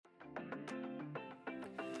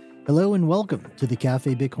Hello and welcome to the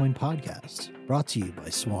Café Bitcoin podcast, brought to you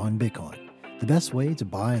by Swan Bitcoin, the best way to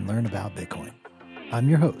buy and learn about Bitcoin. I'm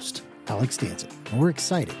your host, Alex Danzig, and we're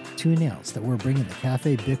excited to announce that we're bringing the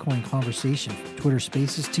Café Bitcoin conversation from Twitter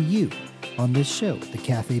Spaces to you on this show, the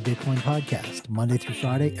Café Bitcoin podcast, Monday through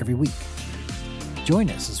Friday every week.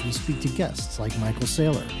 Join us as we speak to guests like Michael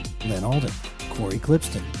Saylor, Len Alden, Corey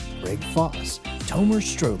Clipston, Greg Foss, Tomer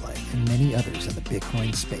Strolight, and many others in the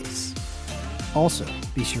Bitcoin space. Also,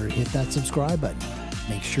 be sure to hit that subscribe button.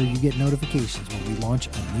 Make sure you get notifications when we launch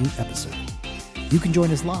a new episode. You can join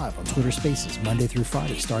us live on Twitter Spaces Monday through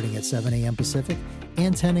Friday starting at 7 a.m. Pacific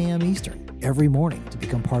and 10 a.m. Eastern every morning to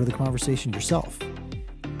become part of the conversation yourself.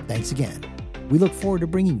 Thanks again. We look forward to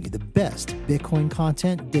bringing you the best Bitcoin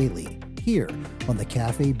content daily here on the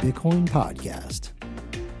Café Bitcoin podcast.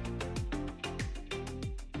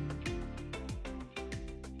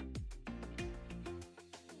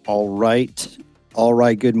 All right.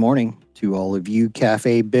 Good morning to all of you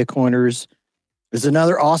Café Bitcoiners. It's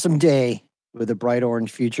another awesome day with a bright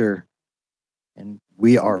orange future, and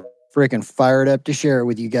we are freaking fired up to share it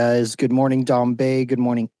with you guys. Good morning, Dom Bay. Good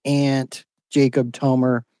morning, Ant, Jacob,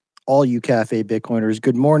 Tomer, all you Café Bitcoiners.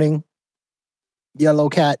 Good morning, Yellow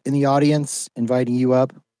Cat in the audience, inviting you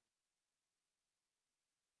up.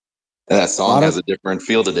 That song has a different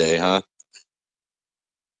feel today, huh?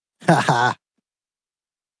 Haha.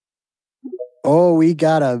 Oh, we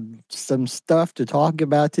got some stuff to talk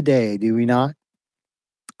about today, do we not?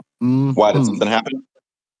 Why did something happen?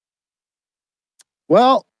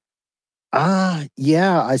 Well,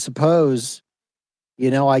 yeah, I suppose.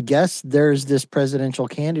 I guess there's this presidential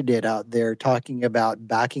candidate out there talking about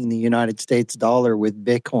backing the United States dollar with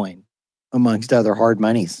Bitcoin, amongst other hard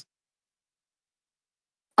monies.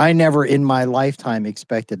 I never in my lifetime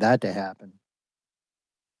expected that to happen.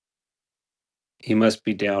 He must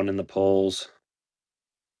be down in the polls.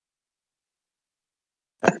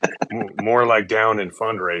 More like down in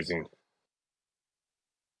fundraising.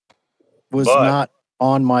 Was not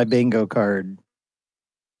on my bingo card.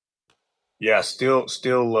 Yeah, still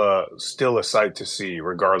a sight to see,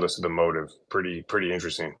 regardless of the motive. Pretty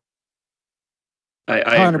interesting. I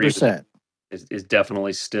agree with that. It's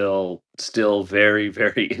definitely still very,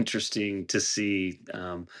 very interesting to see.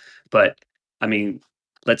 But I mean,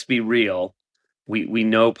 let's be real. We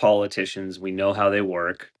know politicians. We know how they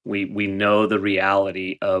work. We know the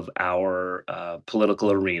reality of our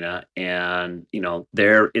political arena, and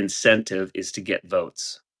their incentive is to get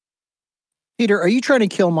votes. Peter, are you trying to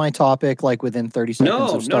kill my topic like within 30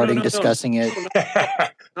 seconds of starting discussing it?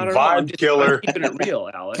 Not at all. I'm killer. Keeping it real,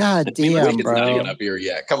 Alex. God damn, bro. Not even up here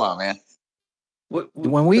yet. Come on, man.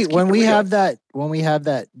 When we have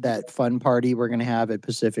that fun party we're gonna have at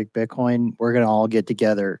Pacific Bitcoin, we're gonna all get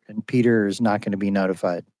together, and Peter is not going to be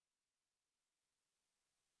notified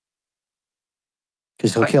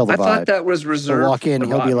because he'll kill the vibe. I thought that was reserved. He'll walk in,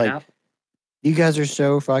 he'll be like, apple. "You guys are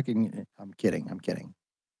so fucking." I'm kidding.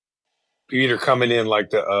 Peter coming in like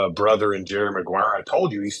the brother in Jerry Maguire. I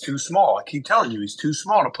told you he's too small. I keep telling you he's too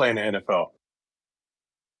small to play in the NFL.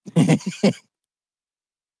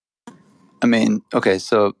 I mean, okay,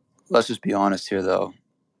 so let's just be honest here, though.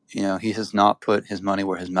 He has not put his money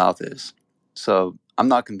where his mouth is. So I'm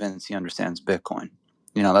not convinced he understands Bitcoin.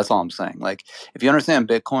 That's all I'm saying. Like, if you understand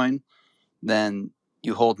Bitcoin, then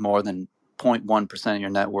you hold more than 0.1% of your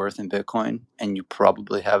net worth in Bitcoin, and you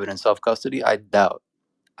probably have it in self-custody. I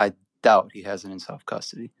doubt he has it in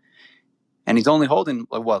self-custody. And he's only holding,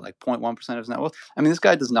 like 0.1% of his net worth? I mean, this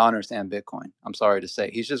guy does not understand Bitcoin. I'm sorry to say.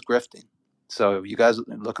 He's just grifting. So you guys are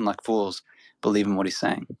looking like fools believing what he's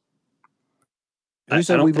saying. Who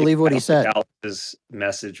said we believe what he said? Alex's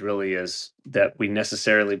message really is that we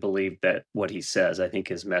necessarily believe that what he says. I think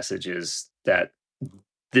his message is that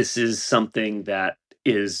this is something that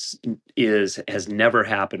has never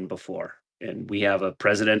happened before. And we have a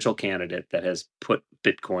presidential candidate that has put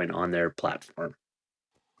Bitcoin on their platform.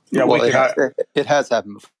 Yeah, well, it has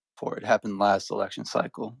happened before. It happened last election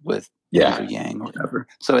cycle with Yang or whatever.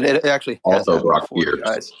 So it actually has also happened before, years. You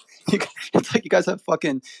guys. It's like you guys have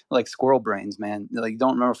fucking like squirrel brains, man. Like, you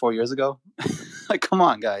don't remember 4 years ago? Like, come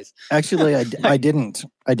on, guys. Actually, I didn't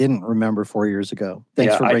remember 4 years ago.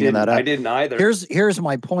 Thanks for bringing that up. I didn't either. Here's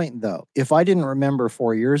my point, though. If I didn't remember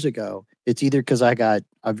 4 years ago, it's either because I've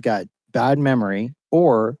got bad memory,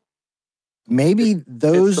 or maybe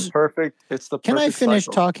those. It's the perfect. Can I finish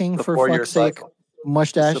cycle. talking for fuck's sake? Cycle.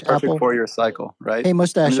 Mustache it's the perfect Apple. 4-year cycle, right? Hey,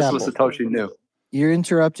 Mustache Apple. This was Satoshi knew. You're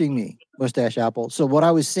interrupting me, Mustache Apple. So what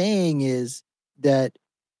I was saying is that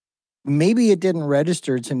maybe it didn't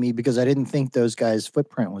register to me because I didn't think those guys'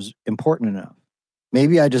 footprint was important enough.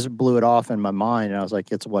 Maybe I just blew it off in my mind and I was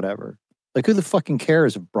like, it's whatever. Like, who the fucking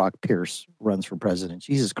cares if Brock Pierce runs for president?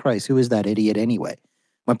 Jesus Christ, who is that idiot anyway?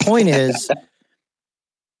 My point is,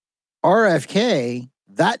 RFK,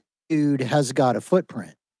 that dude has got a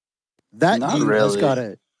footprint. That Not dude really. has got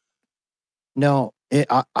a... No,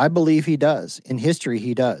 I believe he does. In history,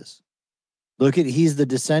 he does. Look at, he's the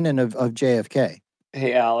descendant of JFK.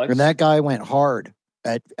 Hey, Alex. And that guy went hard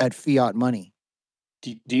at fiat money.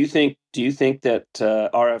 Do you think that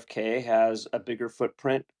RFK has a bigger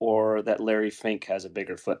footprint, or that Larry Fink has a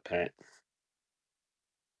bigger footprint?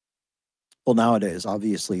 Well, nowadays,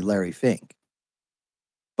 obviously, Larry Fink.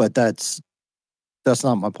 But that's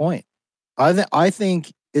not my point. I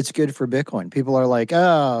think it's good for Bitcoin. People are like,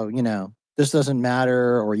 oh, this doesn't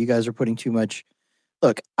matter, or you guys are putting too much.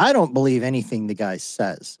 Look, I don't believe anything the guy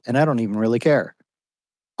says, and I don't even really care.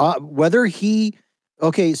 Whether he...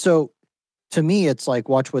 Okay, so to me, it's like,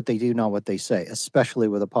 watch what they do, not what they say, especially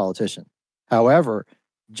with a politician. However,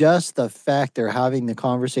 just the fact they're having the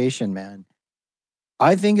conversation, man,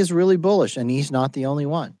 I think is really bullish, and he's not the only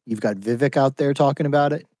one. You've got Vivek out there talking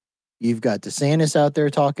about it. You've got DeSantis out there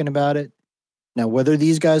talking about it. Now, whether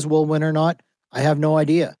these guys will win or not, I have no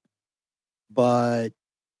idea. But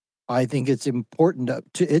I think it's important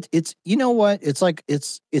it's you know what? It's like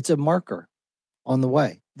it's a marker on the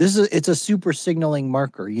way. It's a super signaling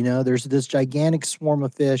marker. There's this gigantic swarm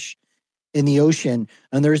of fish in the ocean,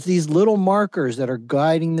 and there's these little markers that are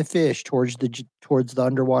guiding the fish towards the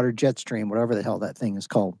underwater jet stream, whatever the hell that thing is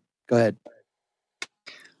called. Go ahead.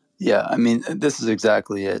 Yeah, I mean, this is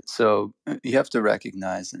exactly it. So you have to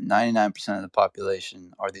recognize that 99% of the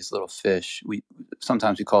population are these little fish.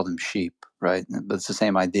 Sometimes we call them sheep, right? But it's the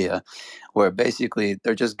same idea, where basically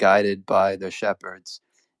they're just guided by their shepherds,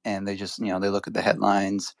 and they just, they look at the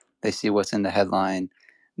headlines, they see what's in the headline,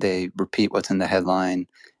 they repeat what's in the headline,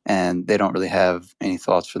 and they don't really have any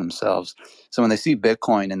thoughts for themselves. So when they see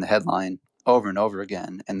Bitcoin in the headline over and over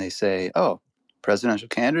again, and they say, oh, presidential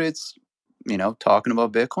candidates, talking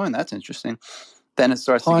about Bitcoin, that's interesting. Then it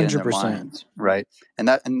starts to get in their 100%. minds, right? And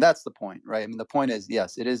that's the point, right? I mean, the point is,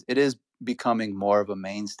 yes, it is becoming more of a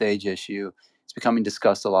main stage issue. It's becoming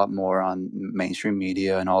discussed a lot more on mainstream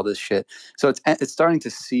media and all this shit. So it's starting to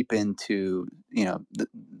seep into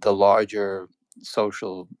the larger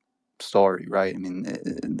social story, right? I mean,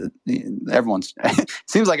 everyone's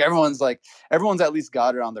seems like everyone's at least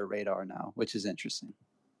got it on their radar now, which is interesting.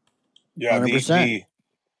 Yeah, 100%.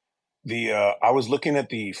 I was looking at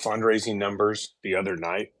the fundraising numbers the other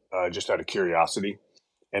night, just out of curiosity,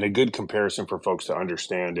 and a good comparison for folks to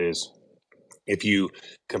understand is if you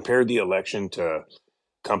compare the election to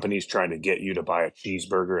companies trying to get you to buy a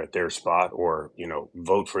cheeseburger at their spot or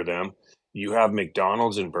vote for them. You have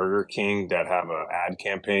McDonald's and Burger King that have an ad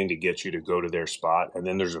campaign to get you to go to their spot, and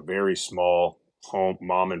then there's a very small home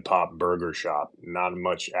mom and pop burger shop, not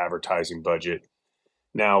much advertising budget.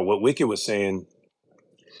 Now, what Wicked was saying,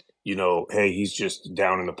 hey, he's just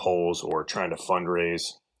down in the polls or trying to fundraise.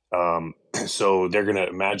 So they're going to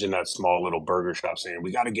imagine that small little burger shop saying,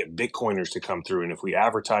 we got to get Bitcoiners to come through. And if we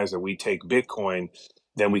advertise that we take Bitcoin,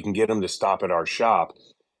 then we can get them to stop at our shop.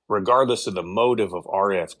 Regardless of the motive of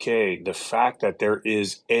RFK, the fact that there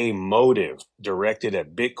is a motive directed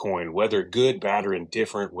at Bitcoin, whether good, bad, or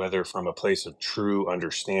indifferent, whether from a place of true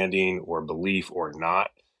understanding or belief or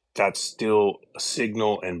not, that's still a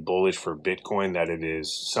signal and bullish for Bitcoin that it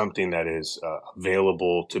is something that is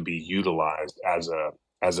available to be utilized as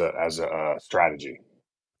a strategy.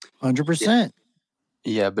 100%.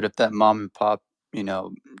 Yeah, but if that mom and pop,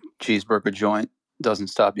 cheeseburger joint doesn't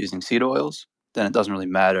stop using seed oils, then it doesn't really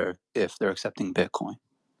matter if they're accepting Bitcoin.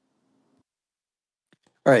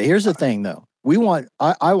 All right, here's the thing, though.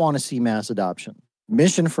 I want to see mass adoption.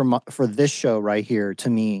 Mission for this show right here, to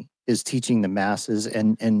me, is teaching the masses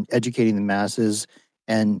and educating the masses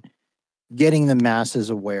and getting the masses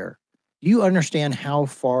aware. Do you understand how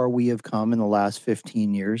far we have come in the last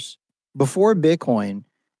 15 years? Before Bitcoin,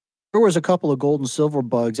 there was a couple of gold and silver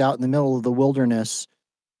bugs out in the middle of the wilderness,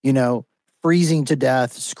 freezing to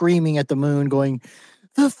death, screaming at the moon, going,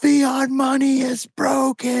 the fiat money is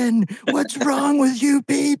broken. What's wrong with you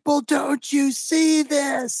people? Don't you see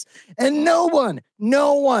this? And no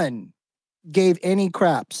one gave any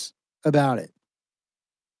craps about it.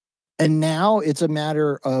 And now it's a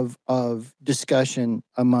matter of discussion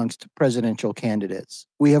amongst presidential candidates.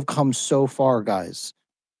 We have come so far, guys.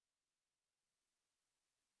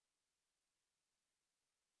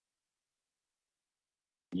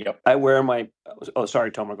 Yep. I wear my... Oh, sorry,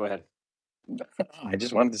 Tomer, go ahead. I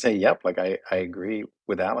just wanted to say, yep, like I agree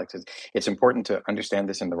with Alex. It's important to understand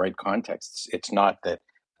this in the right context. It's not that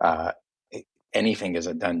anything is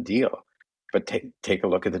a done deal. but take a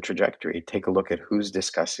look at the trajectory. Take a look at who's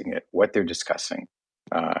discussing it, what they're discussing,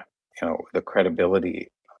 the credibility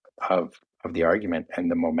of the argument and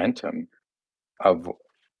the momentum of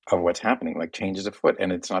what's happening. Like, change is afoot,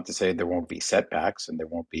 and it's not to say there won't be setbacks and there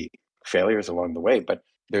won't be failures along the way, but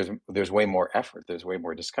there's way more effort, there's way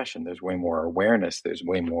more discussion, there's way more awareness, there's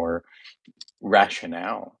way more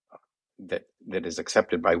rationale that is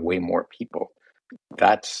accepted by way more people.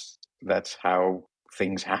 That's how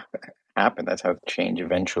things happen. That's how change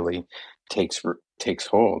eventually takes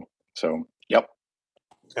hold. So, yep.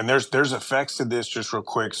 And there's effects to this. Just real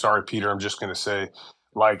quick, sorry, Peter. I'm just going to say,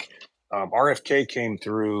 like, RFK came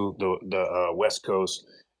through the West Coast,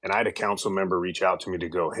 and I had a council member reach out to me to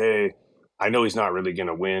go, hey, I know he's not really going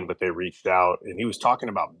to win, but they reached out, and he was talking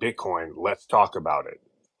about Bitcoin. Let's talk about it.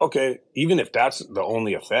 Okay, even if that's the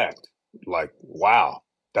only effect, like, wow,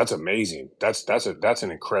 that's amazing. That's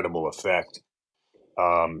an incredible effect.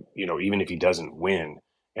 Even if he doesn't win,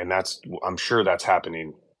 and I'm sure that's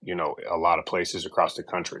happening, a lot of places across the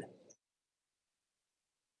country.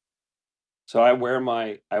 So I wear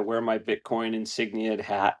my Bitcoin insignia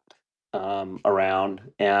hat around,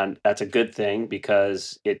 and that's a good thing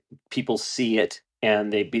because people see it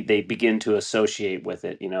and they begin to associate with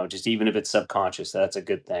it. Just even if it's subconscious, that's a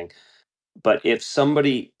good thing. But if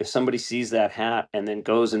somebody sees that hat and then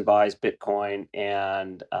goes and buys Bitcoin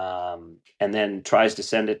and then tries to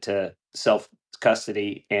send it to self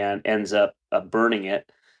custody and ends up burning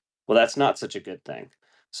it, well, that's not such a good thing.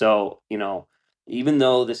 So, even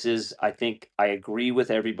though this is, I think I agree with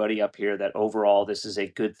everybody up here that overall this is a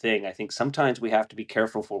good thing. I think sometimes we have to be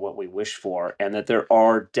careful for what we wish for, and that there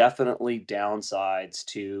are definitely downsides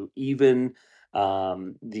to even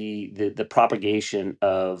the propagation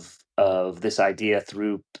of this idea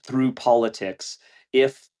through politics.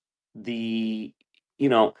 If the you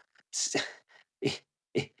know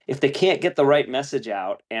if they can't get the right message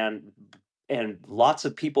out and lots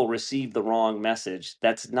of people receive the wrong message,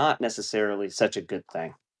 that's not necessarily such a good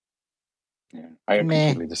thing. Yeah, I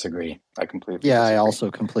completely disagree. I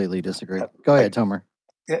also completely disagree. Go ahead, Tomer.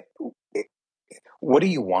 What do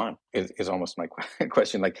you want is almost my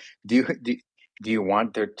question. Like, do you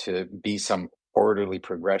want there to be some orderly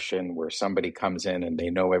progression where somebody comes in and they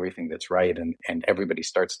know everything that's right and everybody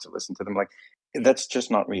starts to listen to them? Like, that's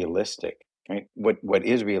just not realistic. Right? What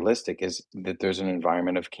is realistic is that there's an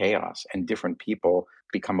environment of chaos and different people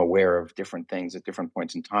become aware of different things at different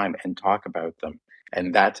points in time and talk about them.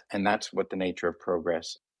 And that's what the nature of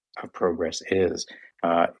progress is.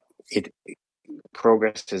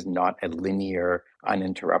 Progress is not a linear,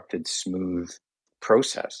 uninterrupted, smooth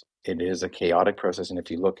process. It is a chaotic process. And if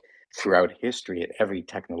you look throughout history at every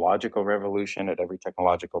technological revolution, at every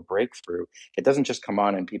technological breakthrough, it doesn't just come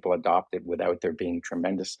on and people adopt it without there being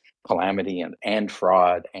tremendous calamity and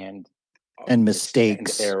fraud and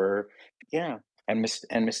mistakes and error. Yeah, and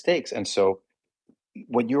mistakes. And so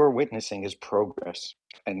what you're witnessing is progress,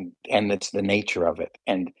 and it's the nature of it.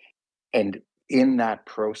 And in that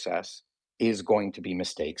process is going to be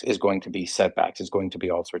mistakes, is going to be setbacks, is going to be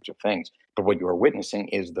all sorts of things. But what you're witnessing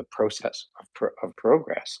is the process of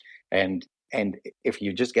progress. And if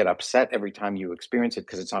you just get upset every time you experience it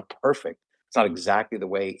because it's not perfect, it's not exactly the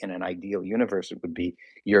way in an ideal universe it would be,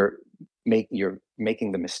 you're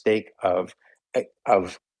making the mistake of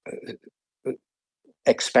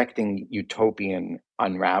expecting utopian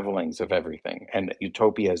unravelings of everything. And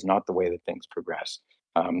utopia is not the way that things progress.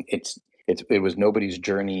 It was nobody's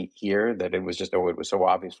journey here that it was just, it was so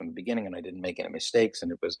obvious from the beginning and I didn't make any mistakes.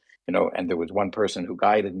 And it was, and there was one person who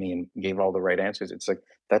guided me and gave all the right answers. It's like,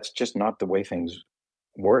 that's just not the way things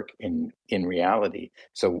work in reality.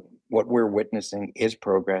 So what we're witnessing is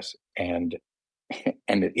progress, and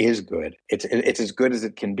it is good. It's as good as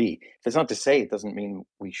it can be. It's not to say it doesn't mean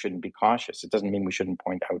we shouldn't be cautious. It doesn't mean we shouldn't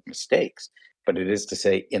point out mistakes, but it is to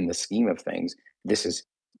say, in the scheme of things,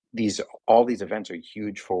 all these events are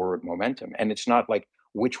huge forward momentum. And it's not like,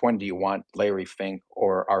 which one do you want, Larry Fink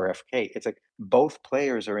or RFK? It's like both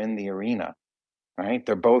players are in the arena, right?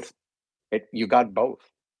 They're both. You got both.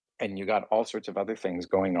 And you got all sorts of other things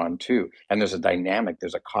going on too. And there's a dynamic,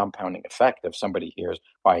 there's a compounding effect. If somebody hears,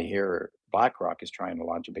 I hear BlackRock is trying to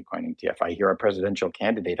launch a Bitcoin ETF. I hear a presidential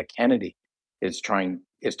candidate, a Kennedy, is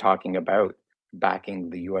talking about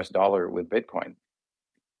backing the US dollar with Bitcoin.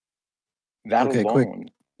 That alone, quick.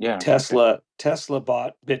 Yeah. Tesla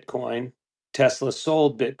bought Bitcoin. Tesla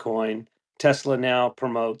sold Bitcoin. Tesla now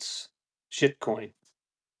promotes shitcoin.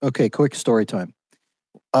 Okay, quick story time.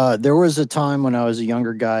 There was a time when I was a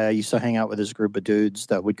younger guy, I used to hang out with this group of dudes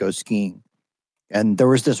that would go skiing. And there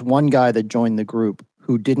was this one guy that joined the group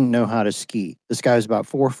who didn't know how to ski. This guy was about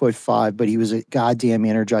 4'5", but he was a goddamn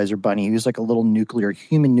Energizer bunny. He was like a little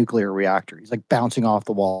human nuclear reactor. He's like bouncing off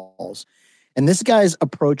the walls. And this guy's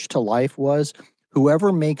approach to life was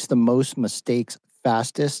whoever makes the most mistakes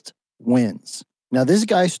fastest wins. Now, this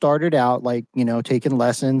guy started out like, taking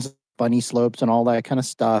lessons, bunny slopes and all that kind of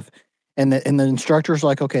stuff. And the instructor's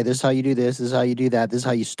like, okay, this is how you do this. This is how you do that. This is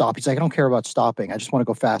how you stop. He's like, I don't care about stopping. I just want to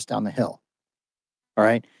go fast down the hill. All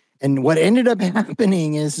right. And what ended up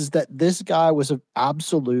happening is that this guy was an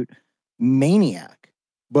absolute maniac.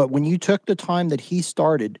 But when you took the time that he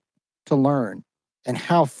started to learn and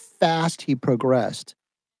how fast he progressed,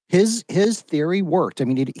 his theory worked. I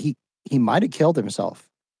mean, he might have killed himself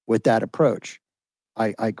with that approach.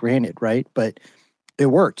 I granted, right? But it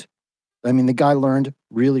worked. I mean, the guy learned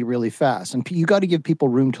really, really fast. And you got to give people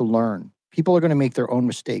room to learn. People are going to make their own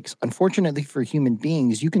mistakes. Unfortunately for human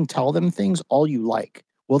beings, you can tell them things all you like.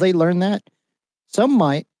 Will they learn that? Some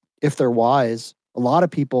might, if they're wise. A lot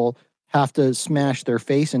of people have to smash their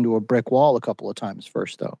face into a brick wall a couple of times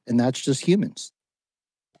first, though. And that's just humans.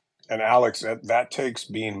 And Alex, that takes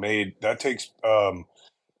being made a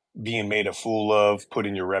fool of,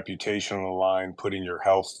 putting your reputation on the line, putting your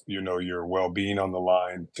health, your well-being on the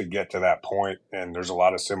line to get to that point. And there's a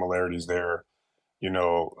lot of similarities there,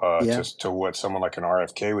 just to what someone like an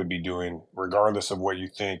RFK would be doing, regardless of what you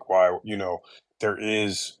think. Why, there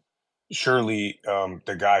is surely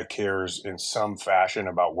the guy cares in some fashion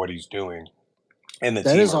about what he's doing. And the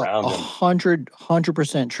that team is around him.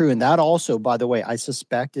 100% true. And that also, by the way, I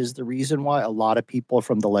suspect is the reason why a lot of people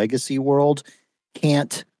from the legacy world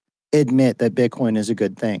can't admit that Bitcoin is a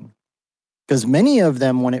good thing. Because many of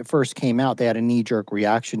them, when it first came out, they had a knee-jerk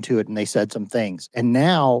reaction to it and they said some things. And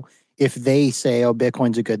now, if they say, oh,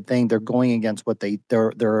 Bitcoin's a good thing, they're going against what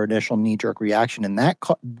their initial knee-jerk reaction. And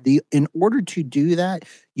in order to do that,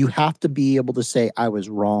 you have to be able to say, I was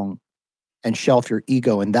wrong, and shelf your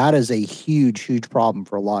ego. And that is a huge, huge problem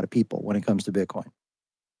for a lot of people when it comes to Bitcoin.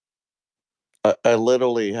 I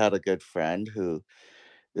literally had a good friend who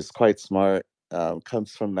is quite smart,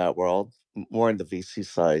 comes from that world, more in the VC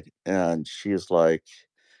side. And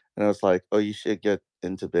I was like, oh, you should get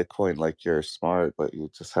into Bitcoin, like you're smart, but you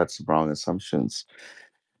just had some wrong assumptions.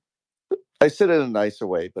 I said it in a nicer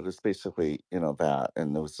way, but it's basically, that,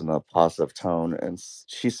 and it was in a positive tone. And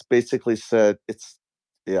she's basically said, it's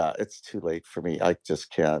too late for me. I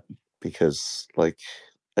just can't, because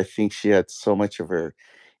I think she had so much of her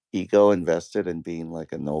ego invested in being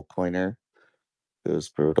like a no coiner. It was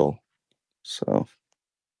brutal. So,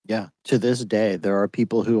 yeah, to this day, there are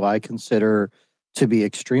people who I consider to be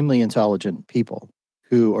extremely intelligent people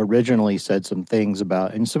who originally said some things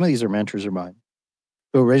about, and some of these are mentors of mine,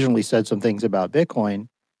 who originally said some things about Bitcoin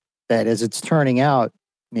that, as it's turning out,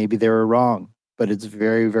 maybe they were wrong, but it's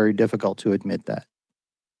very, very difficult to admit that.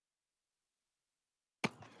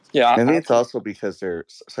 Yeah, I think it's also because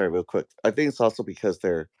real quick. I think it's also because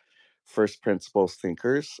they're first principles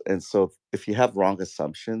thinkers. And so if you have wrong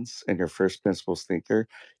assumptions and you're first principles thinker,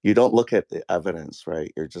 you don't look at the evidence,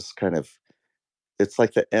 right? You're just kind of, it's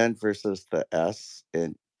like the N versus the S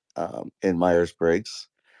in Myers-Briggs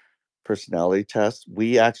personality test.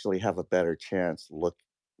 We actually have a better chance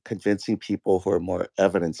convincing people who are more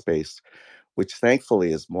evidence-based, which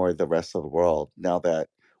thankfully is more the rest of the world now that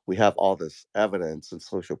we have all this evidence and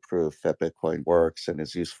social proof that Bitcoin works and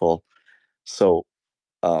is useful. So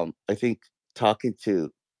I think talking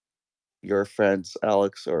to your friends,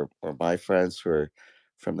 Alex, or my friends who are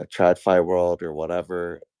from the TradFi world or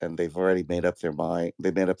whatever, and they've already made up their mind.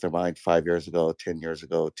 They made up their mind 5 years ago, 10 years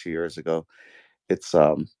ago, 2 years ago. It's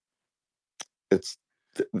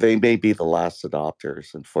they may be the last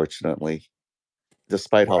adopters, unfortunately,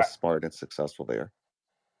 despite how smart and successful they are.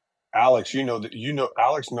 Alex,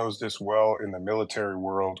 Alex knows this well in the military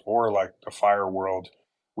world or like the fire world.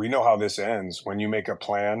 We know how this ends when you make a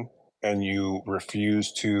plan and you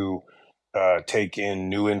refuse to take in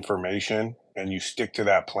new information and you stick to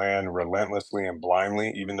that plan relentlessly and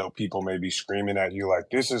blindly, even though people may be screaming at you like,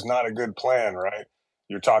 this is not a good plan, right?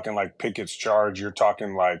 You're talking like Pickett's charge. You're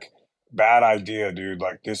talking like, bad idea, dude.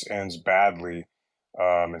 Like, this ends badly.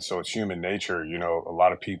 And so it's human nature. A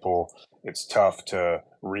lot of people, it's tough to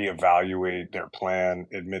reevaluate their plan,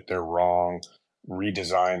 admit they're wrong,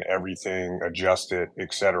 redesign everything, adjust it,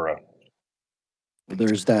 etc.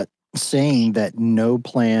 There's that saying that no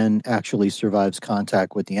plan actually survives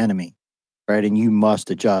contact with the enemy, right? And you must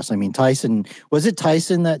adjust. I mean, was it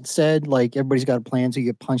Tyson that said, like, everybody's got a plan so you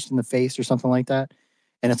get punched in the face or something like that?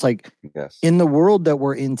 And it's like, yes. In the world that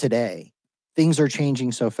we're in today, things are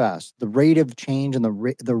changing so fast. The rate of change and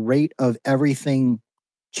the rate of everything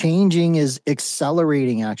changing is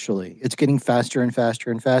accelerating. Actually, it's getting faster and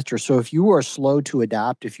faster and faster. So if you are slow to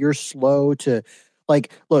adapt, if you're slow to,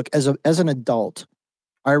 like, look, as an adult,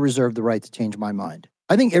 I reserve the right to change my mind.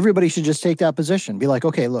 I think everybody should just take that position. Be like,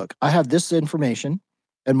 okay, look, I have this information,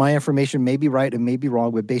 and my information may be right and may be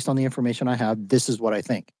wrong, but based on the information I have, this is what I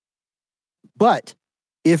think. But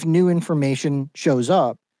if new information shows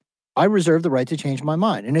up, I reserve the right to change my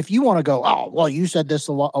mind. And if you want to go, oh, well, you said this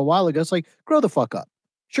a while ago, it's like, grow the fuck up.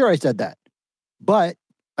 Sure, I said that. But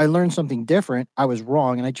I learned something different. I was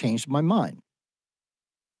wrong, and I changed my mind.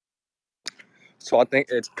 So I think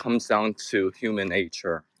it comes down to human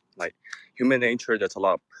nature. Like human nature, there's a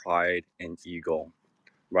lot of pride and ego,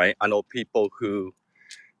 right? I know people who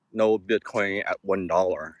know Bitcoin at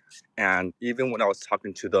 $1, and even when I was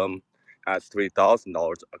talking to them at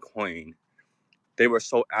 $3,000 a coin, they were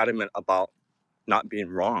so adamant about not being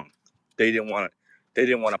wrong. They didn't want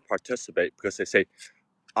to participate because they say,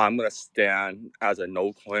 I'm going to stand as a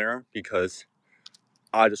no coiner because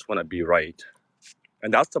I just want to be right.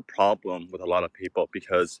 And that's the problem with a lot of people,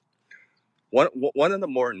 because one of the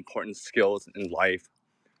more important skills in life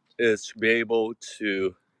is to be able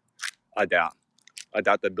to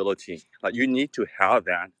adaptability. Like you need to have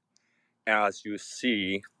that as you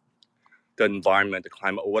see the environment, the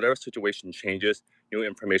climate, or whatever situation changes, new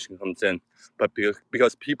information comes in. But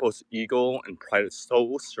because people's ego and pride is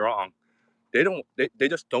so strong, they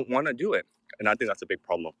just don't want to do it. And I think that's a big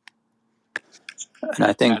problem. And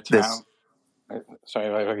I think this. Sorry,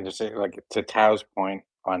 if I can just say, like, to Tao's point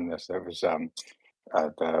on this, there was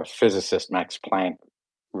the physicist Max Planck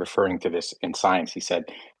referring to this in science. He said,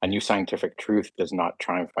 a new scientific truth does not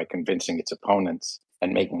triumph by convincing its opponents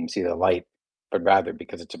and making them see the light, but rather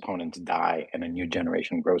because its opponents die and a new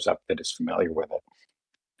generation grows up that is familiar with it.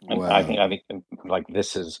 And Wow. I think like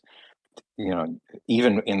this is,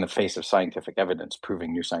 even in the face of scientific evidence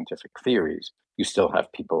proving new scientific theories, you still have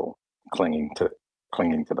people clinging to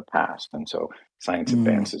the past, and so science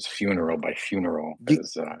advances funeral by funeral. Do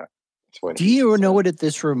you know what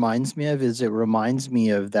this reminds me of? It reminds me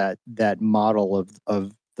of that model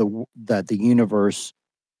of that the universe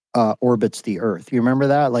orbits the Earth. You remember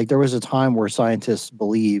that? Like there was a time where scientists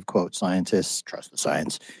believe, quote, scientists trust the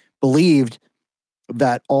science, believed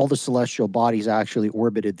that all the celestial bodies actually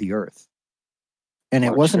orbited the Earth. And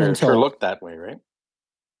it wasn't until sure looked that way, right?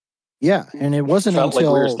 Yeah, and it wasn't felt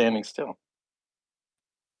until like we were standing still.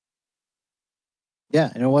 Yeah,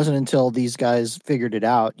 and it wasn't until these guys figured it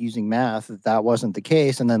out using math that wasn't the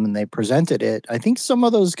case. And then when they presented it, I think some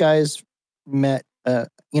of those guys met,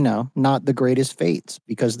 not the greatest fates,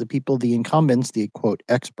 because the people, the incumbents, the quote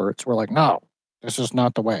experts, were like, no, this is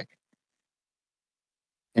not the way.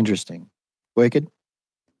 Interesting. Wicked?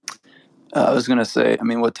 I was going to say, I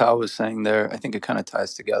mean, what Tao was saying there, I think it kind of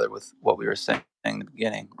ties together with what we were saying in the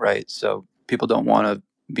beginning, right? So people don't want to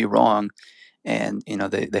be wrong, and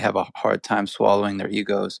they have a hard time swallowing their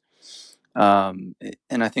egos. And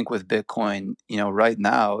I think with Bitcoin, right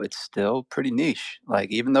now it's still pretty niche. Like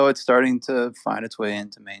even though it's starting to find its way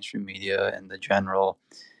into mainstream media and the general,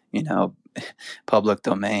 public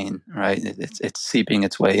domain, right? It's seeping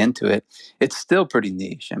its way into it. It's still pretty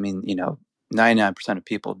niche. I mean, 99% of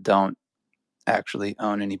people don't actually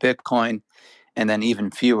own any Bitcoin, and then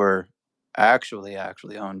even fewer actually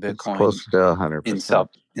own Bitcoin. It's close to 100%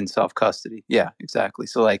 in self custody. Yeah, exactly.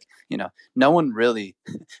 So like, no one really,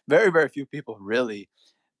 very, very few people really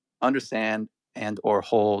understand and or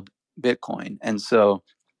hold Bitcoin. And so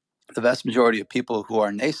the vast majority of people who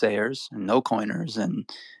are naysayers and no coiners and,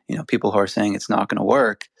 people who are saying it's not going to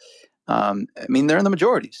work, I mean, they're in the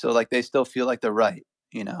majority. So like they still feel like they're right,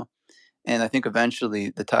 and I think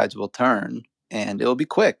eventually the tides will turn and it'll be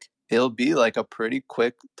quick. It'll be like a pretty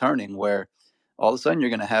quick turning where all of a sudden you're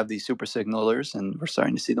going to have these super signalers, and we're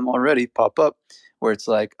starting to see them already pop up, where it's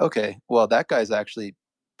like, okay, well, that guy's actually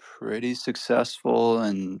pretty successful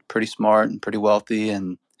and pretty smart and pretty wealthy,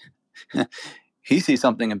 and he sees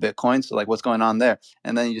something in Bitcoin. So like, what's going on there?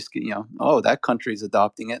 And then you just get, oh, that country's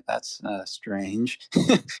adopting it. That's strange.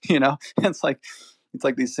 It's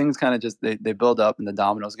like these things kind of just, they build up and the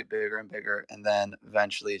dominoes get bigger and bigger. And then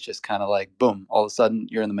eventually it's just kind of like, boom, all of a sudden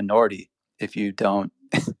you're in the minority if you don't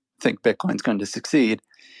think Bitcoin's going to succeed.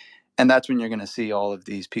 And that's when you're going to see all of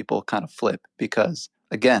these people kind of flip, because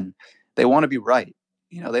again, they want to be right.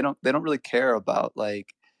 They don't really care about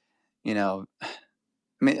like, I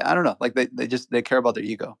mean, I don't know, like they care about their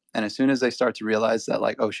ego. And as soon as they start to realize that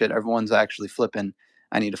like, oh shit, everyone's actually flipping,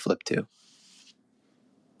 I need to flip too.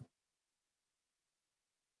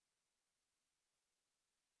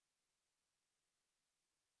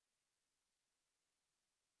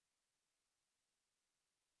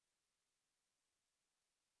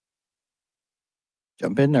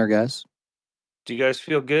 Jump in there, guys. Do you guys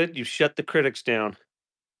feel good? You shut the critics down.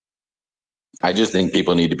 I just think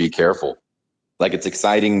people need to be careful. Like, it's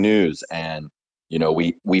exciting news, and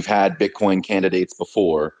we've had Bitcoin candidates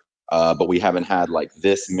before, but we haven't had like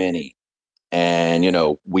this many. And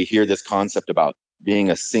we hear this concept about being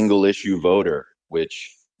a single issue voter,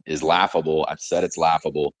 which is laughable. I've said it's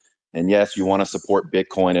laughable. And yes, you want to support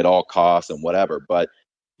Bitcoin at all costs and whatever, but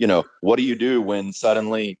what do you do when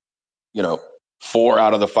suddenly 4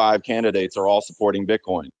 out of the 5 candidates are all supporting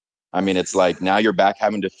Bitcoin? I mean, it's like now you're back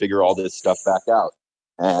having to figure all this stuff back out.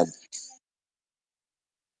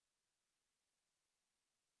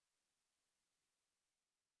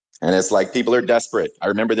 And it's like people are desperate. I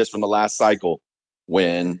remember this from the last cycle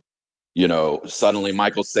when, suddenly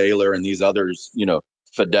Michael Saylor and these others,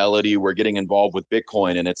 Fidelity were getting involved with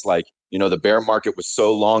Bitcoin. And it's like, the bear market was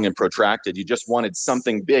so long and protracted. You just wanted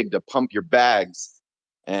something big to pump your bags.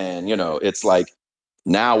 And, it's like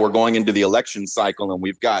now we're going into the election cycle and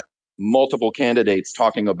we've got multiple candidates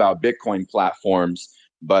talking about Bitcoin platforms.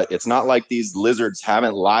 But it's not like these lizards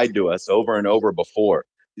haven't lied to us over and over before.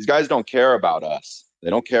 These guys don't care about us. They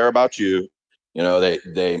don't care about you.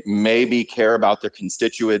 They maybe care about their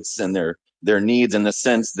constituents and their needs in the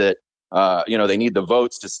sense that, they need the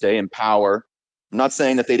votes to stay in power. I'm not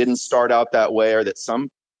saying that they didn't start out that way or that some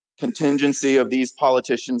contingency of these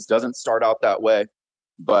politicians doesn't start out that way.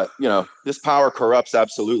 But, this power corrupts,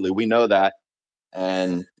 absolutely. We know that.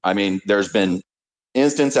 And I mean, there's been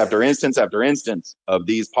instance after instance after instance of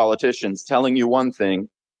these politicians telling you one thing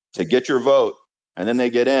to get your vote, and then they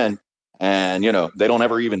get in and, they don't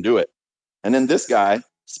ever even do it. And then this guy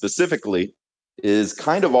specifically is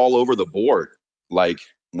kind of all over the board. Like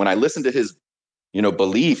when I listen to his,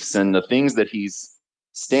 beliefs and the things that he's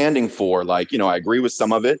standing for, like, I agree with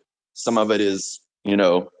some of it. Some of it is,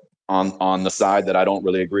 on the side that I don't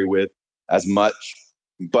really agree with as much.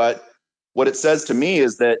 But what it says to me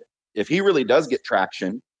is that if he really does get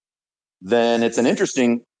traction, then it's an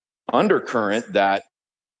interesting undercurrent that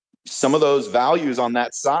some of those values on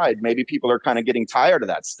that side, maybe people are kind of getting tired of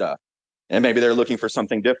that stuff and maybe they're looking for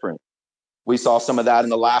something different. We saw some of that in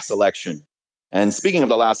the last election. And speaking of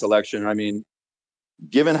the last election, I mean,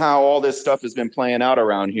 given how all this stuff has been playing out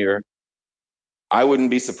around here, I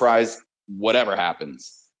wouldn't be surprised whatever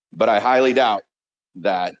happens. But I highly doubt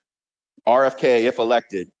that RFK, if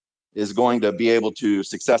elected, is going to be able to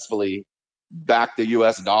successfully back the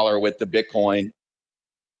US dollar with the Bitcoin.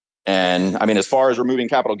 And I mean, as far as removing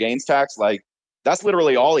capital gains tax, like that's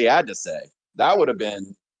literally all he had to say. That would have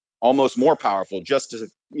been almost more powerful just to,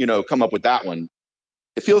 come up with that one.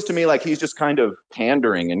 It feels to me like he's just kind of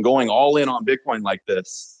pandering and going all in on Bitcoin like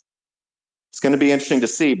this. It's going to be interesting to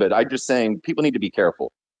see, but I'm just saying people need to be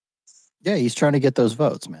careful. Yeah, he's trying to get those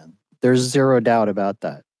votes, man. There's zero doubt about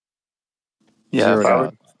that.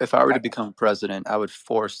 Yeah, if I were to become president, I would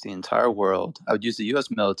force the entire world. I would use the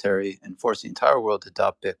U.S. military and force the entire world to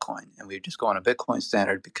adopt Bitcoin, and we would just go on a Bitcoin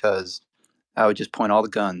standard because I would just point all the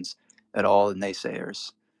guns at all the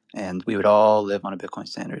naysayers, and we would all live on a Bitcoin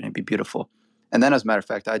standard, and it'd be beautiful. And then, as a matter of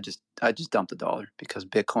fact, I just dump the dollar because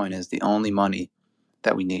Bitcoin is the only money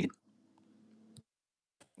that we need.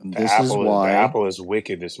 This is why the apple is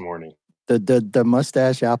wicked this morning. The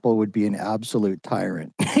mustache apple would be an absolute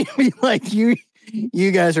tyrant. Like you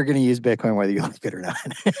guys are going to use Bitcoin whether you like it or not.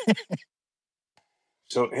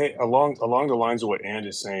 So hey, along the lines of what And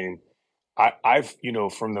is saying, I've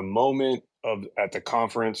from the moment at the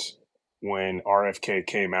conference when RFK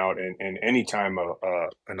came out, and anytime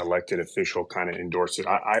an elected official kind of endorses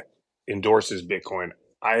Bitcoin,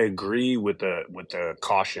 I agree with the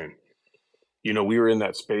caution. We were in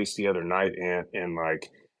that space the other night, and like,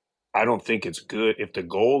 I don't think it's good. If the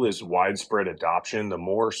goal is widespread adoption, the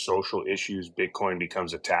more social issues Bitcoin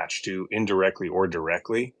becomes attached to, indirectly or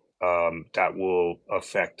directly, that will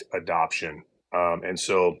affect adoption. And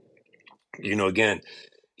so, again,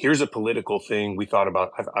 here's a political thing we thought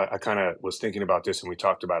about. I kind of was thinking about this and we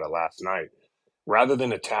talked about it last night. Rather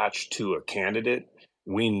than attached to a candidate,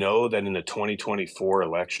 we know that in the 2024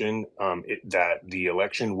 election, that the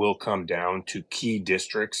election will come down to key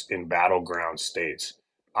districts in battleground states.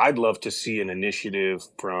 I'd love to see an initiative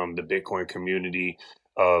from the Bitcoin community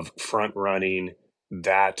of front running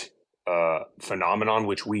that phenomenon,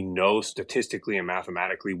 which we know statistically and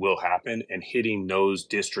mathematically will happen, and hitting those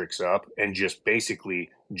districts up and just basically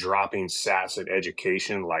dropping sats at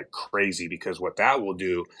education like crazy. Because what that will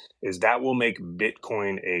do is that will make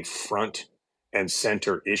Bitcoin a front and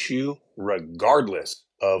center issue regardless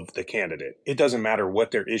of the candidate. It doesn't matter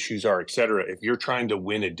what their issues are, et cetera. If you're trying to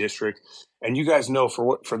win a district, and you guys know,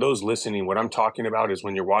 for those listening, what I'm talking about is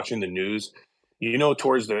when you're watching the news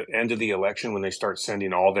Towards the end of the election, when they start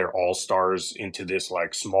sending all their all-stars into this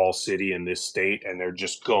like small city in this state, and they're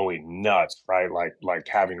just going nuts, right? Like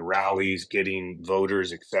having rallies, getting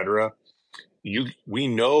voters, etc. We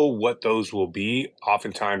know what those will be,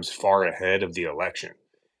 oftentimes far ahead of the election.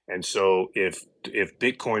 And so if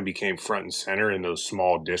Bitcoin became front and center in those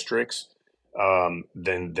small districts,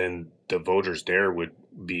 then the voters there would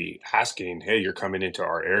be asking, "Hey, you're coming into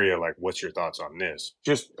our area. Like, what's your thoughts on this?"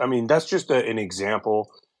 That's just an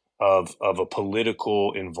example of a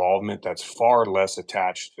political involvement that's far less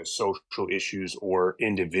attached to social issues or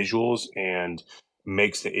individuals, and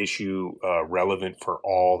makes the issue relevant for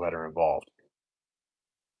all that are involved.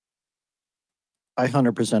 I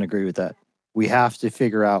 100% agree with that. We have to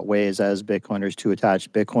figure out ways as Bitcoiners to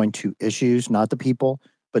attach Bitcoin to issues, not the people,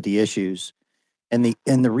 but the issues. And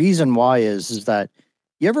the reason why is that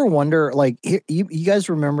you ever wonder, like, you guys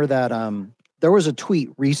remember that there was a tweet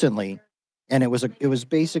recently, and it was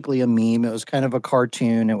basically a meme. It was kind of a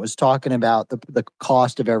cartoon. It was talking about the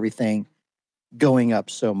cost of everything going up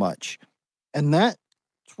so much. And that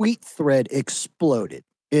tweet thread exploded.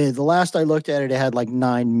 The last I looked at it, it had like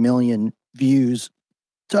 9 million views,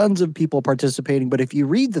 tons of people participating. But if you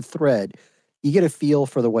read the thread, you get a feel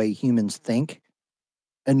for the way humans think.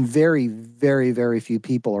 And very, very, very few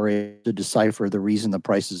people are able to decipher the reason the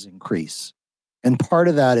prices increase. And part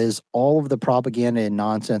of that is all of the propaganda and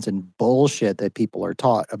nonsense and bullshit that people are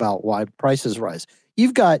taught about why prices rise.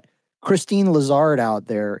 You've got Christine Lazard out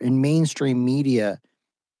there in mainstream media,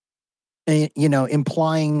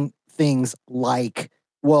 implying things like,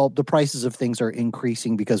 well, the prices of things are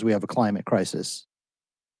increasing because we have a climate crisis.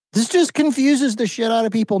 This just confuses the shit out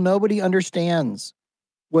of people. Nobody understands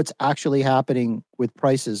what's actually happening with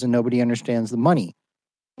prices, and nobody understands the money.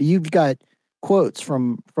 You've got quotes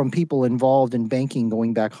from people involved in banking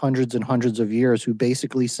going back hundreds and hundreds of years who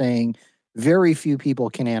basically saying very few people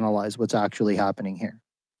can analyze what's actually happening here.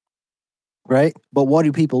 Right? But what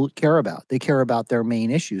do people care about? They care about their main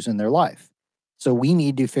issues in their life. So we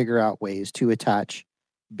need to figure out ways to attach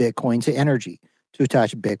Bitcoin to energy, to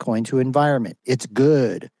attach Bitcoin to environment. It's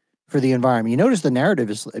good for the environment. You notice the narrative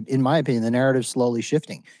is, in my opinion, the narrative is slowly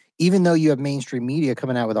shifting. Even though you have mainstream media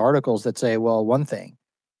coming out with articles that say, well, one thing.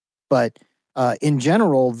 But in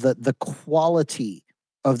general, the quality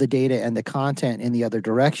of the data and the content in the other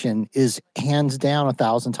direction is hands down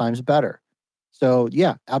 1,000 times better. So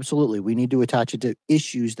yeah, absolutely. We need to attach it to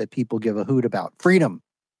issues that people give a hoot about. Freedom.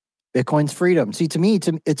 Bitcoin's freedom. See, to me,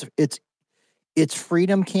 it's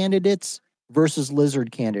freedom candidates versus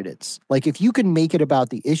lizard candidates. Like, if you can make it about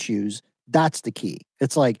the issues, that's the key.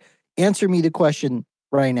 It's like, answer me the question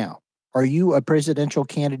right now. Are you a presidential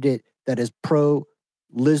candidate that is pro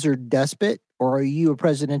lizard despot, or are you a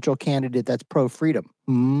presidential candidate that's pro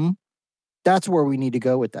freedom? That's where we need to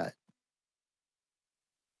go with that.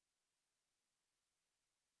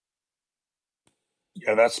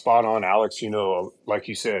 Yeah, that's spot on, Alex. Like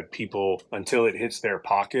you said, people, until it hits their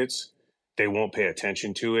pockets, they won't pay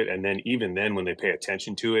attention to it. And then even then, when they pay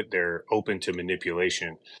attention to it, they're open to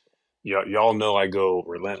manipulation. Y'all know I go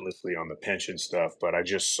relentlessly on the pension stuff, but I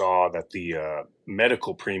just saw that the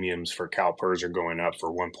medical premiums for CalPERS are going up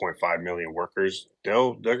for 1.5 million workers.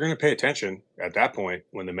 They're going to pay attention at that point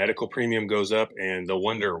when the medical premium goes up, and they'll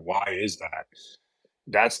wonder, why is that?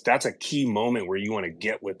 That's a key moment where you want to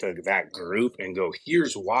get with that group and go,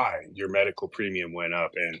 here's why your medical premium went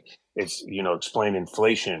up, and it's explain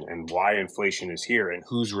inflation and why inflation is here and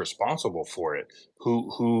who's responsible for it,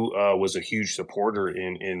 who was a huge supporter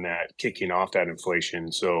in that kicking off that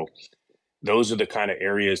inflation. So those are the kind of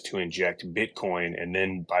areas to inject Bitcoin, and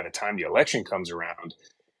then by the time the election comes around,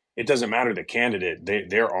 it doesn't matter the candidate.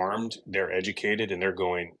 They're armed, they're educated, and they're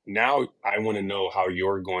going, now I want to know how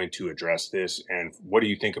you're going to address this, and what do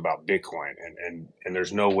you think about Bitcoin? And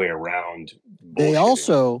there's no way around bullshitting. They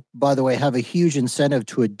also, by the way, have a huge incentive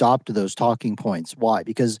to adopt those talking points. Why?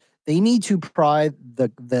 Because they need to pry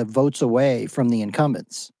the votes away from the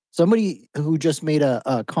incumbents. Somebody who just made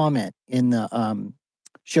a comment in the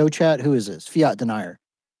show chat, who is this? Fiat Denier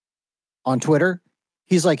on Twitter.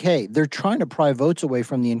 He's like, hey, they're trying to pry votes away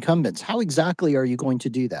from the incumbents. How exactly are you going to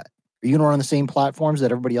do that? Are you going to run on the same platforms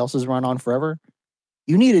that everybody else has run on forever?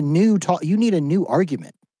 You need a new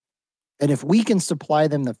argument. And if we can supply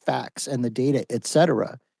them the facts and the data, et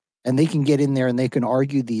cetera, and they can get in there and they can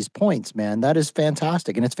argue these points, man, that is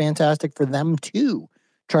fantastic. And it's fantastic for them too,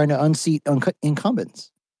 trying to unseat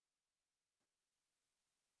incumbents.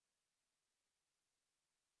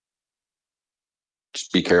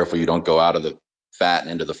 Just be careful you don't go out of the fat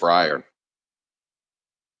and into the fryer.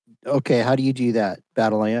 Okay, how do you do that,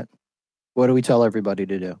 Battle Ant? What do we tell everybody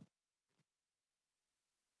to do?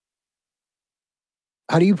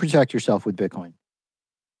 How do you protect yourself with Bitcoin?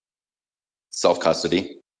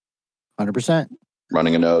 Self-custody. 100%.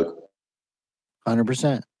 Running a node.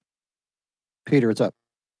 100%. Peter, what's up?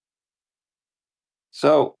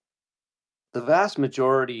 So the vast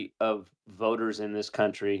majority of voters in this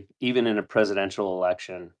country, even in a presidential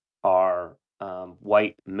election, are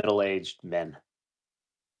white, middle-aged men.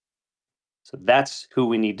 So that's who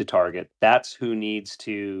we need to target. That's who needs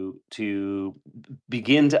to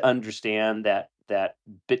begin to understand that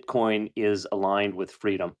Bitcoin is aligned with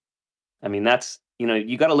freedom. I mean, that's,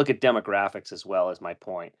 you got to look at demographics as well, as my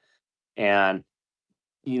point. And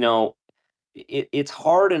it's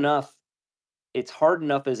hard enough. It's hard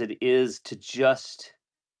enough as it is to just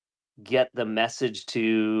get the message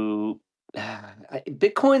to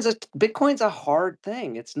Bitcoin's a hard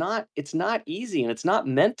thing. It's not easy, and it's not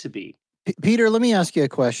meant to be. Peter, let me ask you a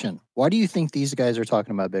question. Why do you think these guys are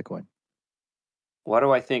talking about Bitcoin? Why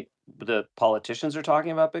do I think the politicians are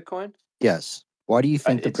talking about Bitcoin? Yes. Why do you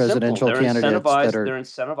think the presidential candidates they're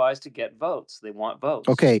incentivized to get votes? They want votes.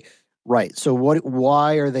 Okay, right. So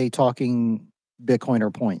why are they talking Bitcoin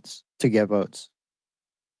or points to get votes?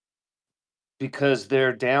 Because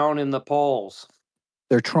they're down in the polls.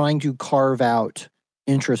 They're trying to carve out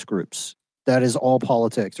interest groups. That is all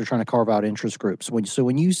politics. They're trying to carve out interest groups.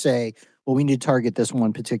 When you say, well, we need to target this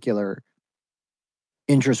one particular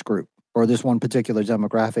interest group or this one particular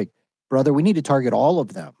demographic, brother, we need to target all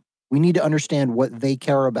of them. We need to understand what they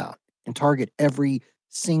care about and target every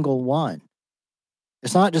single one.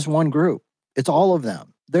 It's not just one group. It's all of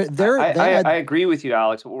them. I agree with you,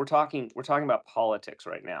 Alex, but we're talking about politics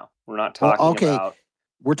right now. We're not talking about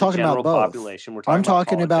we're talking the general about both. population. I'm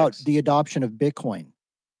talking about the adoption of Bitcoin.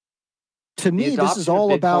 To me, this is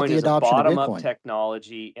all about the adoption of Bitcoin. Bottom-up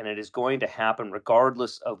technology, and it is going to happen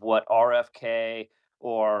regardless of what RFK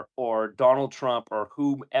or Donald Trump or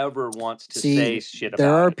whomever wants to say shit about it.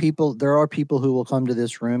 There are people who will come to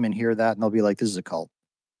this room and hear that, and they'll be like, "This is a cult.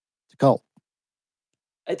 It's a cult."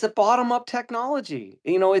 It's a bottom-up technology.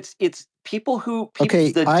 It's people who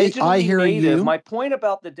okay. I hear native. You. My point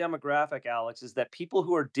about the demographic, Alex, is that people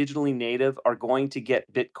who are digitally native are going to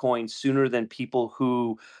get Bitcoin sooner than people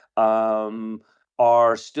who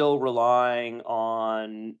are still relying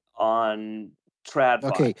on TradFi.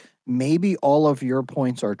 Okay, maybe all of your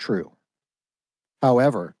points are true.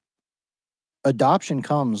 However, adoption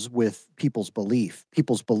comes with people's belief.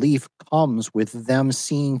 People's belief comes with them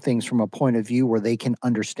seeing things from a point of view where they can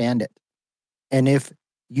understand it. And if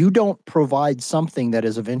you don't provide something that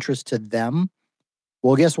is of interest to them,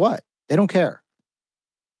 well, guess what? They don't care.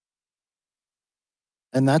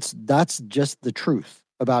 And that's just the truth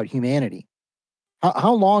about humanity.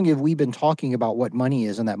 How long have we been talking about what money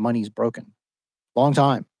is and that money's broken? Long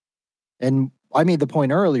time. And I made the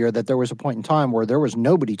point earlier that there was a point in time where there was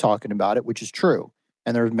nobody talking about it, which is true.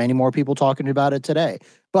 And there's many more people talking about it today.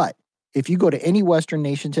 But if you go to any Western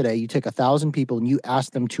nation today, you take 1,000 people and you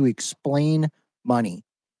ask them to explain money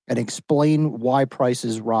and explain why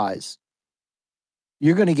prices rise,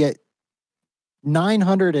 you're going to get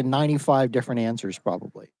 995 different answers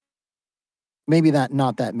probably. Maybe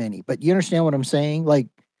not that many, but you understand what I'm saying? Like,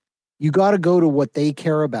 you got to go to what they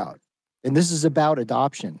care about. And this is about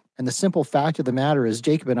adoption. And the simple fact of the matter is,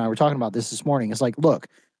 Jacob and I were talking about this morning. It's like, look,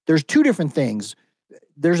 there's two different things.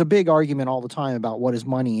 There's a big argument all the time about what is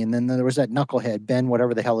money. And then there was that knucklehead, Ben,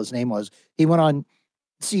 whatever the hell his name was. He went on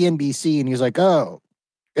CNBC and he was like, oh,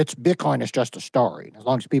 it's Bitcoin is just a story. As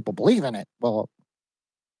long as people believe in it, well,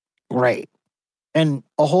 great. And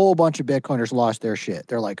a whole bunch of Bitcoiners lost their shit.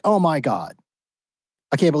 They're like, oh my God,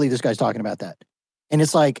 I can't believe this guy's talking about that. And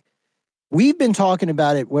it's like, we've been talking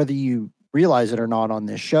about it, whether you realize it or not, on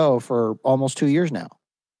this show for almost 2 years now.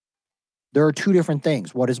 There are two different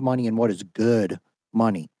things. What is money and what is good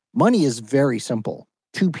money? Money is very simple.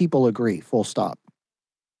 Two people agree, full stop.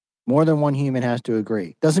 More than one human has to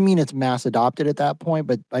agree. Doesn't mean it's mass adopted at that point,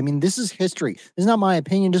 but I mean, this is history. This is not my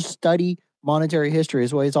opinion. Just study monetary history.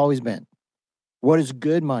 Is the way it's always been. What is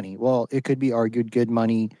good money? Well, it could be argued good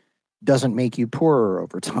money doesn't make you poorer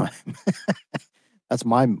over time. That's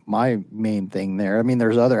my main thing there. I mean,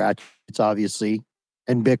 there's other attributes, obviously,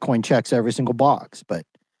 and Bitcoin checks every single box. But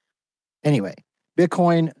anyway,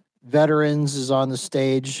 Bitcoin Veterans is on the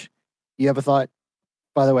stage. You have a thought?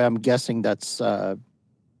 By the way, I'm guessing that's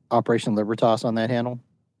Operation Libertas on that handle.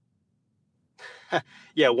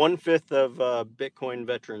 Yeah, 1/5 of Bitcoin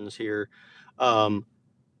Veterans here.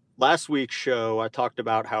 Last week's show, I talked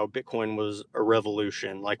about how Bitcoin was a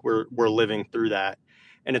revolution. Like we're living through that.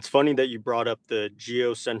 And it's funny that you brought up the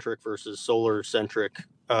geocentric versus solar centric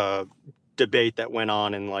debate that went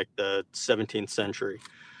on in like the 17th century.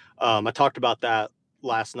 I talked about that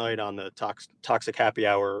last night on the Toxic Happy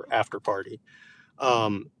Hour after party.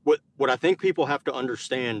 What I think people have to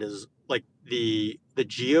understand is like the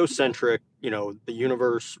geocentric, the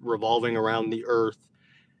universe revolving around the Earth.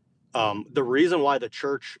 The reason why the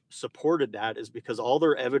church supported that is because all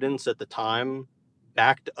their evidence at the time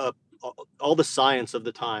backed up, all the science of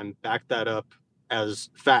the time backed that up as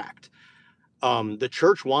fact. The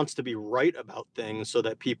church wants to be right about things so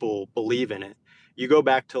that people believe in it. You go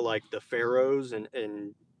back to like the pharaohs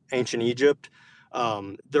in ancient Egypt.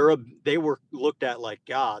 They were looked at like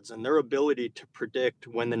gods, and their ability to predict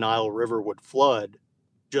when the Nile River would flood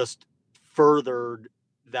just furthered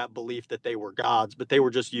that belief that they were gods, but they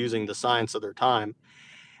were just using the science of their time.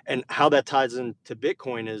 And how that ties into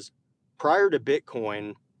Bitcoin is prior to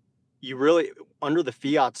Bitcoin, you really, under the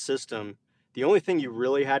fiat system, the only thing you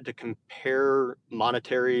really had to compare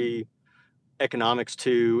monetary economics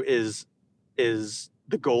to is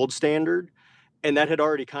the gold standard, and that had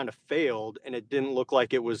already kind of failed, and it didn't look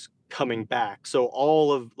like it was coming back. So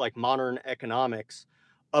all of like modern economics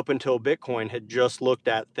up until Bitcoin had just looked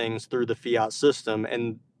at things through the fiat system,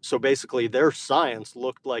 and so basically their science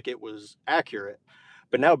looked like it was accurate.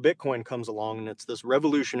 But now Bitcoin comes along and it's this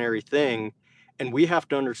revolutionary thing, and we have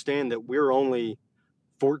to understand that we're only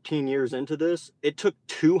 14 years into this. It took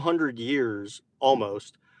 200 years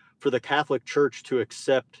almost for the Catholic Church to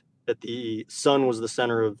accept that the sun was the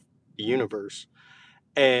center of the universe.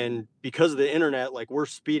 And because of the internet, like we're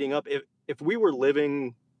speeding up. If we were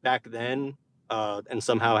living back then and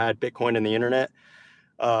somehow had Bitcoin and the internet,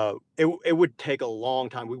 it would take a long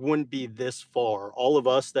time. We wouldn't be this far. All of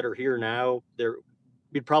us that are here now,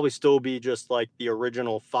 we'd probably still be just like the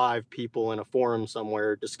original 5 people in a forum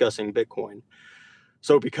somewhere discussing Bitcoin.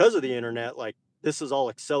 So because of the internet, like this is all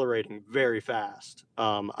accelerating very fast.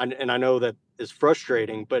 And I know that is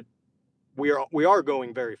frustrating, but we are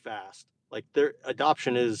going very fast. Like their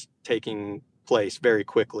adoption is taking place very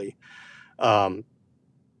quickly.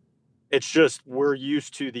 It's just we're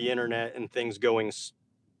used to the internet and things going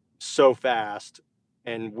so fast,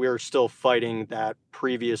 and we're still fighting that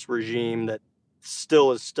previous regime that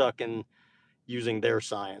still is stuck in using their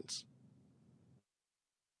science.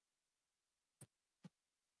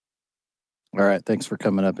 All right. Thanks for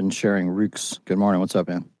coming up and sharing. Rooks, good morning. What's up,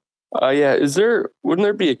 man? Yeah. Wouldn't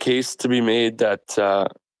there be a case to be made that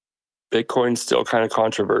Bitcoin's still kind of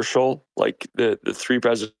controversial? Like the 3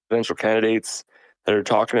 presidential candidates that are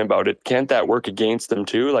talking about it, can't that work against them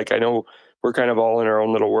too? Like I know we're kind of all in our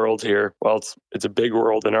own little world here. Well, it's a big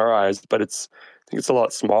world in our eyes, but I think it's a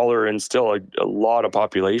lot smaller and still a lot of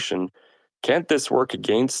population. Can't this work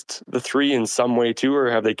against the 3 in some way too,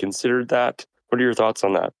 or have they considered that? What are your thoughts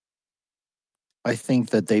on that? I think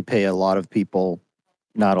that they pay a lot of people,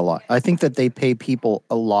 not a lot. I think that they pay people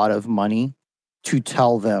a lot of money to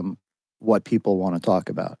tell them what people want to talk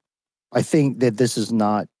about. I think that this is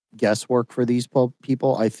not guesswork for these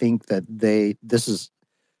people. I think that this is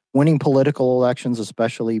winning political elections,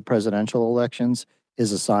 especially presidential elections,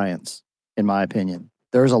 is a science, in my opinion.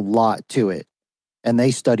 There's a lot to it. And they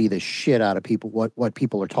study the shit out of people, what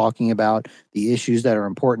people are talking about, the issues that are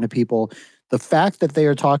important to people. The fact that they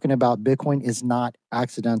are talking about Bitcoin is not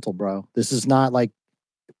accidental, bro. This is not like,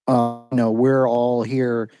 we're all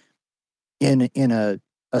here in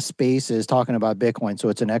a space is talking about Bitcoin, so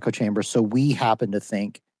it's an echo chamber. So we happen to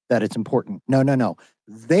think that it's important. No.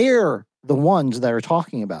 They're the ones that are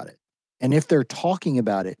talking about it. And if they're talking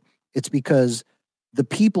about it, it's because the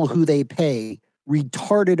people who they pay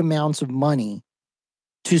retarded amounts of money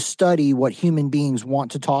to study what human beings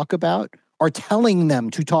want to talk about are telling them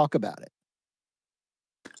to talk about it.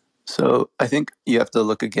 So I think you have to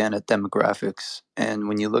look again at demographics. And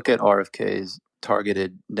when you look at RFK's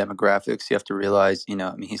targeted demographics, you have to realize,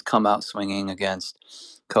 he's come out swinging against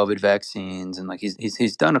COVID vaccines, and like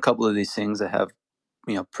he's done a couple of these things that have,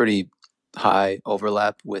 pretty high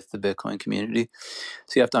overlap with the Bitcoin community.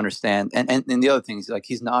 So you have to understand, and the other thing is like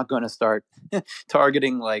he's not going to start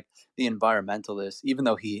targeting like the environmentalists, even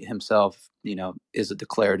though he himself, is a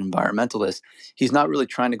declared environmentalist. He's not really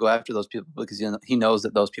trying to go after those people because he knows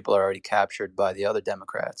that those people are already captured by the other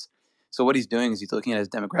Democrats. So what he's doing is he's looking at his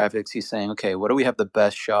demographics. He's saying, okay, what do we have the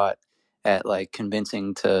best shot at like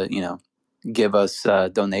convincing to, give us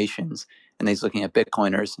donations? And he's looking at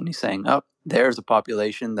Bitcoiners and he's saying, oh, there's a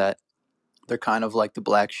population that they're kind of like the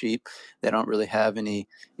black sheep. They don't really have any,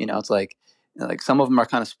 it's like some of them are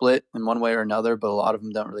kind of split in one way or another, but a lot of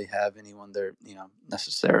them don't really have anyone they're,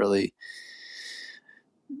 necessarily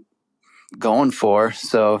going for.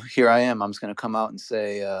 So here I am. I'm just going to come out and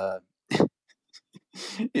say,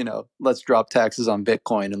 let's drop taxes on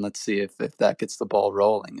Bitcoin and let's see if that gets the ball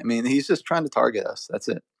rolling. I mean, he's just trying to target us. That's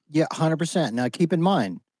it. Yeah, 100%. Now, keep in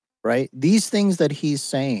mind, right? These things that he's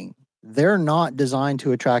saying, they're not designed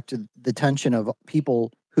to attract the attention of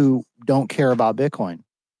people who don't care about Bitcoin.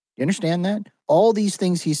 You understand that? All these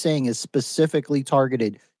things he's saying is specifically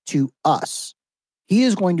targeted to us. He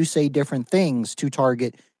is going to say different things to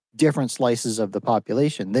target different slices of the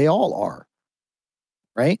population. They all are,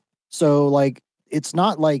 right? So, like, it's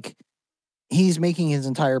not like he's making his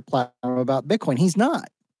entire platform about Bitcoin. He's not.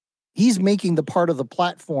 He's making the part of the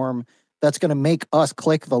platform that's going to make us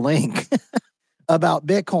click the link about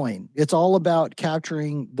Bitcoin. It's all about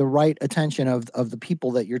capturing the right attention of the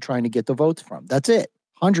people that you're trying to get the votes from. That's it.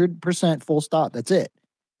 100% full stop. That's it.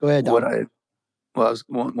 Go ahead, Dom.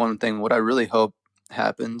 One thing, what I really hope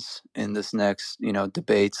happens in this next,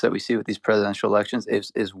 debates that we see with these presidential elections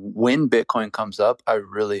is when Bitcoin comes up, I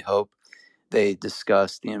really hope they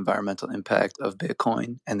discuss the environmental impact of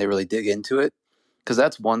Bitcoin and they really dig into it. Because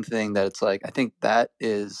that's one thing that it's like, I think that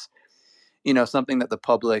is, something that the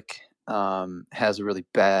public has a really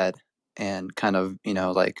bad and kind of,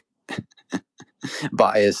 like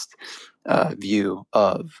biased view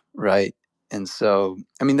of, right? And so,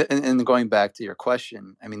 I mean, and going back to your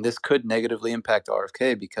question, I mean, this could negatively impact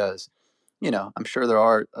RFK because, I'm sure there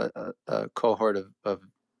are a cohort of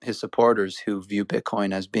his supporters who view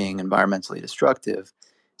Bitcoin as being environmentally destructive.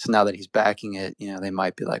 So now that he's backing it, they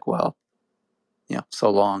might be like, well, so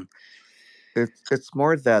long. It's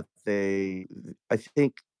more that I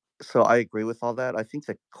think, so I agree with all that. I think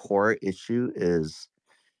the core issue is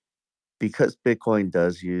because Bitcoin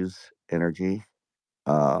does use energy,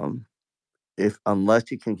 um,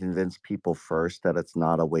 unless you can convince people first that it's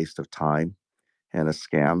not a waste of time and a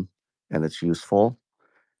scam and it's useful,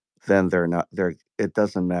 then it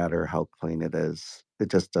doesn't matter how clean it is. It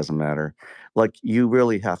just doesn't matter. Like, you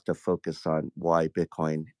really have to focus on why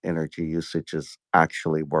Bitcoin energy usage is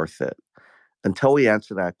actually worth it. Until we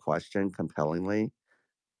answer that question compellingly,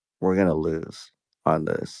 we're going to lose on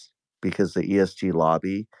this because the ESG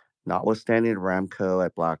lobby, notwithstanding Ramco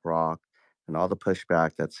at BlackRock and all the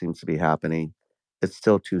pushback that seems to be happening, it's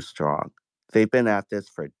still too strong. They've been at this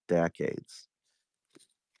for decades,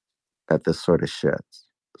 at this sort of shit.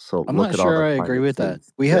 So I'm look not at all sure the I agree with that.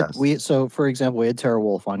 things. So for example, we had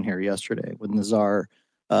TerraWolf on here yesterday with Nazar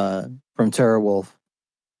from TerraWolf.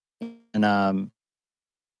 And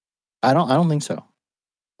I don't think so.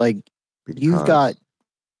 Like,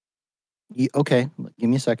 okay, give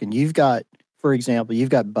me a second. You've got, for example, you've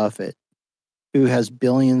got Buffett, who has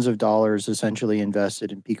billions of dollars essentially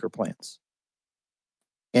invested in peaker plants.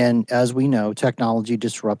 And as we know, technology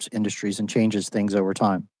disrupts industries and changes things over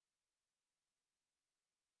time.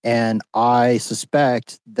 And I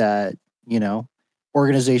suspect that,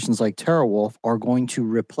 organizations like TerraWolf are going to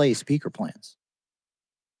replace peaker plants.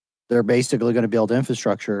 They're basically going to build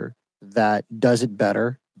infrastructure that does it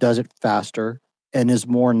better, does it faster, and is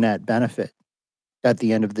more net benefit at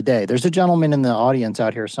the end of the day. There's a gentleman in the audience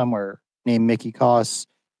out here somewhere named Mickey Koss.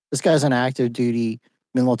 This guy's an active duty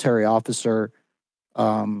military officer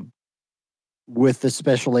with the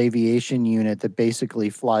special aviation unit that basically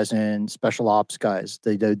flies in special ops guys.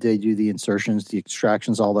 They do the insertions, the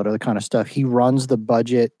extractions, all that other kind of stuff. He runs the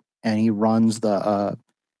budget and he runs the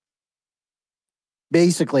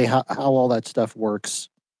basically how all that stuff works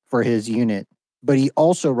for his unit. But he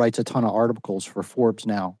also writes a ton of articles for Forbes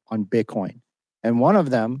now on Bitcoin. And one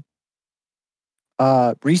of them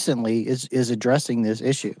recently is addressing this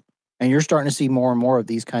issue. And you're starting to see more and more of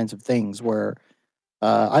these kinds of things where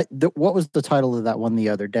what was the title of that one the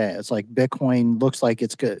other day? It's like Bitcoin looks like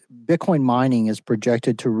it's good. Bitcoin mining is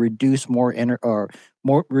projected to reduce more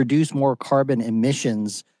carbon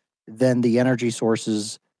emissions than the energy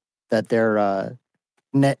sources that they're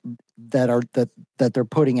that they're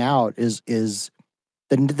putting out is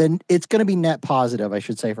then it's going to be net positive, I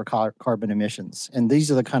should say, for carbon emissions. And these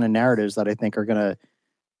are the kind of narratives that I think are going to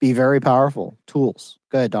be very powerful tools.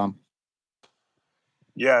 Go ahead, Dom.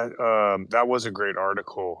 Yeah, that was a great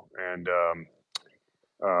article, and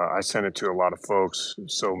I sent it to a lot of folks.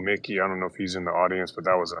 So Mickey, I don't know if he's in the audience, but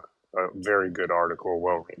that was a very good article,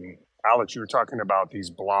 well written. Alex, you were talking about these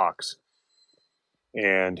blocks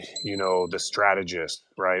and, the strategist,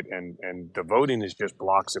 right? And the voting is just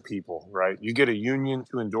blocks of people, right? You get a union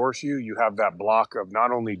to endorse you, you have that block of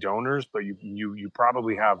not only donors, but you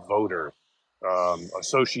probably have voters.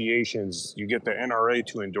 Associations, you get the NRA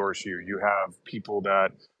to endorse you. You have people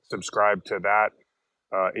that subscribe to that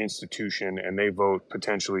institution, and they vote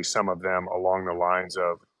potentially some of them along the lines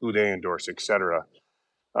of who they endorse, etc.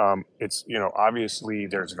 It's, obviously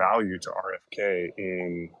there's value to RFK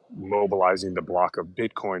in mobilizing the block of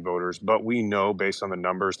Bitcoin voters, but we know based on the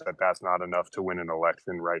numbers that that's not enough to win an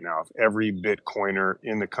election right now. If every Bitcoiner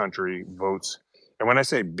in the country votes, and when I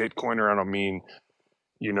say Bitcoiner, I don't mean,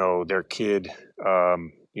 their kid,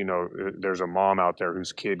 there's a mom out there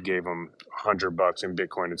whose kid gave them $100 in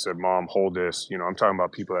Bitcoin and said, Mom, hold this. I'm talking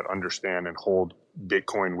about people that understand and hold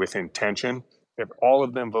Bitcoin with intention. If all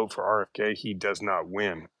of them vote for RFK, he does not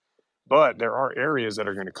win. But there are areas that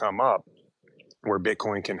are going to come up where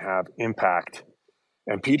Bitcoin can have impact.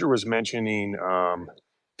 And Peter was mentioning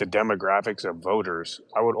the demographics of voters.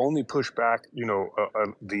 I would only push back,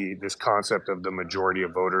 this concept of the majority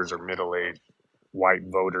of voters are middle-aged white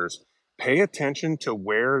voters. Pay attention to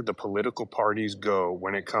where the political parties go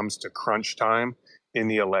when it comes to crunch time in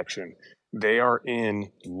the election. They are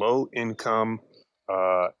in low-income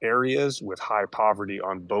areas with high poverty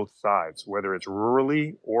on both sides, whether it's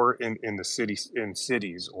rurally or in the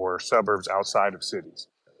cities or suburbs outside of cities.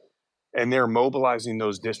 And they're mobilizing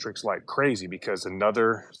those districts like crazy because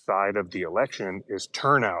another side of the election is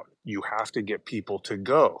turnout. You have to get people to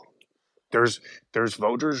go. There's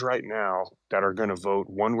voters right now that are going to vote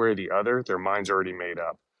one way or the other. Their mind's already made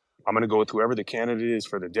up. I'm going to go with whoever the candidate is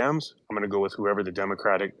for the Dems. I'm going to go with whoever the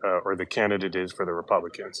Democratic or the candidate is for the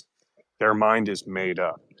Republicans. Their mind is made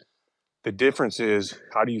up. The difference is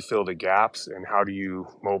how do you fill the gaps and how do you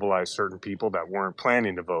mobilize certain people that weren't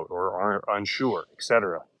planning to vote or aren't unsure,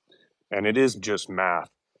 etc. And it is just math.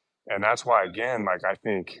 And that's why, again, I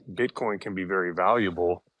think Bitcoin can be very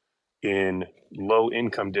valuable in low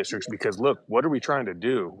income districts because look, what are we trying to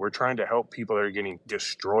do? We're trying to help people that are getting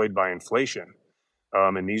destroyed by inflation.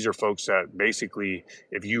 And these are folks that basically,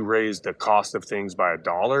 if you raise the cost of things by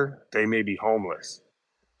 $1, they may be homeless.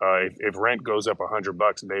 If rent goes up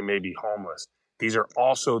 $100, they may be homeless. These are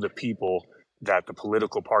also the people that the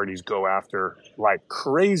political parties go after like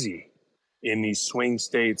crazy in these swing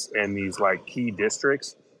states and these key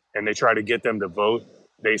districts, and they try to get them to vote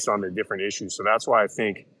based on the different issues. So that's why I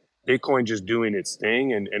think Bitcoin just doing its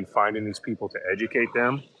thing and finding these people to educate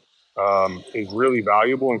them is really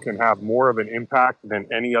valuable and can have more of an impact than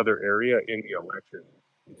any other area in the election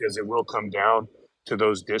because it will come down to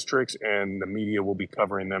those districts and the media will be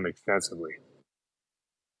covering them extensively.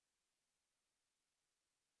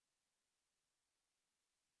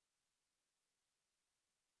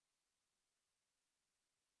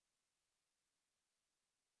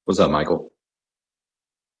 What's up, Michael?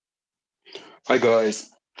 Hi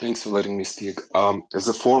guys, thanks for letting me speak. As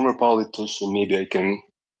a former politician, maybe I can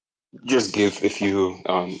just give a few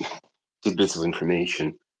tidbits of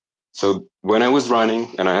information. So when I was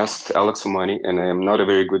running and I asked Alex for money, and I am not a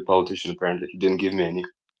very good politician, apparently he didn't give me any.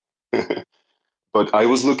 But I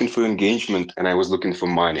was looking for engagement and I was looking for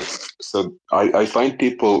money. So I find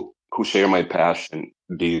people who share my passion,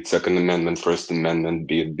 be it Second Amendment, First Amendment,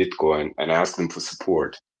 be it Bitcoin, and I ask them for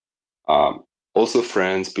support. Also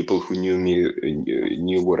friends, people who knew me,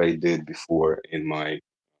 knew what I did before in my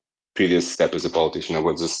previous step as a politician. I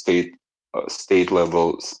was a state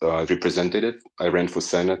level representative. I ran for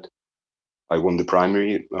Senate. I won the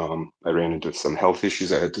primary. I ran into some health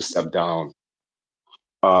issues. I had to step down.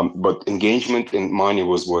 But engagement and money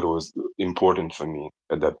was what was important for me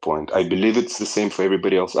at that point. I believe it's the same for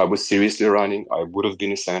everybody else. I was seriously running. I would have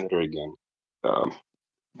been a senator again.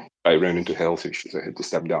 I ran into health issues. I had to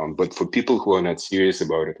step down. But for people who are not serious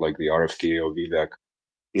about it, like the RFK or VDAC,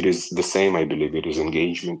 it is the same, I believe. It is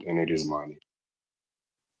engagement and it is money.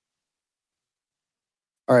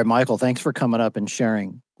 All right, Michael, thanks for coming up and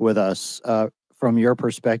sharing with us from your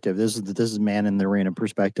perspective. This is man in the arena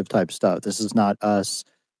perspective type stuff. This is not us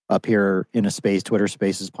up here in a space, Twitter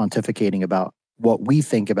Spaces, pontificating about what we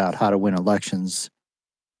think about how to win elections.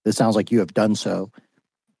 This sounds like you have done so.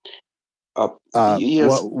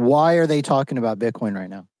 Yes. Why are they talking about Bitcoin right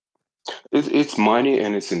now? It's money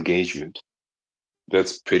and it's engagement.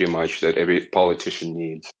 That's pretty much that every politician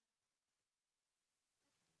needs.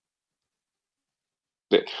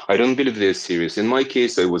 I don't believe they're serious. In my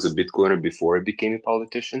case, I was a Bitcoiner before I became a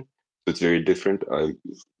politician. So it's very different. I'm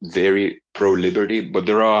very pro-liberty, but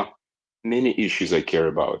there are many issues I care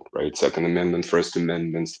about, right? Second Amendment, First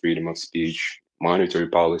Amendment, freedom of speech, monetary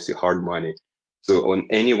policy, hard money. So on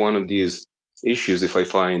any one of these issues, if I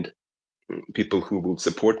find people who will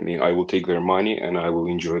support me, I will take their money and I will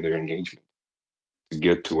enjoy their engagement to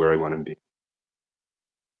get to where I want to be.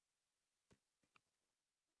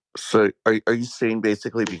 So are you saying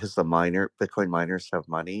basically because the Bitcoin miners have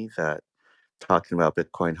money that talking about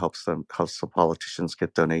Bitcoin helps the politicians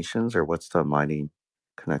get donations, or what's the mining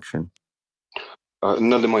connection?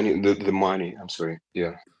 Not the money, the money. I'm sorry.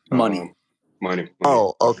 Yeah. Money. Money.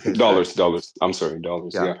 Oh, okay, sure. Dollars. I'm sorry,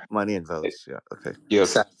 dollars. Yeah, Yeah. money and votes. Yeah, okay.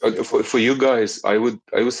 Yes. For you guys, I would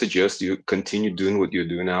suggest you continue doing what you're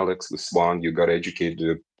doing, Alex, with Swan. You got to educate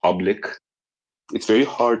the public. It's very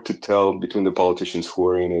hard to tell between the politicians who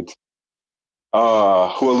are in it, who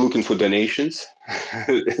are looking for donations,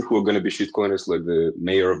 who are going to be shitcoiners, like the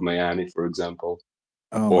mayor of Miami, for example,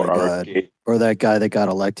 Oh or my God. RFK. Or that guy that got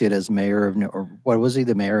elected as mayor of or what was he,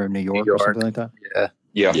 the mayor of New York, or something like that?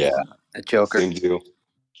 Yeah. Yeah. A joker. Same deal.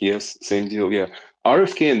 Yes, same deal. Yeah.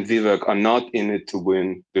 RFK and Vivek are not in it to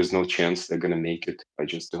win. There's no chance they're going to make it. I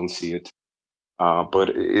just don't see it. But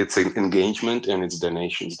it's an engagement and it's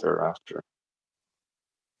donations thereafter.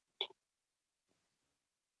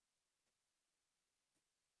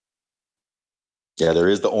 Yeah, there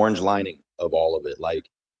is the orange lining of all of it. Like,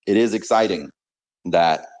 it is exciting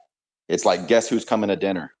that it's like, guess who's coming to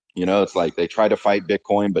dinner? You know, it's like they try to fight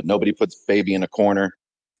Bitcoin, but nobody puts baby in a corner.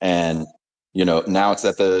 And, you know, now it's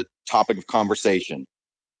at the topic of conversation,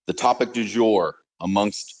 the topic du jour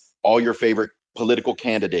amongst all your favorite political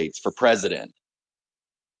candidates for president.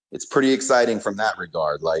 It's pretty exciting from that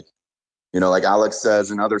regard. Like, you know, like Alex says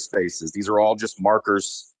in other spaces, these are all just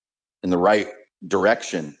markers in the right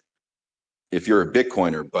direction if you're a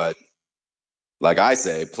Bitcoiner. But like I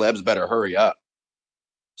say, plebs better hurry up.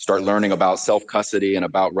 Start learning about self-custody and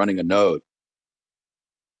about running a node.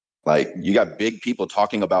 Like, you got big people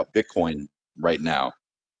talking about Bitcoin right now.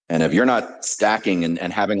 And if you're not stacking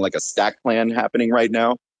and having like a stack plan happening right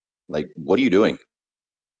now, like, what are you doing?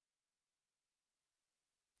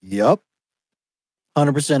 Yep.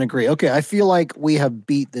 100% agree. Okay, I feel like we have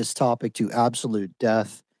beat this topic to absolute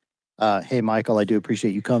death. Hey, Michael, I do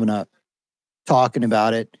appreciate you coming up, talking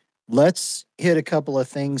about it. Let's hit a couple of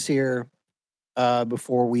things here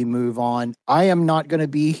before we move on. I am not going to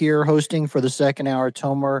be here hosting for the second hour.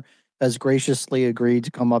 Tomer has graciously agreed to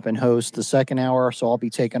come up and host the second hour, so I'll be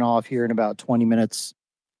taking off here in about 20 minutes,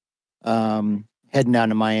 heading down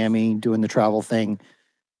to Miami, doing the travel thing.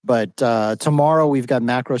 But tomorrow we've got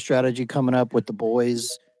macro strategy coming up with the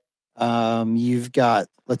boys. You've got,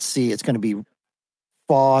 let's see, it's going to be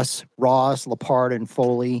Foss, Ross, Lepard, and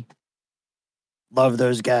Foley. Love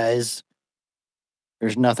those guys.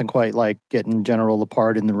 There's nothing quite like getting General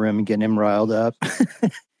Lepard in the room and getting him riled up.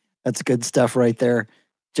 That's good stuff right there.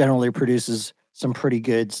 Generally produces some pretty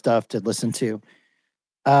good stuff to listen to.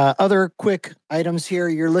 Other quick items here.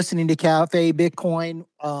 You're listening to Café Bitcoin.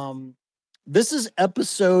 This is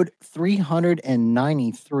episode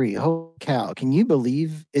 393. Holy cow. Can you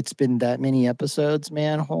believe it's been that many episodes,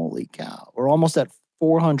 man? Holy cow. We're almost at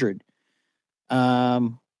 400.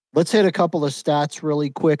 Let's hit a couple of stats really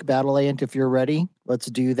quick. Battle Ant, if you're ready, let's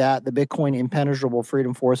do that. The Bitcoin impenetrable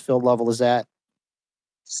freedom force field level is at?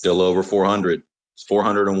 Still over 400. It's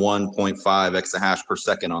 401.5 exahash per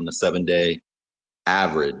second on the 7-day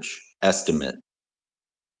average estimate.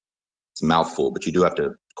 It's a mouthful, but you do have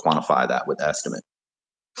to quantify that with estimate.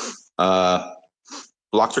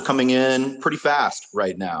 Blocks are coming in pretty fast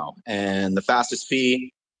right now, and the fastest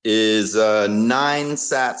fee is 9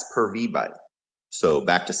 sats per VByte. So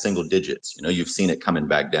back to single digits. You know, you've seen it coming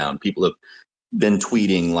back down. People have been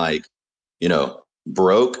tweeting like, you know,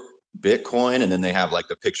 broke Bitcoin, and then they have like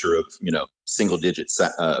the picture of, you know, single digit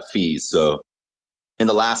fees. So in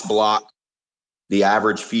the last block, the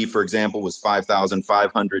average fee, for example, was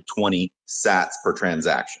 5,520 sats per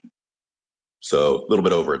transaction. So a little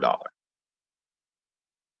bit over $1.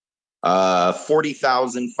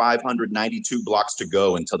 40,592 blocks to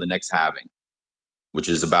go until the next halving, which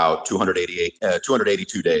is about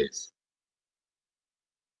 282 days.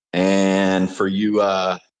 And for you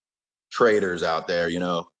traders out there, you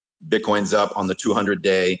know, Bitcoin's up on the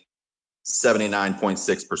 200-day,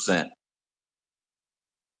 79.6%.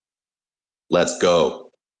 Let's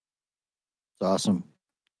go. It's awesome.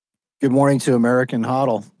 Good morning to American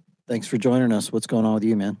Hodl. Thanks for joining us. What's going on with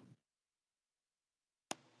you, man?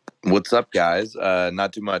 What's up, guys?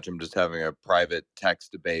 Not too much. I'm just having a private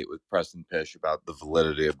text debate with Preston Pish about the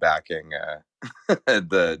validity of backing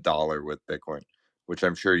the dollar with Bitcoin, which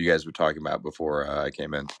I'm sure you guys were talking about before I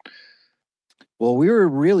came in. Well, we were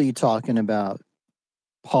really talking about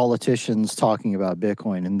politicians talking about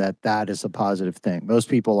Bitcoin and that is a positive thing. Most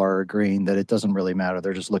people are agreeing that it doesn't really matter.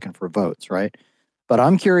 They're just looking for votes, right? But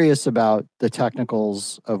I'm curious about the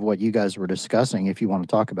technicals of what you guys were discussing, if you want to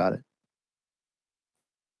talk about it.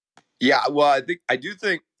 Yeah, well, I do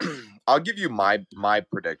think I'll give you my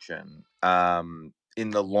prediction in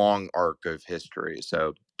the long arc of history.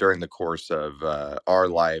 So during the course of our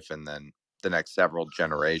life and then the next several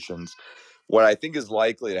generations, what I think is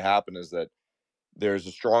likely to happen is that there's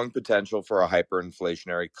a strong potential for a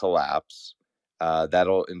hyperinflationary collapse.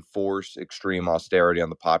 That'll enforce extreme austerity on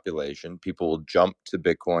the population. People will jump to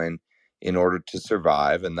Bitcoin in order to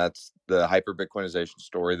survive. And that's the hyper Bitcoinization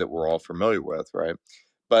story that we're all familiar with, right?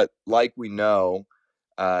 But like we know,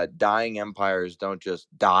 dying empires don't just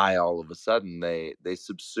die all of a sudden. They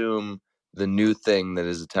subsume the new thing that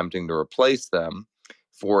is attempting to replace them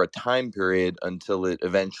for a time period until it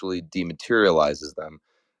eventually dematerializes them.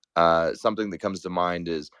 Something that comes to mind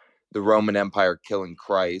is the Roman Empire killing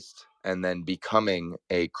Christ and then becoming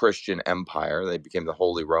a Christian empire. They became the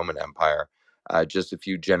Holy Roman Empire just a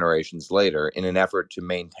few generations later in an effort to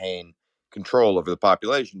maintain control over the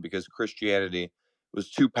population because Christianity was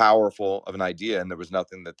too powerful of an idea and there was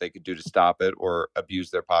nothing that they could do to stop it or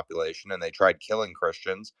abuse their population. And they tried killing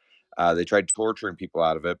Christians. They tried torturing people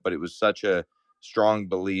out of it, but it was such a strong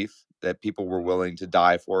belief that people were willing to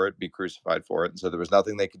die for it, be crucified for it. And so there was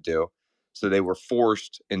nothing they could do. So they were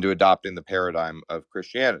forced into adopting the paradigm of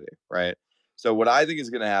Christianity, right? So what I think is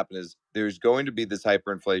going to happen is there's going to be this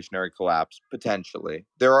hyperinflationary collapse, potentially.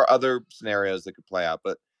 There are other scenarios that could play out,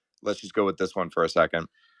 but let's just go with this one for a second.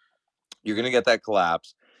 You're going to get that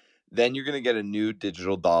collapse. Then you're going to get a new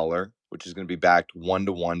digital dollar, which is going to be backed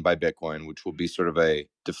 1-to-1 by Bitcoin, which will be sort of a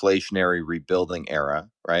deflationary rebuilding era,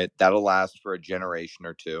 right? That'll last for a generation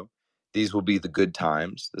or two. These will be the good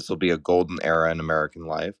times. This will be a golden era in American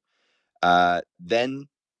life. Then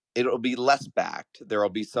it'll be less backed. There will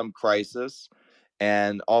be some crisis.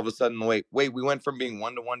 And all of a sudden, wait, we went from being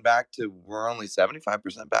 1-to-1 back to we're only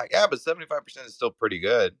 75% back. Yeah, but 75% is still pretty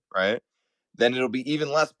good, right? Then it'll be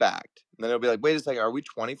even less backed. And then it'll be like, wait a second, are we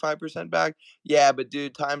 25% back? Yeah, but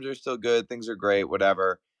dude, times are still good. Things are great,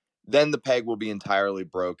 whatever. Then the peg will be entirely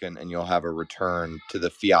broken and you'll have a return to the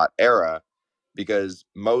fiat era because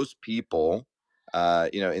most people,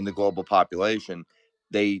 in the global population,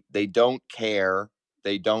 they don't care,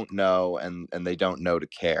 they don't know, and they don't know to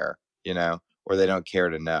care, or they don't care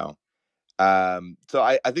to know. So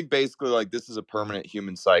I think basically like this is a permanent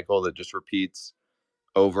human cycle that just repeats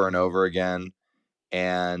over and over again.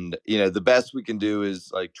 And, the best we can do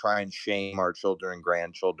is like try and shame our children and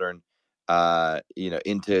grandchildren,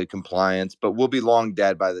 into compliance, but we'll be long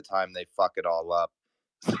dead by the time they fuck it all up.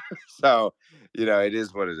 So, it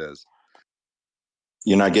is what it is.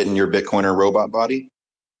 You're not getting your Bitcoiner robot body?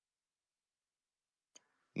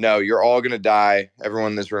 No, you're all going to die.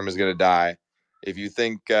 Everyone in this room is going to die. If you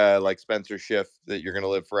think like Spencer Schiff that you're going to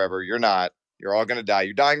live forever, you're not. You're all going to die.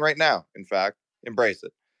 You're dying right now. In fact, embrace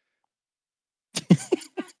it.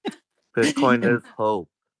 Bitcoin is hope.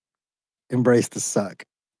 Embrace the suck.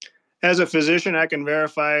 As a physician, I can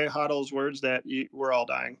verify Hodl's words that we're all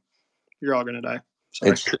dying. You're all going to die.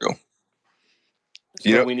 Sorry. It's true.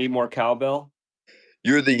 So we need more cowbell?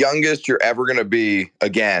 You're the youngest you're ever going to be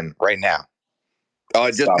again right now. Oh,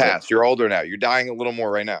 it just passed. You're older now. You're dying a little more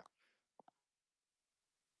right now.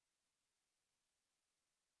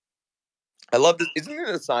 I love this. Isn't it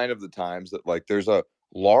a sign of the times that like there's a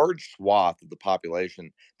large swath of the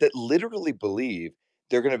population that literally believe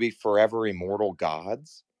they're going to be forever immortal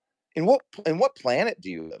gods? In what planet do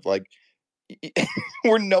you live? Like,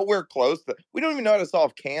 we're nowhere close to. We don't even know how to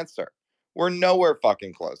solve cancer. We're nowhere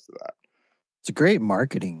fucking close to that. It's a great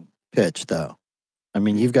marketing pitch, though. I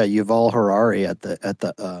mean, you've got Yuval Harari at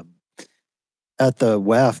the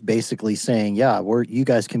WEF basically saying, "Yeah, you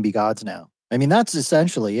guys can be gods now." I mean, that's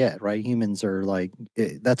essentially it, right? Humans are like,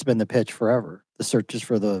 that's been the pitch forever. The search is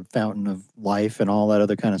for the fountain of life and all that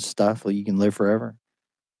other kind of stuff. Well, you can live forever.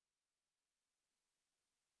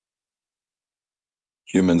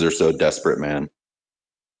 Humans are so desperate, man.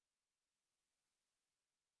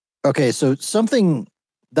 Okay, so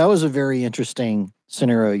that was a very interesting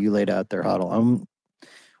scenario you laid out there, Hodl.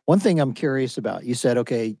 One thing I'm curious about, you said,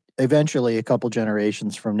 okay, eventually a couple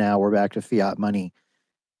generations from now, we're back to fiat money.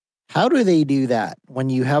 How do they do that when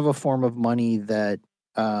you have a form of money that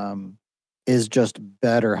is just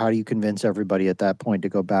better? How do you convince everybody at that point to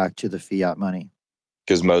go back to the fiat money?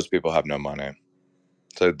 Because most people have no money.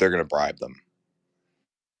 So they're going to bribe them.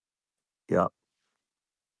 Yeah.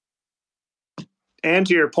 And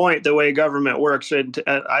to your point, the way government works, and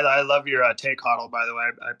I love your take, Hodl, by the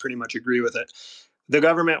way. I pretty much agree with it. The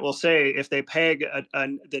government will say if they peg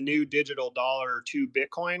the new digital dollar to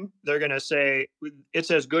Bitcoin, they're going to say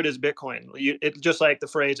it's as good as Bitcoin. It's just like the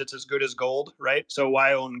phrase "it's as good as gold," right? So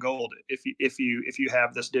why own gold if you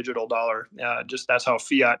have this digital dollar? Just that's how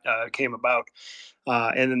fiat came about.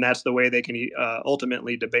 And then that's the way they can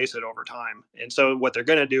ultimately debase it over time. And so what they're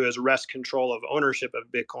going to do is wrest control of ownership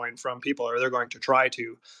of Bitcoin from people, or they're going to try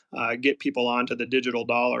to get people onto the digital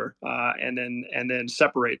dollar, and then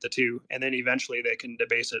separate the two, and then eventually they can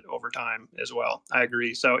debase it over time as well. I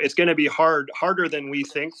agree. So it's going to be harder than we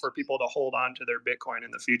think for people to hold on to their Bitcoin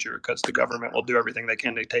in the future, because the government will do everything they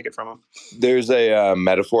can to take it from them. There's a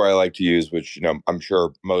metaphor I like to use, which I'm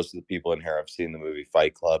sure most of the people in here have seen the movie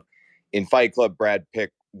Fight Club. In Fight Club, Brad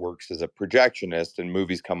Pitt works as a projectionist, and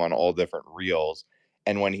movies come on all different reels.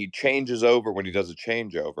 And when he changes over, when he does a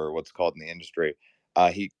changeover, what's called in the industry,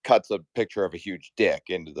 he cuts a picture of a huge dick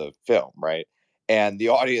into the film, right? And the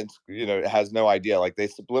audience, has no idea. Like, they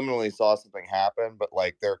subliminally saw something happen, but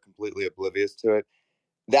like they're completely oblivious to it.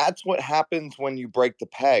 That's what happens when you break the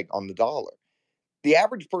peg on the dollar. The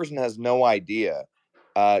average person has no idea.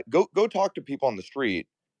 Go talk to people on the street,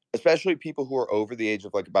 especially people who are over the age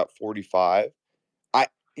of like about 45.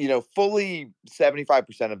 Fully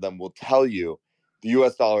 75% of them will tell you the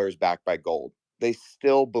US dollar is backed by gold. They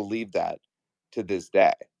still believe that to this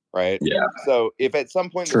day, right? Yeah. So if at some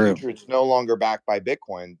point in True. the future it's no longer backed by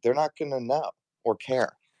Bitcoin, they're not going to know or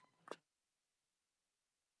care.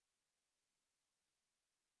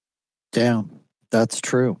 Damn, that's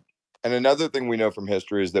true. And another thing we know from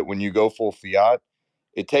history is that when you go full fiat,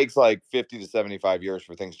 it takes like 50 to 75 years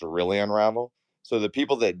for things to really unravel. So the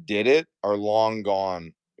people that did it are long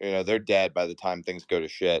gone. They're dead by the time things go to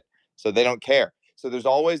shit. So they don't care. So there's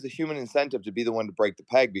always the human incentive to be the one to break the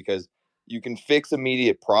peg, because you can fix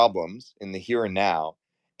immediate problems in the here and now,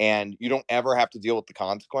 and you don't ever have to deal with the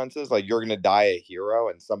consequences. Like, you're going to die a hero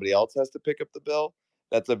and somebody else has to pick up the bill.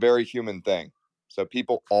 That's a very human thing. So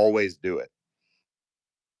people always do it.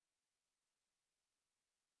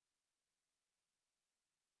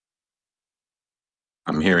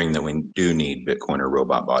 I'm hearing that we do need Bitcoin or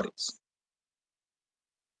robot bodies.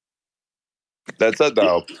 That said,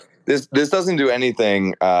 though, this doesn't do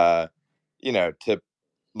anything, to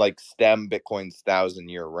like stem Bitcoin's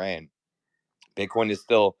 1,000-year reign. Bitcoin is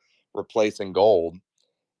still replacing gold,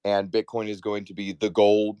 and Bitcoin is going to be the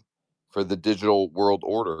gold for the digital world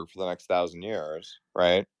order for the next 1,000 years,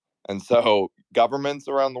 right? And so governments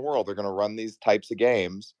around the world are going to run these types of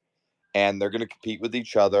games, and they're going to compete with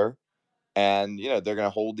each other, and they're going to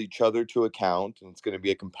hold each other to account, and it's going to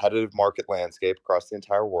be a competitive market landscape across the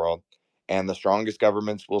entire world, and the strongest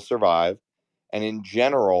governments will survive. And in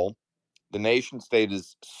general, the nation state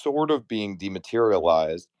is sort of being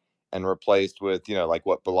dematerialized and replaced with like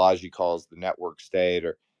what Balaji calls the network state,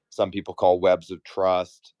 or some people call webs of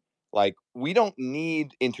trust. Like, we don't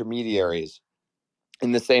need intermediaries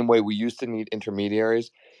in the same way we used to need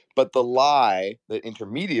intermediaries. But the lie that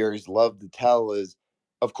intermediaries love to tell is,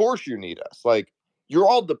 of course you need us. Like, you're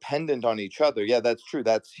all dependent on each other. Yeah, that's true.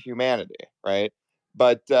 That's humanity, right?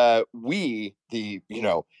 But we, the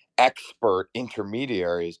expert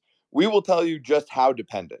intermediaries, we will tell you just how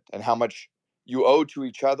dependent and how much you owe to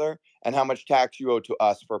each other and how much tax you owe to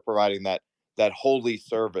us for providing that holy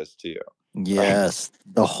service to you. Yes,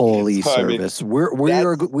 the holy So, I mean, service.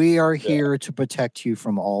 We are here to protect you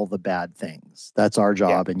from all the bad things. That's our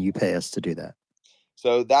job, and you pay us to do that.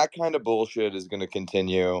 So that kind of bullshit is going to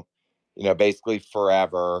continue, basically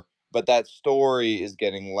forever. But that story is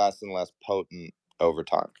getting less and less potent over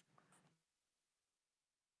time.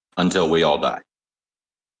 Until we all die.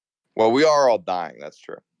 Well, we are all dying. That's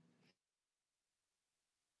true.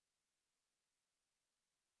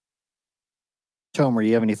 Tomer,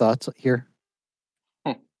 you have any thoughts here?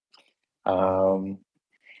 I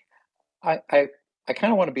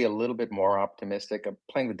kind of want to be a little bit more optimistic. I'm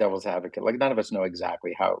playing the devil's advocate. Like, none of us know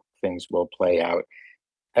exactly how things will play out.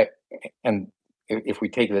 And if we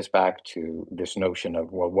take this back to this notion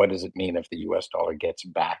of, well, what does it mean if the US dollar gets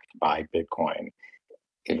backed by Bitcoin?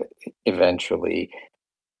 Eventually,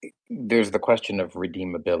 there's the question of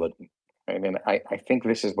redeemability. I mean, I think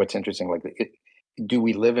this is what's interesting. Like, do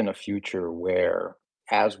we live in a future where,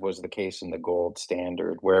 as was the case in the gold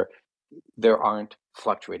standard, where there aren't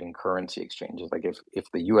fluctuating currency exchanges? Like, if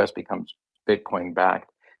the US becomes Bitcoin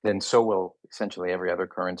backed, then so will essentially every other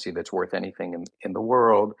currency that's worth anything in the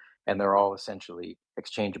world, and they're all essentially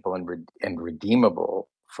exchangeable and redeemable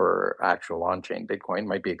for actual on-chain. Bitcoin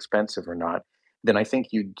might be expensive or not. Then I think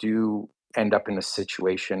you do end up in a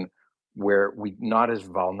situation where we're not as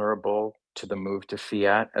vulnerable to the move to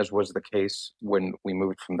fiat as was the case when we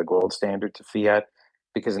moved from the gold standard to fiat.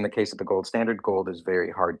 Because in the case of the gold standard, gold is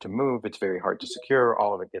very hard to move. It's very hard to secure.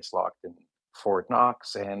 All of it gets locked in Fort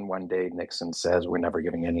Knox. And one day Nixon says, we're never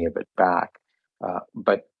giving any of it back.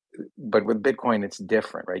 But with Bitcoin, it's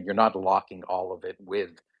different, right? You're not locking all of it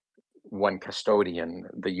with one custodian,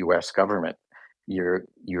 the US government.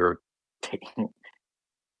 you're taking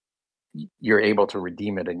you're able to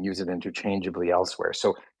redeem it and use it interchangeably elsewhere.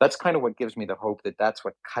 So that's kind of what gives me the hope that that's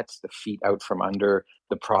what cuts the feet out from under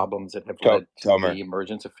the problems that have led to Tomer, the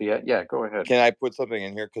emergence of fiat. Yeah, go ahead. can I put something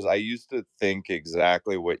in here? Because I used to think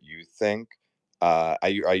exactly what you think. I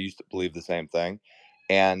used to believe the same thing.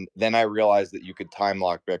 And then I realized that you could time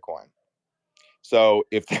lock Bitcoin. So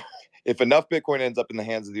if enough Bitcoin ends up in the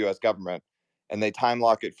hands of the US government and they time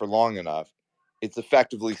lock it for long enough, it's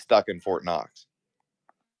effectively stuck in Fort Knox.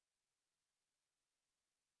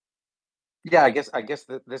 Yeah, I guess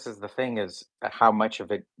this is the thing, is how much of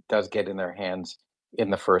it does get in their hands in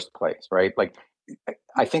the first place, right? Like,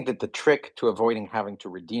 I think that the trick to avoiding having to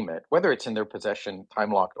redeem it, whether it's in their possession,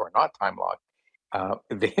 time locked or not time locked,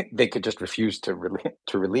 they could just refuse to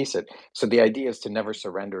to release it. So the idea is to never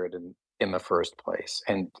surrender it in the first place,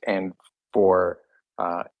 for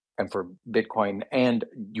uh, and for Bitcoin and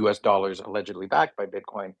U.S. dollars allegedly backed by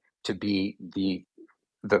Bitcoin to be the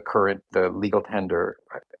legal tender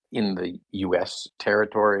in the U.S.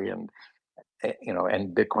 territory, and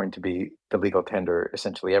and Bitcoin to be the legal tender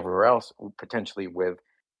essentially everywhere else, potentially with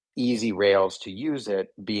easy rails to use it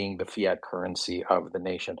being the fiat currency of the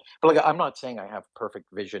nation. But like, I'm not saying I have perfect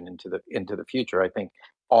vision into the future. I think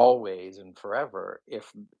always and forever,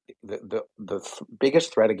 if the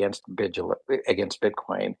biggest threat against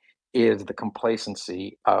Bitcoin is the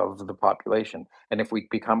complacency of the population, and if we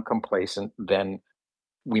become complacent, then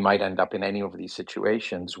we might end up in any of these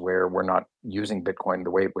situations where we're not using Bitcoin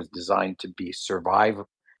the way it was designed to be survivable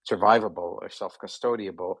or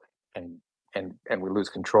self-custodiable, and we lose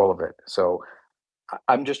control of it. So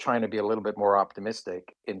I'm just trying to be a little bit more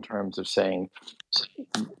optimistic in terms of saying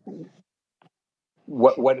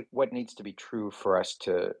what needs to be true for us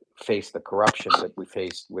to face the corruption that we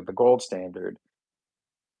faced with the gold standard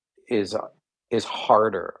is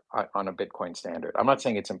harder on a Bitcoin standard. I'm not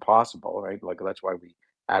saying it's impossible, right? Like, that's why we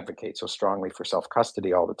advocate so strongly for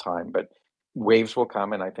self-custody all the time. But waves will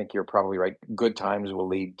come, and I think you're probably right. Good times will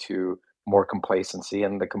lead to more complacency,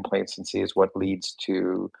 and the complacency is what leads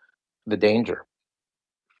to the danger.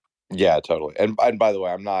 Yeah, totally. And by the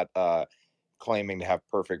way, I'm not claiming to have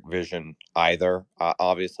perfect vision either.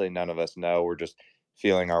 Obviously, none of us know. We're just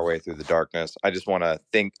feeling our way through the darkness. I just want to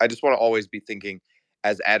always be thinking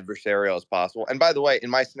as adversarial as possible. And by the way, in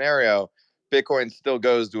my scenario, Bitcoin still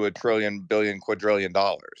goes to $1 trillion, billion, quadrillion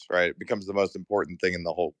dollars, right? It becomes the most important thing in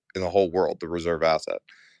the whole world, the reserve asset.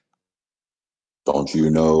 Don't you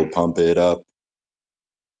know? Pump it up.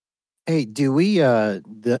 Hey, do we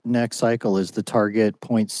the next cycle, is the target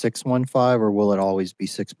 0.615 or will it always be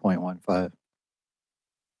 6.15?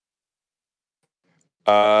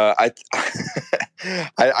 I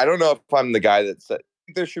I don't know if I'm the guy that said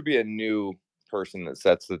there should be a new person that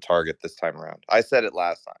sets the target this time around. I said it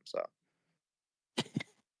last time, so.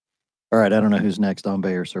 All right, I don't know who's next, on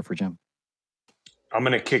Bay or Surfer Jim. I'm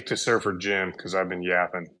going to kick to Surfer Jim because I've been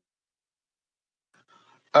yapping.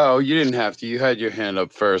 Oh, you didn't have to. You had your hand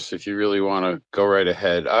up first. If you really want to go right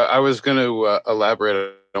ahead. I was going to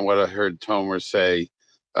elaborate on what I heard Tomer say,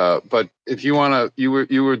 but if you want to,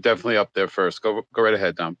 you were definitely up there first. Go right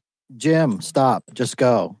ahead, Dom. Jim, stop. Just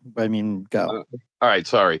go. I mean, go. All right,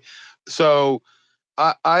 sorry. So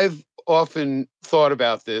I've often thought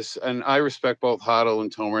about this, and I respect both Hodl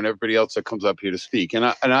and Tomer and everybody else that comes up here to speak. And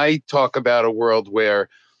I talk about a world where,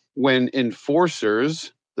 when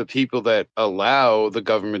enforcers, the people that allow the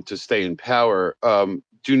government to stay in power,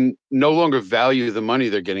 do no longer value the money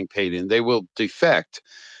they're getting paid in, they will defect.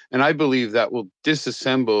 And I believe that will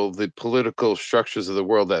disassemble the political structures of the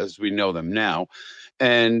world as we know them now.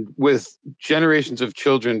 And with generations of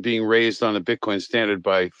children being raised on the Bitcoin standard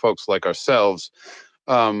by folks like ourselves,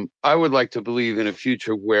 I would like to believe in a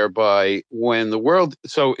future whereby when the world,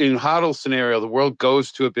 so in Hodl's scenario, the world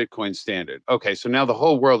goes to a Bitcoin standard. Okay, so now the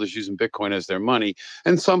whole world is using Bitcoin as their money,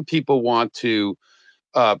 and some people want to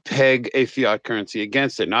peg a fiat currency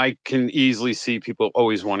against it. And I can easily see people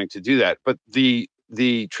always wanting to do that. But the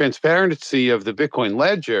transparency of the Bitcoin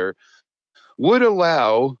ledger would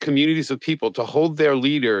allow communities of people to hold their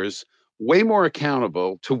leaders way more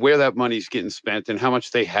accountable to where that money's getting spent and how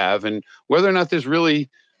much they have, and whether or not there's really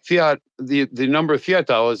fiat, the number of fiat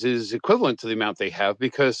dollars is equivalent to the amount they have,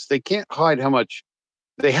 because they can't hide how much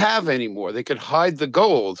they have anymore. They could hide the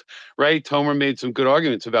gold, right? Tomer made some good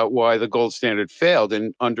arguments about why the gold standard failed,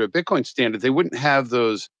 and under a Bitcoin standard, they wouldn't have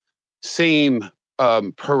those same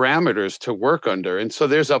parameters to work under. And so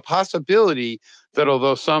there's a possibility that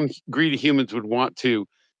although some greedy humans would want to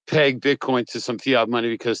peg Bitcoin to some fiat money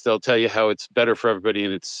because they'll tell you how it's better for everybody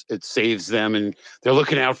and it saves them and they're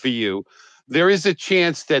looking out for you, there is a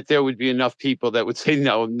chance that there would be enough people that would say,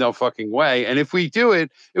 no fucking way. And if we do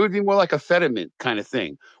it, it would be more like a Fetterman kind of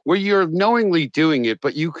thing, where you're knowingly doing it,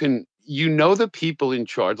 but the people in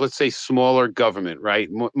charge, let's say smaller government, right?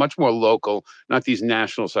 Much more local, not these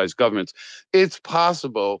national sized governments. It's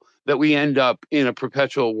possible that we end up in a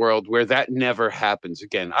perpetual world where that never happens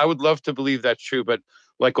again. I would love to believe that's true, but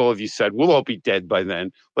like all of you said, we'll all be dead by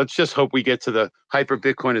then. Let's just hope we get to the hyper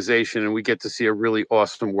Bitcoinization and we get to see a really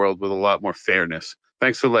awesome world with a lot more fairness.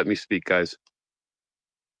 Thanks for letting me speak, guys.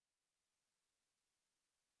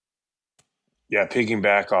 Yeah,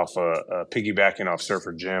 piggybacking off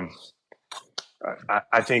Surfer Jim.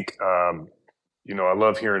 I think I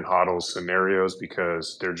love hearing HODL's scenarios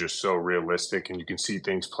because they're just so realistic and you can see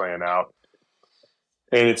things playing out.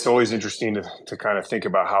 And it's always interesting to kind of think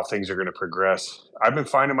about how things are going to progress. I've been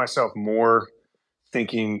finding myself more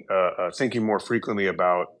thinking more frequently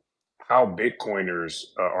about how Bitcoiners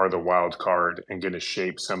are the wild card and going to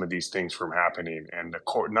shape some of these things from happening. And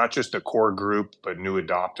not just the core group, but new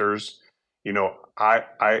adopters.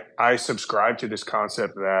 I subscribe to this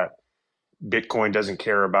concept that Bitcoin doesn't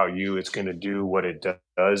care about you. It's going to do what it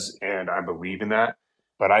does. And I believe in that.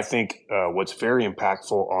 But I think what's very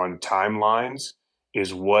impactful on timelines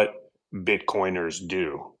is what Bitcoiners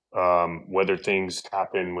do. Whether things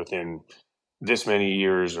happen within this many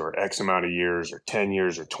years or X amount of years or 10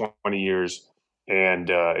 years or 20 years. And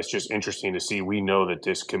it's just interesting to see. We know that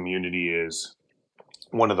this community is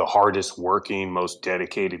one of the hardest working, most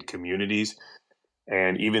dedicated communities.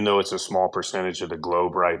 And even though it's a small percentage of the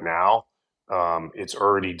globe right now, it's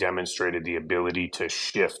already demonstrated the ability to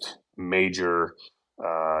shift major,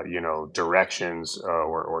 directions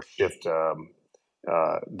or shift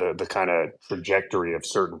the kind of trajectory of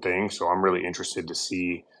certain things. So I'm really interested to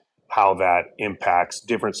see how that impacts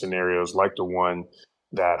different scenarios like the one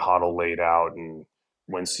that HODL laid out, and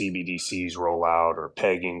when CBDCs roll out or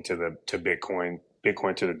pegging to Bitcoin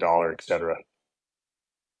to the dollar, et cetera.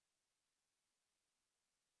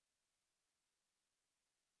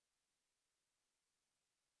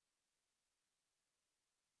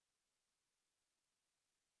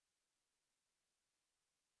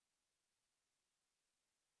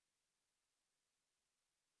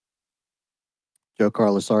 Joe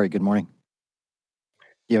Carlosari, good morning.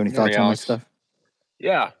 You have any thoughts on this stuff?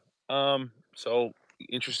 Yeah. So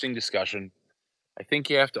interesting discussion. I think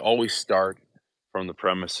you have to always start from the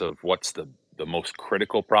premise of what's the most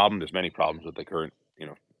critical problem. There's many problems with the current,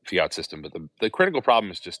 fiat system, but the critical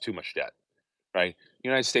problem is just too much debt, right? The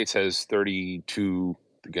United States has we're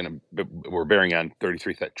bearing on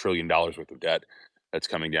 $33 trillion worth of debt that's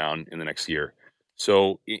coming down in the next year.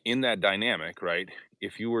 So in that dynamic, right,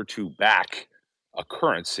 if you were to back a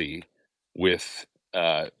currency with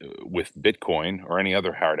Bitcoin or any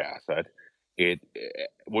other hard asset, it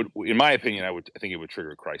would, in my opinion, I think it would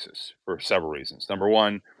trigger a crisis for several reasons. Number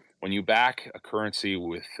one, when you back a currency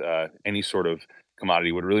with any sort of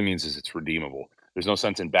commodity, what it really means is it's redeemable. There's no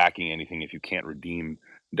sense in backing anything if you can't redeem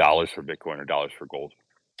dollars for Bitcoin or dollars for gold.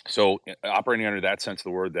 So operating under that sense of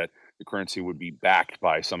the word, that the currency would be backed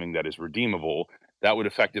by something that is redeemable, that would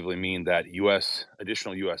effectively mean that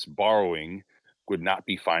additional U.S. borrowing would not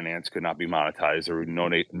be financed, could not be monetized. There would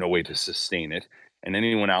be no way to sustain it. And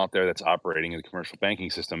anyone out there that's operating in the commercial banking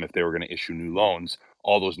system, if they were going to issue new loans,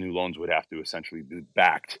 all those new loans would have to essentially be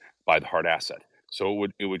backed by the hard asset. So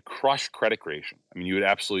it would crush credit creation. I mean, you would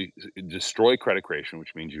absolutely destroy credit creation,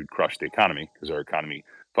 which means you'd crush the economy, because our economy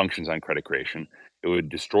functions on credit creation. It would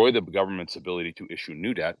destroy the government's ability to issue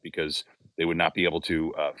new debt, because they would not be able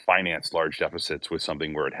to finance large deficits with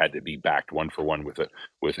something where it had to be backed one for one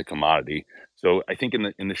with a commodity. So I think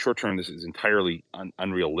in the short term, this is entirely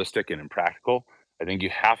unrealistic and impractical. I think you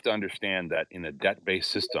have to understand that in a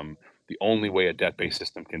debt-based system, the only way a debt-based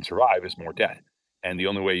system can survive is more debt. And the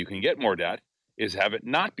only way you can get more debt is have it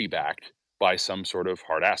not be backed by some sort of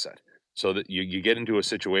hard asset. So that you get into a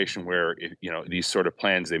situation where, these sort of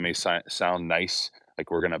plans, they may sound nice,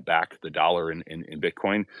 like we're going to back the dollar in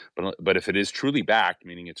Bitcoin. But if it is truly backed,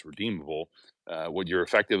 meaning it's redeemable, what you're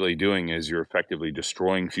effectively doing is you're effectively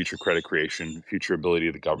destroying future credit creation, future ability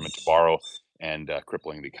of the government to borrow, and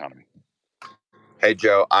crippling the economy. Hey,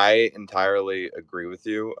 Joe, I entirely agree with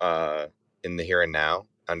you in the here and now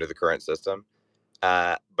under the current system.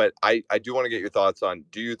 But I do want to get your thoughts on,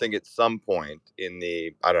 do you think at some point in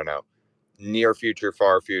the, I don't know, near future,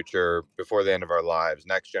 far future, before the end of our lives,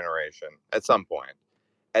 next generation, at some point,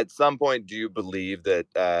 do you believe that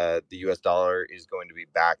the US dollar is going to be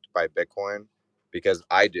backed by Bitcoin? Because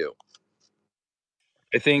I do.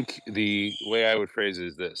 I think the way I would phrase it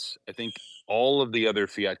is this. I think all of the other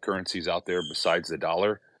fiat currencies out there besides the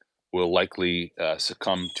dollar will likely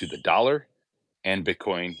succumb to the dollar and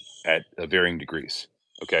Bitcoin at varying degrees,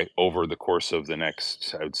 okay, over the course of the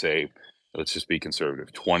next, I would say, let's just be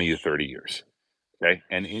conservative, 20 to 30 years, okay?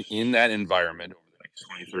 And in that environment, over the next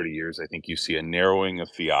 20, 30 years, I think you see a narrowing of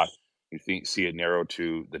fiat. You see it narrow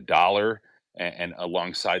to the dollar, and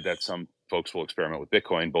alongside that, some folks will experiment with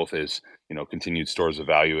Bitcoin, both as, you know, continued stores of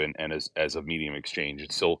value and as a medium exchange.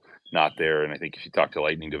 It's still not there. And I think if you talk to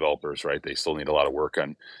Lightning developers, right, they still need a lot of work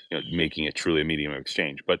on, you know, making it truly a medium of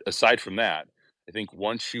exchange. But aside from that, I think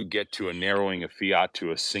once you get to a narrowing of fiat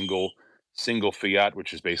to a single fiat,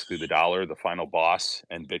 which is basically the dollar, the final boss,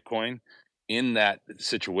 and Bitcoin, in that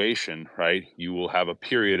situation, right, you will have a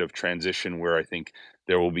period of transition where I think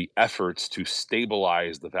there will be efforts to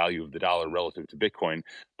stabilize the value of the dollar relative to Bitcoin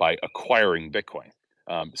by acquiring Bitcoin.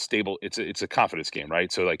 It's a confidence game,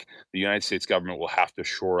 right? So like the United States government will have to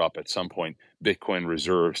shore up at some point Bitcoin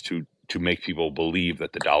reserves to make people believe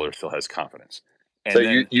that the dollar still has confidence. And So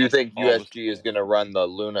then you think all this, USG is going to run the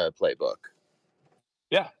Luna playbook?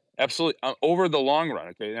 yeah, absolutely. Over the long run,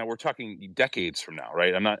 okay. Now we're talking decades from now,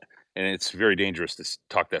 right? I'm not, and it's very dangerous to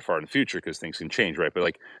talk that far in the future because things can change, right? But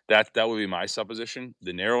like that would be my supposition: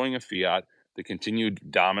 the narrowing of fiat, the continued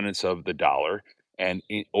dominance of the dollar, and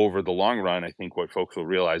over the long run, I think what folks will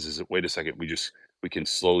realize is that, wait a second, we can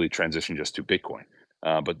slowly transition just to Bitcoin.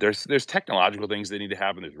 But there's technological things that need to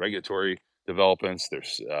happen. There's regulatory developments.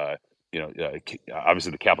 There's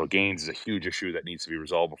obviously the capital gains is a huge issue that needs to be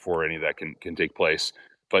resolved before any of that can take place.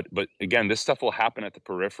 But again, this stuff will happen at the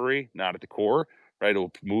periphery, not at the core, right? It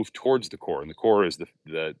will move towards the core, and the core is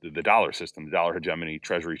the dollar system, the dollar hegemony,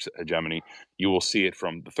 treasury hegemony. You will see it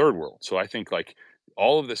from the third world. So I think like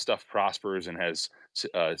all of this stuff prospers and has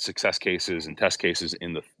success cases and test cases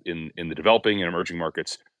in the developing and emerging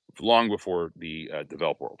markets long before the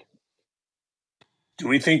developed world. Do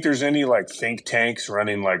we think there's any like think tanks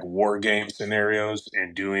running like war game scenarios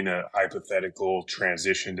and doing a hypothetical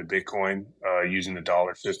transition to Bitcoin using the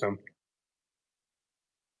dollar system?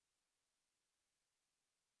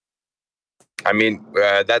 I mean,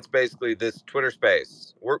 that's basically this Twitter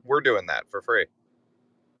space. We're doing that for free.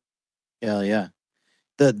 Yeah.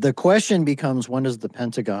 The question becomes, when does the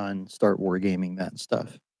Pentagon start wargaming that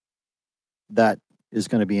stuff? That is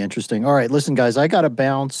going to be interesting. All right, listen, guys, I got to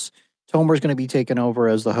bounce. Tomer's going to be taking over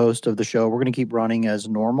as the host of the show. We're going to keep running as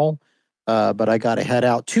normal, but I got to head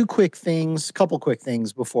out. Couple quick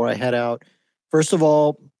things before I head out. First of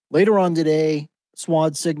all, later on today,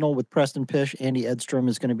 Swan Signal with Preston Pish, Andy Edstrom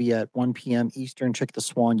is going to be at 1 p.m. Eastern. Check the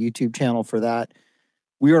Swan YouTube channel for that.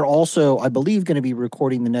 We are also, I believe, going to be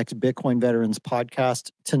recording the next Bitcoin Veterans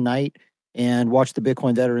podcast tonight, and watch the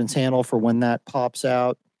Bitcoin Veterans channel for when that pops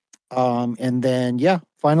out. And then,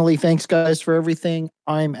 finally, thanks, guys, for everything.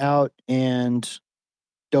 I'm out, and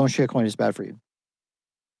don't shitcoin is bad for you.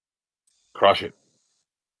 Crush it.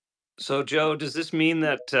 So, Joe, does this mean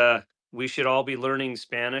that we should all be learning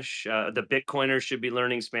Spanish? The Bitcoiners should be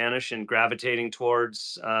learning Spanish and gravitating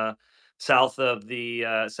towards south of the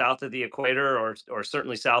equator, or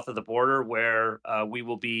certainly south of the border, where we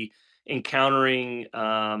will be encountering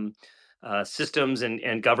systems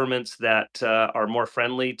and governments that are more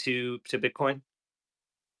friendly to Bitcoin?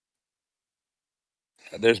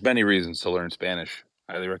 There's many reasons to learn Spanish.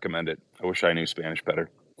 Highly recommend it. I wish I knew Spanish better.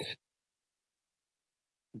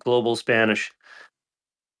 Global Spanish.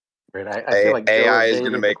 Right. I feel like Joe AI is going to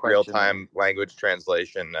evaded the make question. real-time language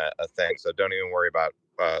translation a thing, so don't even worry about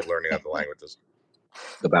learning other languages.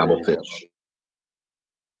 The Babel fish.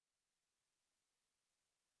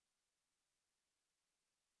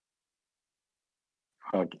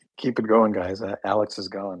 Keep it going, guys. Alex is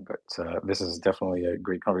gone, but this is definitely a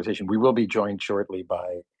great conversation. We will be joined shortly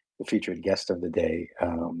by the featured guest of the day,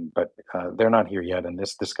 but they're not here yet. And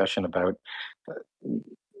this discussion about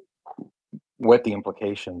what the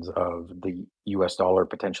implications of the US dollar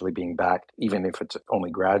potentially being backed, even if it's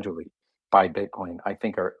only gradually, by Bitcoin, I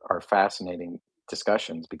think are fascinating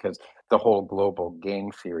discussions, because the whole global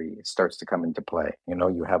game theory starts to come into play. You know,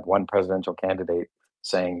 you have one presidential candidate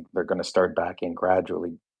saying they're going to start backing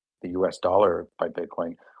gradually the US dollar by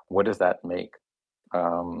Bitcoin. What does that make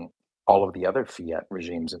all of the other fiat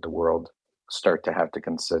regimes in the world start to have to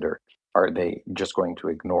consider? Are they just going to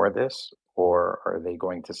ignore this, or are they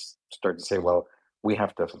going to start to say, well, we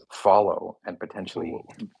have to follow and potentially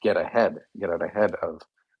get out ahead of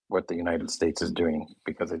what the United States is doing,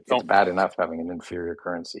 because it's bad enough having an inferior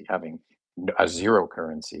currency. Having a zero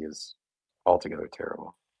currency is altogether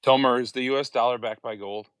terrible. Tomer, is the U.S. dollar backed by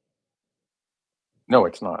gold? No,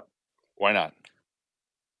 it's not. Why not?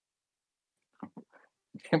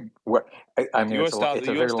 What I mean,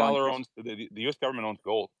 the U.S. dollar owns the U.S. government owns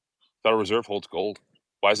gold. Federal Reserve holds gold.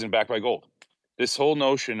 Why isn't it backed by gold? This whole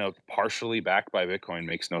notion of partially backed by Bitcoin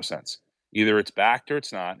makes no sense. Either it's backed or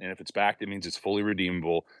it's not. And if it's backed, it means it's fully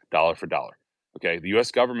redeemable dollar for dollar. Okay. The US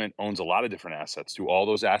government owns a lot of different assets. Do all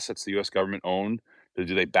those assets the US government own, do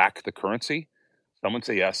they back the currency? Some would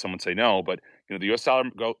say yes, some would say no. But the US dollar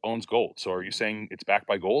owns gold. So are you saying it's backed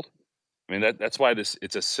by gold? I mean, that's why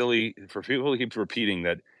it's a silly, for people who keep repeating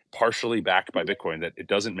that partially backed by Bitcoin, that it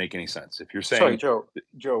doesn't make any sense. If you're Sorry, saying,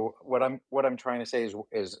 Joe, what I'm trying to say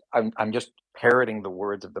is I'm just parroting the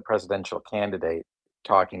words of the presidential candidate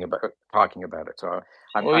talking about it. So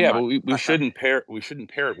I'm yeah, not. but we shouldn't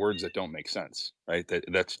parrot words that don't make sense, right?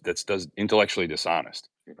 That's intellectually dishonest.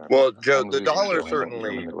 Well, Joe, I'm losing Joe in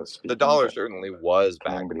the middle of speaking. the dollar certainly was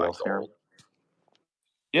Can backed anybody by else hear him?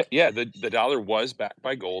 gold. Yeah. The dollar was backed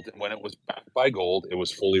by gold, and when it was backed by gold, it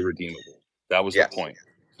was fully redeemable. That was the Yes. point.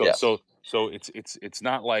 Yes. So it's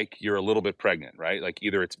not like you're a little bit pregnant, right? Like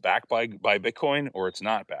either it's backed by Bitcoin or it's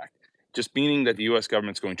not backed. Just meaning that the U.S.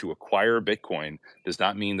 government's going to acquire Bitcoin does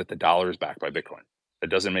not mean that the dollar is backed by Bitcoin. That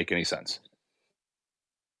doesn't make any sense.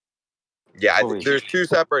 Yeah, there's two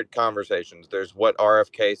separate conversations. There's what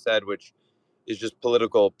RFK said, which is just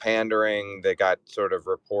political pandering that got sort of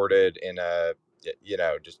reported in a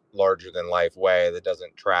just larger than life way that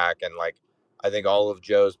doesn't track. And like, I think all of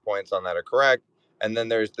Joe's points on that are correct. And then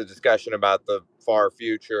there's the discussion about the far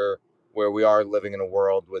future where we are living in a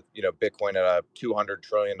world with Bitcoin at a $200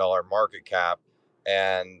 trillion market cap,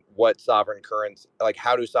 and what sovereign currency, like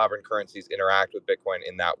how do sovereign currencies interact with Bitcoin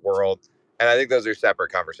in that world. And I think those are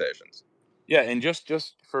separate conversations. Yeah, and just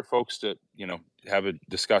for folks to have a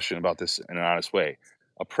discussion about this in an honest way,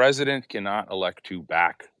 a president cannot elect to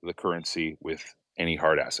back the currency with any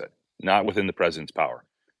hard asset, not within the president's power.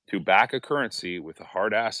 To back a currency with a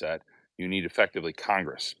hard asset, you need effectively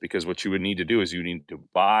Congress, because what you would need to do is you need to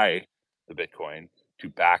buy the Bitcoin to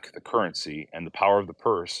back the currency, and the power of the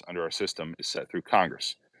purse under our system is set through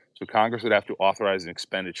Congress. So Congress would have to authorize an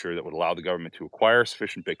expenditure that would allow the government to acquire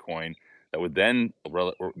sufficient Bitcoin that would then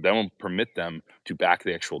permit them to back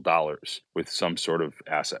the actual dollars with some sort of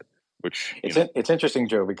asset. Which it's interesting,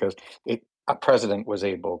 Joe, because a president was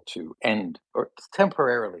able to end or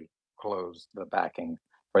temporarily close the backing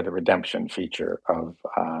or the redemption feature of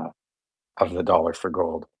the dollar for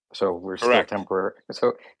gold. So we're Correct. Still temporary.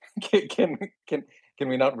 So can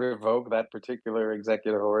we not revoke that particular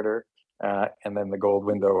executive order? And then the gold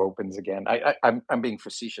window opens again. I'm being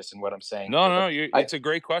facetious in what I'm saying. No, it's a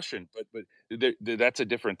great question, but that's a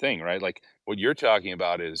different thing, right? Like what you're talking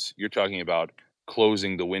about is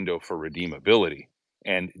closing the window for redeemability.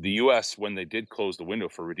 And the U.S., when they did close the window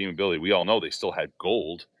for redeemability, we all know they still had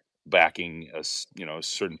gold backing a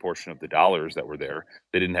certain portion of the dollars that were there.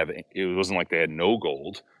 They didn't have it wasn't like they had no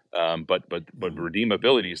gold, but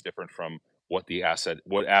redeemability is different from what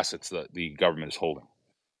assets the government is holding.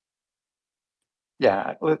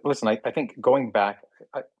 Yeah, listen, I think going back,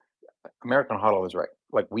 American Huddle is right.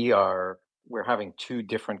 Like we're having two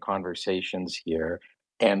different conversations here,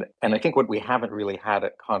 and I think what we haven't really had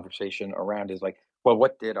a conversation around is like, well,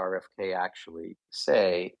 what did RFK actually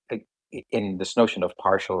say in this notion of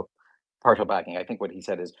partial backing? I think what he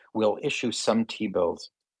said is we'll issue some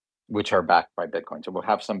T-bills which are backed by Bitcoin. So we'll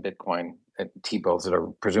have some Bitcoin T-bills that are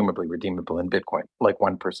presumably redeemable in Bitcoin, like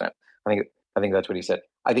 1%. I think that's what he said.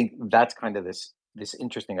 I think that's kind of this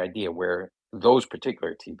interesting idea where those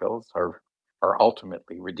particular T-bills are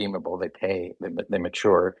ultimately redeemable. They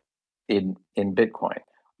mature in Bitcoin.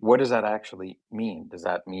 What does that actually mean? Does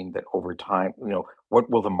that mean that over time, what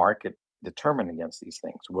will the market determine against these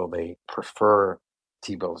things? Will they prefer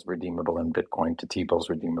T-bills redeemable in Bitcoin to T-bills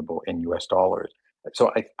redeemable in US dollars?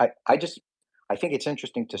 So I think it's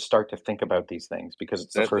interesting to start to think about these things because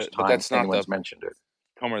it's the first time anyone's mentioned it.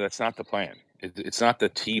 Comer, that's not the plan. It's not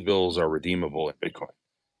that T-bills are redeemable in Bitcoin.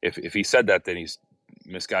 If he said that, then he's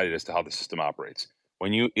misguided as to how the system operates.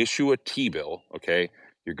 When you issue a T-bill, okay,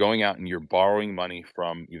 you're going out and you're borrowing money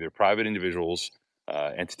from either private individuals,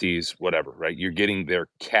 entities, whatever, right? You're getting their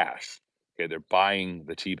cash. Okay, they're buying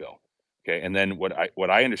the T-bill. Okay, and then what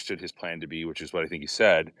I understood his plan to be, which is what I think he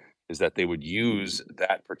said, is that they would use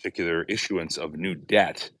that particular issuance of new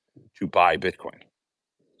debt to buy Bitcoin.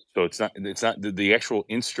 So it's not the actual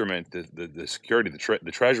instrument, the security,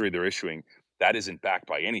 the treasury they're issuing, that isn't backed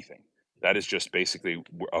by anything. That is just basically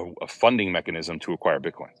a funding mechanism to acquire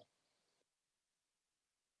Bitcoin.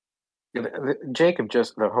 Jacob,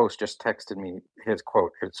 the host, just texted me his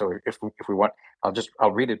quote. So if we want,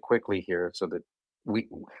 I'll read it quickly here so that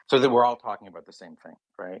we're all talking about the same thing,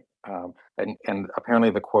 right? And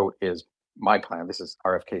apparently the quote is, my plan, this is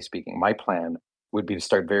RFK speaking, my plan would be to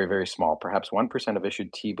start very, very small. Perhaps 1% of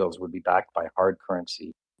issued T-bills would be backed by hard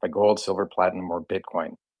currency, like gold, silver, platinum, or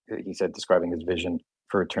Bitcoin. he said, describing his vision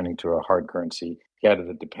for returning to a hard currency. He added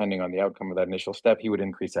that depending on the outcome of that initial step, he would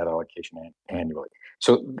increase that allocation annually.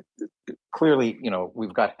 So clearly,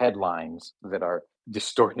 we've got headlines that are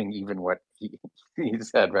distorting even what he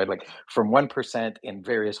said, right? Like from 1% in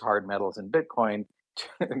various hard metals and Bitcoin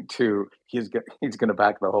to he's going to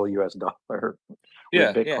back the whole US dollar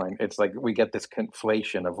with Bitcoin. It's like we get this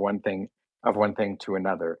conflation of one thing to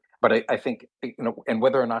another. But I think, and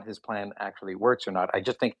whether or not his plan actually works or not, I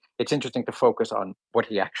just think it's interesting to focus on what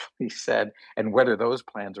he actually said and whether those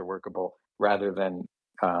plans are workable rather than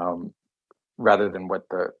what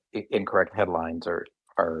the incorrect headlines are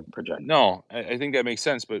projecting. No, I think that makes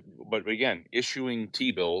sense. But again, issuing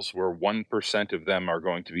T-bills where 1% of them are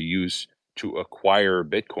going to be used to acquire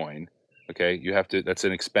Bitcoin, okay, that's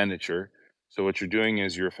an expenditure. So what you're doing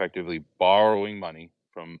is you're effectively borrowing money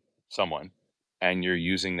from someone and you're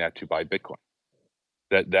using that to buy Bitcoin.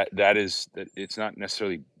 That it's not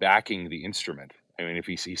necessarily backing the instrument. I mean, if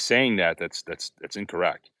he's saying that's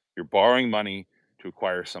incorrect. You're borrowing money to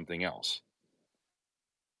acquire something else.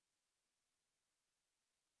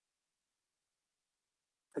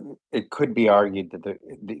 It could be argued that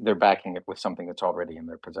they're backing it with something that's already in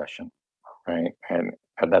their possession, right? And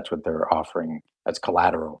that's what they're offering as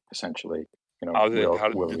collateral, essentially. How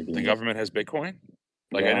the government has Bitcoin?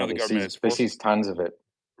 Like, I know the government has. They seize tons of it.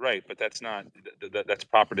 Right, but that's not that's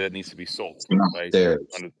property that needs to be sold. Right?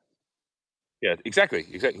 Yeah, exactly.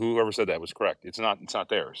 Whoever said that was correct. It's not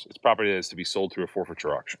theirs. It's property that is to be sold through a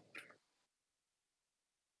forfeiture auction.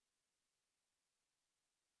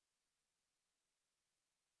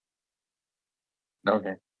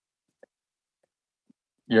 Okay.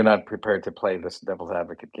 You're not prepared to play this devil's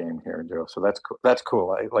advocate game here, Joe. So that's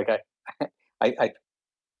cool.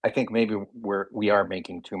 I think maybe we are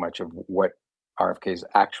making too much of what RFK's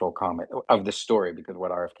actual comment of the story, because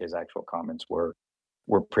what RFK's actual comments were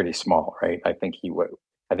pretty small, right? I think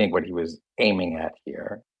what he was aiming at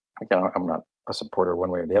here. I'm not a supporter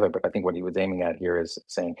one way or the other, but I think what he was aiming at here is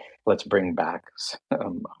saying, let's bring back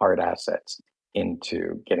some hard assets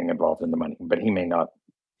into getting involved in the money. But he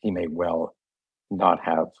may well not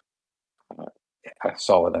have a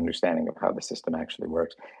solid understanding of how the system actually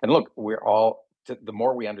works. And look, the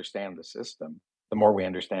more we understand the system, the more we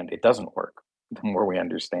understand it doesn't work. The more we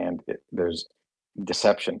understand it, there's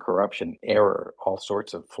deception, corruption, error, all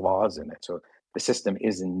sorts of flaws in it. So the system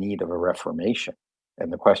is in need of a reformation.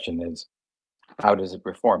 And the question is, how does it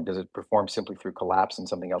perform? Does it perform simply through collapse and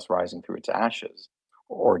something else rising through its ashes?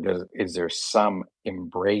 Or is there some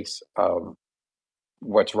embrace of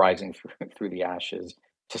what's rising through the ashes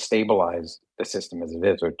to stabilize the system as it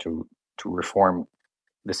is, or to reform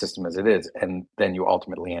the system as it is? And then you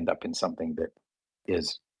ultimately end up in something that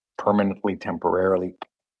is permanently, temporarily,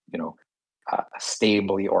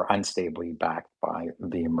 stably or unstably backed by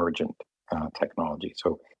the emergent technology.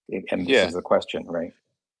 So, this is the question, right?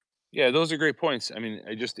 Yeah, those are great points. I mean,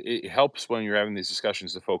 it helps when you're having these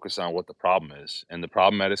discussions to focus on what the problem is. And the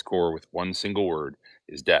problem at its core, with one single word,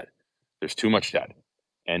 is debt. There's too much debt.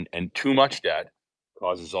 And too much debt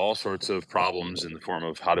causes all sorts of problems in the form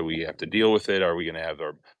of, how do we have to deal with it? Are we going to have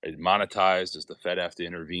it monetized? Does the Fed have to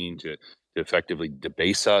intervene to effectively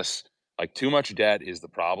debase us? Like, too much debt is the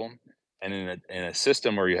problem. And in a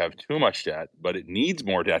system where you have too much debt, but it needs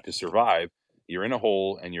more debt to survive, you're in a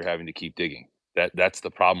hole and you're having to keep digging. That's the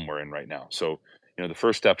problem we're in right now. So, the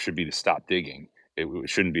first step should be to stop digging. It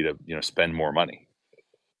shouldn't be to spend more money.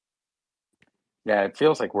 Yeah, it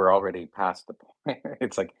feels like we're already past the point.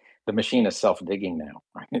 It's like the machine is self-digging now,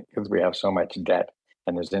 right? Because we have so much debt,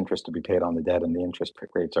 and there's interest to be paid on the debt, and the interest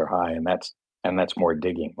rates are high, and that's more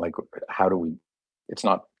digging. Like, how do we? It's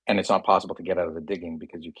not possible to get out of the digging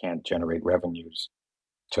because you can't generate revenues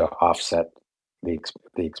to offset the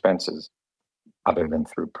expenses, other than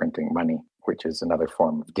through printing money, which is another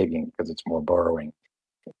form of digging because it's more borrowing.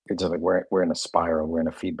 It's just like we're in a spiral, we're in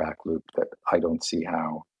a feedback loop that I don't see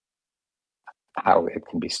how it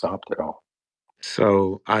can be stopped at all.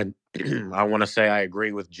 So I want to say I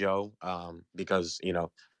agree with Joe, because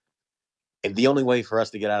the only way for us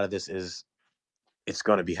to get out of this is it's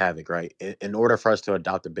going to be havoc, right? In order for us to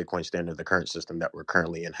adopt the Bitcoin standard, the current system that we're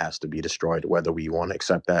currently in has to be destroyed, whether we want to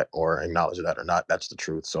accept that or acknowledge that or not. That's the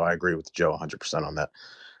truth. So I agree with Joe 100% on that.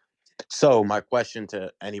 So my question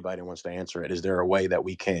to anybody who wants to answer it, is there a way that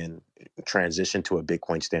we can transition to a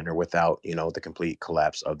Bitcoin standard without, the complete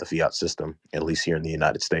collapse of the fiat system, at least here in the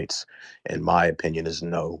United States? And my opinion is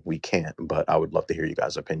no, we can't. But I would love to hear you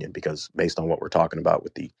guys' opinion, because based on what we're talking about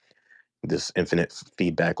with the this infinite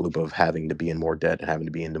feedback loop of having to be in more debt and having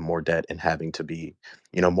to be into more debt and having to be,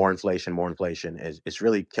 more inflation is it's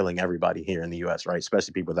really killing everybody here in the US, right?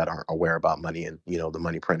 Especially people that aren't aware about money and, the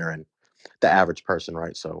money printer and the average person,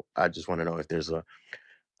 right? So I just want to know if there's a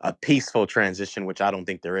peaceful transition, which I don't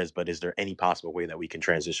think there is, but is there any possible way that we can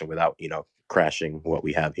transition without, crashing what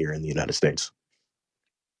we have here in the United States?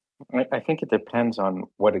 I think it depends on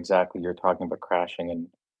what exactly you're talking about crashing and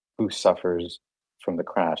who suffers from the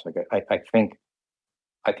crash. Like I think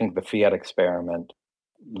the fiat experiment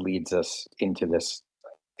leads us into this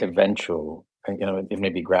eventual, it may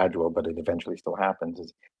be gradual, but it eventually still happens,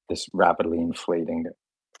 is this rapidly inflating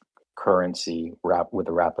currency with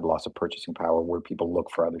a rapid loss of purchasing power where people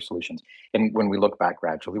look for other solutions. And when we look back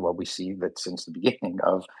gradually, what we see that since the beginning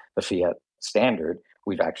of the fiat standard,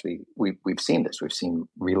 we've seen this. We've seen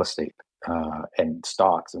real estate and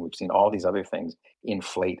stocks, and we've seen all these other things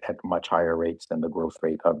inflate at much higher rates than the growth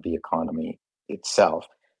rate of the economy itself.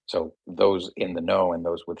 So those in the know and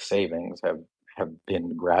those with savings have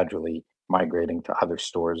been gradually migrating to other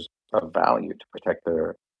stores of value to protect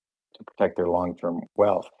their long-term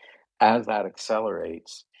wealth. As that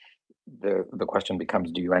accelerates, the question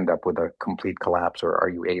becomes, do you end up with a complete collapse, or are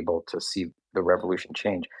you able to see the revolution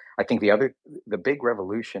change? I think the big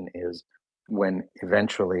revolution is when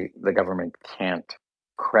eventually the government can't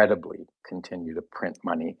credibly continue to print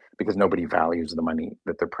money because nobody values the money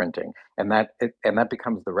that they're printing, and that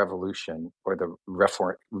becomes the revolution or the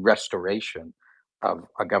restoration of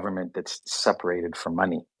a government that's separated from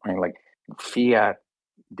money. I mean, like fiat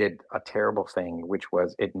did a terrible thing, which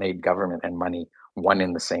was it made government and money one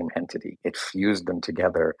in the same entity. It fused them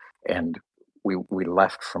together, and we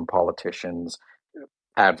left from politicians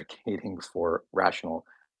advocating for rational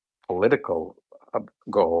political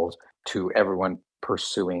goals to everyone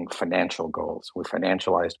pursuing financial goals. We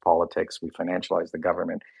financialized politics, we financialized the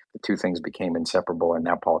government. The two things became inseparable, and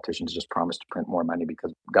now politicians just promise to print more money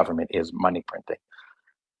because government is money printing.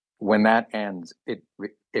 When that ends, it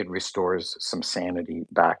restores some sanity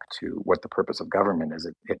back to what the purpose of government is.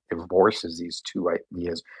 It divorces these two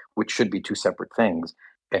ideas, which should be two separate things,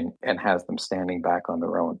 and has them standing back on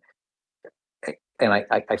their own. And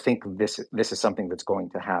I think this is something that's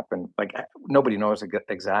going to happen. Like nobody knows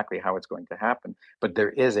exactly how it's going to happen, but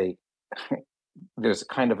there's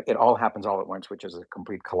kind of, it all happens all at once, which is a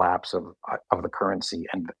complete collapse of the currency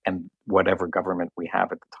and whatever government we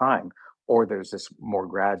have at the time. Or there's this more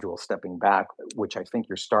gradual stepping back, which I think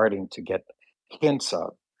you're starting to get hints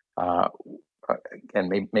of,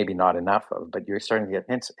 and maybe not enough of, but you're starting to get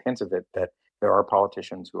hints of it, that there are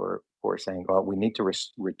politicians who are saying, well, we need to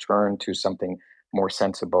return to something more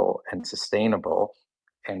sensible and sustainable,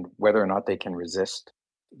 and whether or not they can resist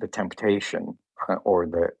the temptation or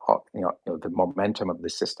the momentum of the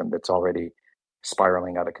system that's already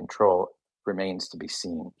spiraling out of control remains to be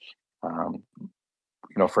seen.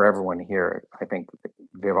 For everyone here, I think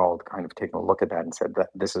they've all kind of taken a look at that and said that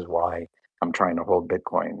this is why I'm trying to hold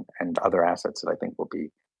Bitcoin and other assets that I think will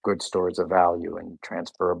be good stores of value and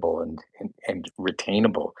transferable and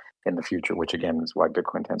retainable in the future, which again is why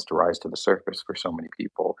Bitcoin tends to rise to the surface for so many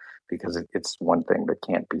people, because it's one thing that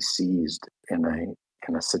can't be seized in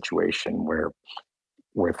a situation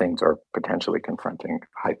where things are potentially confronting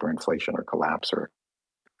hyperinflation or collapse,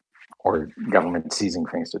 or government seizing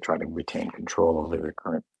things to try to retain control over their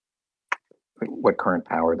current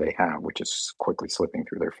power they have, which is quickly slipping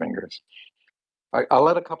through their fingers. I'll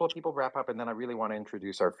let a couple of people wrap up, and then I really want to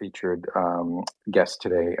introduce our featured guest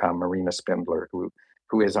today, Marina Spindler, who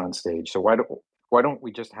is on stage. So why don't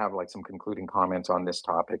we just have like some concluding comments on this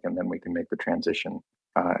topic, and then we can make the transition.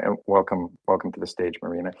 And welcome to the stage,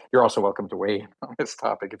 Marina. You're also welcome to weigh in on this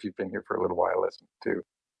topic if you've been here for a little while listening too.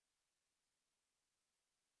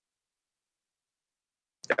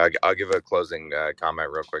 I'll give a closing comment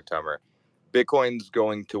real quick, Tomer. Bitcoin's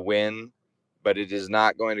going to win, but it is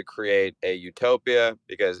not going to create a utopia,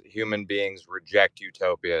 because human beings reject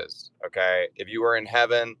utopias. Okay, if you were in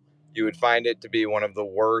heaven, you would find it to be one of the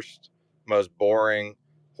worst, most boring,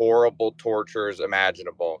 horrible tortures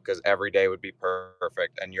imaginable, because every day would be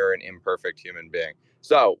perfect and you're an imperfect human being.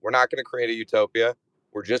 So we're not going to create a utopia.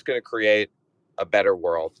 We're just going to create a better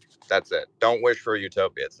world. That's it. Don't wish for a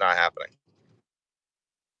utopia. It's not happening.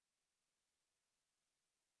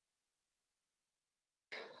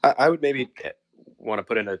 I would maybe want to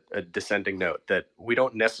put in a dissenting note that we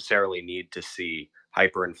don't necessarily need to see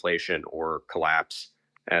hyperinflation or collapse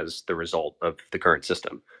as the result of the current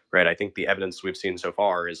system, right? I think the evidence we've seen so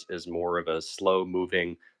far is more of a slow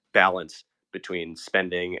moving balance between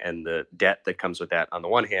spending and the debt that comes with that on the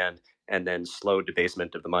one hand, and then slow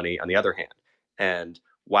debasement of the money on the other hand. And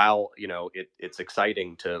while it's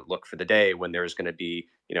exciting to look for the day when there's going to be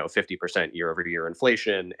 50% year over year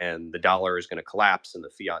inflation, and the dollar is going to collapse, and the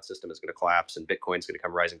fiat system is going to collapse, and Bitcoin's going to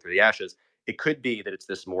come rising through the ashes. It could be that it's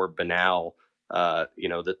this more banal,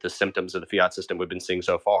 that the symptoms of the fiat system we've been seeing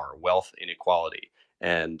so far: wealth inequality,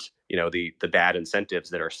 and the bad incentives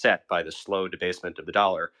that are set by the slow debasement of the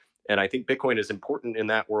dollar. And I think Bitcoin is important in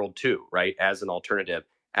that world too, right? As an alternative,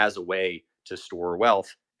 as a way to store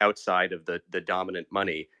wealth outside of the dominant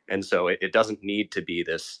money. And so it doesn't need to be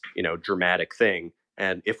this dramatic thing.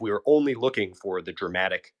 And if we were only looking for the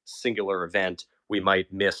dramatic singular event, we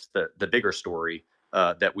might miss the bigger story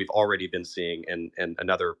that we've already been seeing, and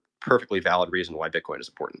another perfectly valid reason why Bitcoin is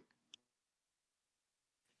important.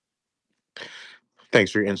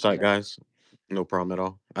 Thanks for your insight, guys. No problem at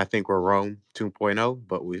all. I think we're Rome 2.0,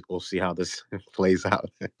 but we'll see how this plays out.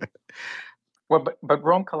 Well, but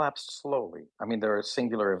Rome collapsed slowly. I mean, there are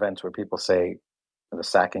singular events where people say the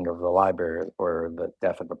sacking of the library or the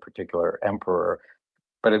death of a particular emperor,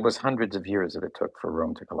 but it was hundreds of years that it took for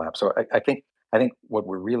Rome to collapse. So I think what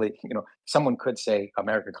we're really, someone could say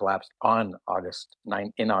America collapsed on August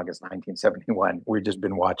 1971. We've just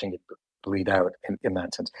been watching it bleed out in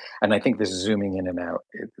that sense. And I think this zooming in and out,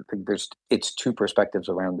 it's two perspectives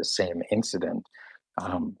around the same incident.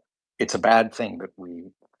 It's a bad thing that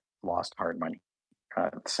we lost hard money,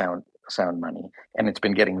 sound money, and it's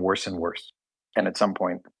been getting worse and worse. And at some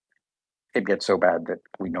point, it gets so bad that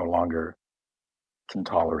we no longer can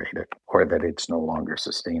tolerate it, or that it's no longer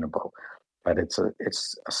sustainable. But it's a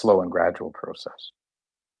slow and gradual process,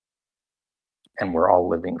 and we're all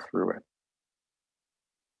living through it.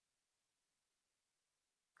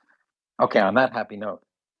 Okay, on that happy note,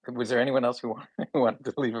 was there anyone else who wanted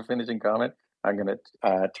to leave a finishing comment? I'm going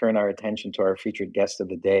to turn our attention to our featured guest of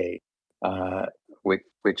the day,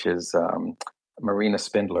 which is Marina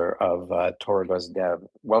Spindler of Torogoz Dev.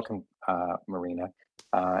 Welcome, Marina.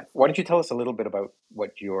 Why don't you tell us a little bit about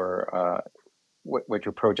what your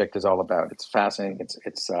project is all about? It's fascinating.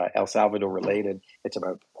 It's El Salvador related. It's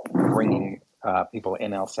about bringing people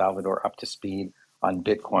in El Salvador up to speed on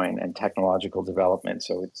Bitcoin and technological development.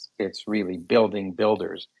 So it's really building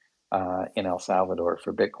builders in El Salvador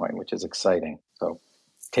for Bitcoin, which is exciting. So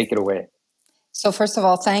take it away. So first of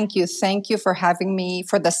all, thank you. Thank you for having me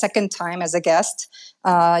for the second time as a guest.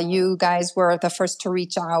 You guys were the first to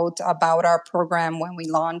reach out about our program when we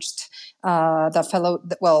launched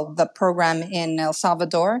the program in El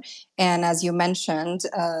Salvador. And as you mentioned,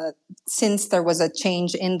 since there was a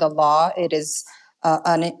change in the law, it is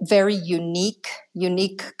a very unique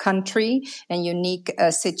country and unique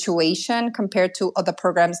situation compared to other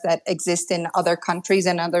programs that exist in other countries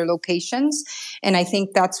and other locations. And I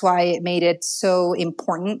think that's why it made it so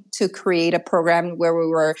important to create a program where we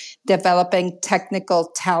were developing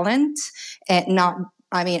technical talent and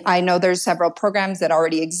I know there's several programs that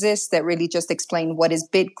already exist that really just explain what is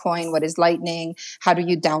Bitcoin, what is Lightning, how do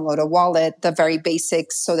you download a wallet, the very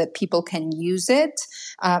basics so that people can use it.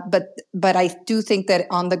 But I do think that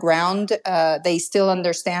on the ground, they still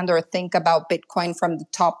understand or think about Bitcoin from the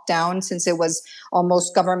top down, since it was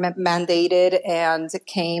almost government mandated and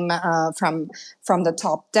came from the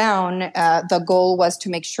top down. The goal was to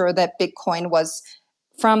make sure that Bitcoin was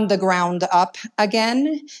from the ground up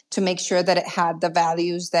again, to make sure that it had the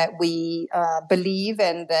values that we believe,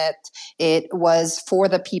 and that it was for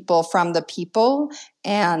the people, from the people.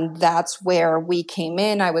 And that's where we came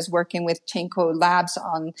in. I was working with Chainco Labs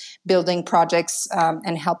on building projects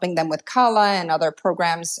and helping them with Kala and other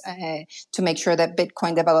programs to make sure that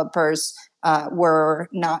Bitcoin developers were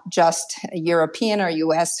not just European or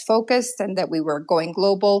US focused, and that we were going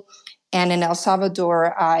global. And in El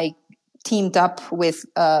Salvador, I teamed up with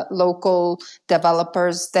local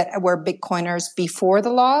developers that were Bitcoiners before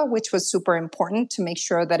the law, which was super important to make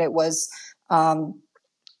sure that it was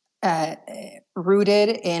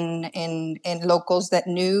rooted in locals that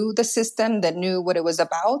knew the system, that knew what it was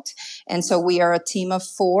about. And so we are a team of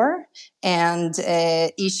 4, and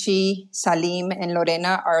Ishi, Salim, and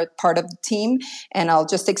Lorena are part of the team. And I'll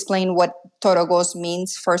just explain what Torogoz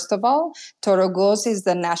means. First of all, Torogoz is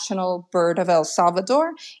the national bird of El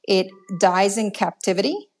Salvador. It dies in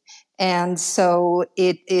captivity. And so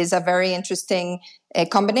it is a very interesting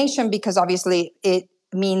combination, because obviously it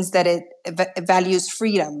means that it values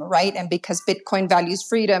freedom, right? And because Bitcoin values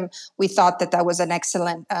freedom, we thought that that was an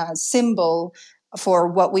excellent symbol for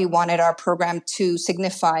what we wanted our program to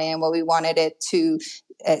signify and what we wanted it to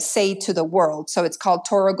say to the world. So it's called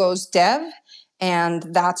Torogoz Dev. And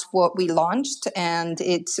that's what we launched. And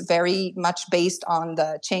it's very much based on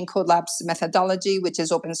the Chain Code Labs methodology, which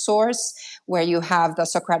is open source, where you have the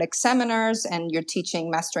Socratic seminars and you're teaching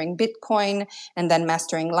mastering Bitcoin and then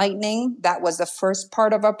mastering Lightning. That was the first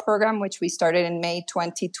part of our program, which we started in May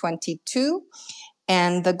 2022.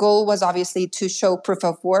 And the goal was obviously to show proof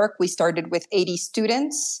of work. We started with 80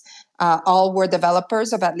 students. All were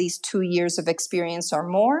developers of at least 2 years of experience or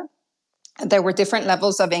more. There were different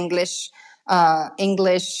levels of English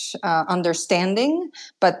understanding,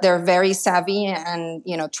 but they're very savvy and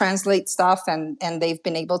translate stuff, and they've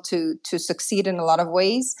been able to succeed in a lot of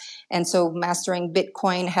ways. And so mastering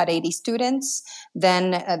Bitcoin had 80 students.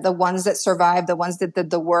 Then the ones that survived, the ones that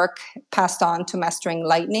did the work, passed on to mastering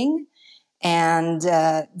Lightning. And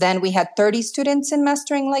then we had 30 students in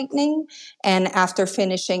Mastering Lightning. And after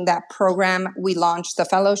finishing that program, we launched the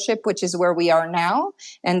fellowship, which is where we are now.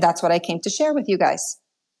 And that's what I came to share with you guys.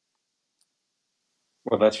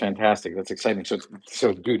 Well, that's fantastic. That's exciting.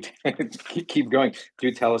 So dude, keep going.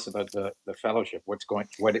 Do tell us about the fellowship.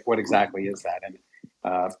 What exactly is that?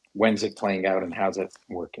 And when's it playing out and how's it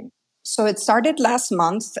working? So it started last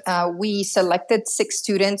month. We selected 6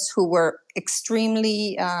 students who were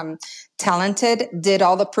extremely talented, did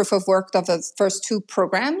all the proof of work of the first 2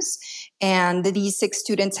 programs. And these 6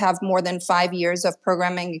 students have more than 5 years of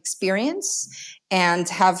programming experience and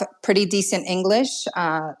have pretty decent English.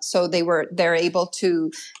 So they're able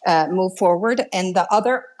to move forward. And the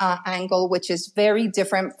other angle, which is very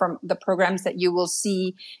different from the programs that you will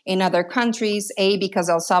see in other countries, A, because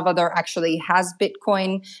El Salvador actually has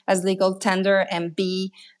Bitcoin as legal tender, and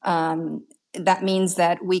B, that means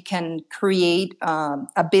that we can create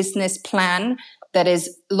a business plan that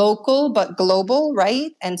is local but global,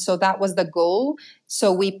 right? And so that was the goal.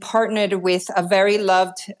 So we partnered with a very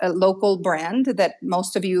loved local brand that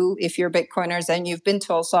most of you, if you're Bitcoiners and you've been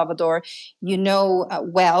to El Salvador, you know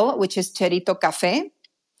well, which is Cherito Café.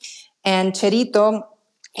 And Cherito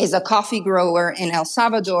is a coffee grower in El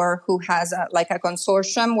Salvador who has a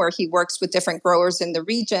consortium where he works with different growers in the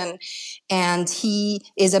region. And he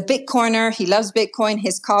is a Bitcoiner. He loves Bitcoin.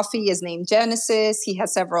 His coffee is named Genesis. He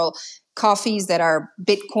has several coffees that are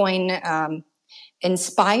Bitcoin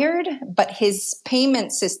inspired, but his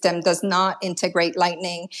payment system does not integrate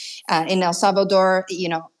Lightning. In El Salvador,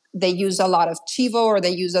 they use a lot of Chivo or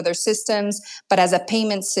they use other systems, but as a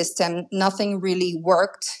payment system, nothing really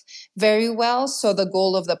worked very well. So the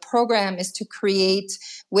goal of the program is to create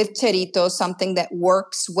with Cherito something that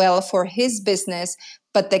works well for his business,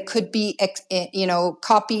 but that could be,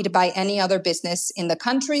 copied by any other business in the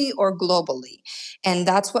country or globally. And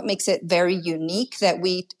that's what makes it very unique, that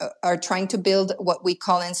we are trying to build what we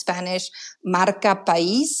call in Spanish marca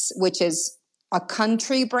país, which is a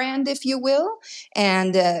country brand, if you will.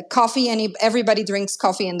 And coffee, everybody drinks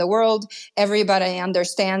coffee in the world. Everybody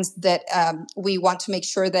understands that we want to make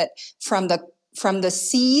sure that from the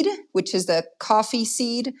seed, which is the coffee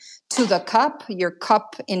seed, to the cup, your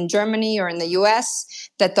cup in Germany or in the US,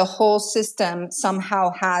 that the whole system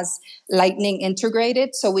somehow has Lightning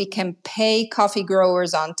integrated, so we can pay coffee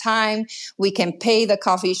growers on time, we can pay the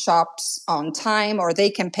coffee shops on time, or they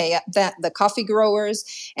can pay the coffee growers,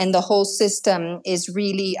 and the whole system is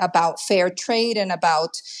really about fair trade and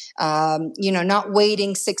about not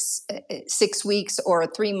waiting six weeks or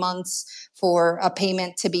 3 months for a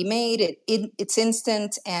payment to be made. It's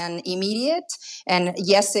instant and immediate. And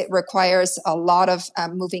yes, it requires a lot of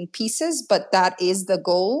moving pieces, but that is the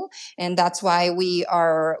goal. And that's why we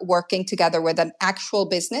are working together with an actual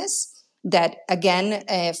business that, again,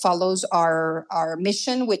 follows our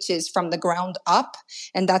mission, which is from the ground up.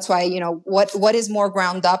 And that's why, what is more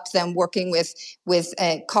ground up than working with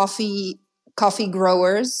coffee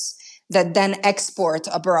growers that then export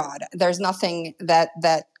abroad? There's nothing that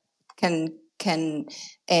can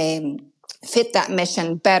fit that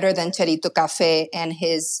mission better than Cherito Café and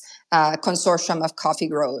his consortium of coffee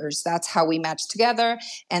growers. That's how we match together,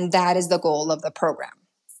 and that is the goal of the program.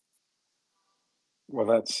 Well,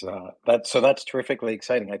 that's terrifically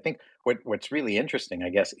exciting. I think what's really interesting, I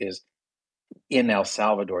guess, is in El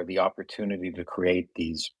Salvador, the opportunity to create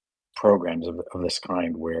these programs of this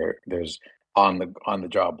kind, where there's on the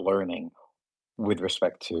job learning with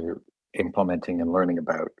respect to implementing and learning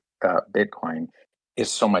about Bitcoin,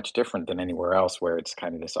 is so much different than anywhere else, where it's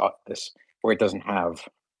kind of this where it doesn't have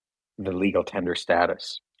the legal tender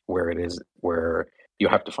status, where you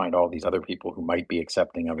have to find all these other people who might be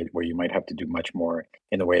accepting of it, where you might have to do much more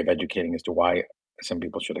in the way of educating as to why some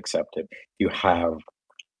people should accept it. You have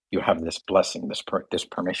this blessing, this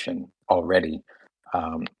permission already,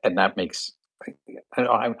 and that makes.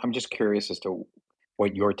 I'm just curious as to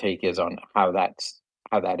what your take is on how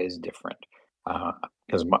that is different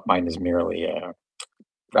because mine is merely a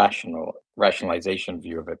rationalization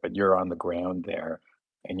view of it, but you're on the ground there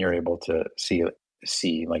and you're able to see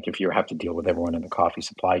like if you have to deal with everyone in the coffee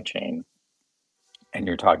supply chain and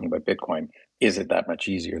you're talking about Bitcoin, is it that much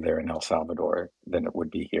easier there in El Salvador than it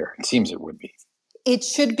would be here? It seems it would be. It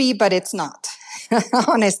should be, but it's not,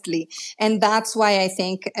 honestly. And that's why I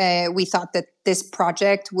think we thought that this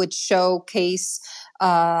project would showcase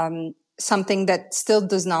something that still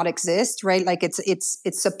does not exist, right? Like it's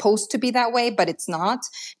supposed to be that way, but it's not.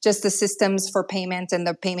 Just the systems for payment and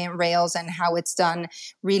the payment rails and how it's done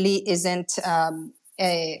really isn't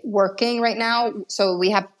working right now. So we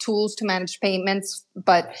have tools to manage payments,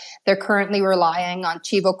 but they're currently relying on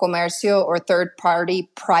Chivo Comercio or third-party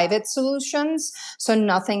private solutions. So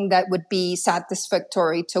nothing that would be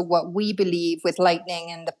satisfactory to what we believe with Lightning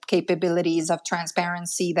and the capabilities of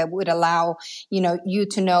transparency that would allow, you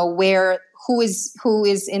to know who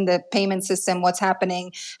is in the payment system, what's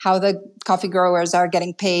happening, how the coffee growers are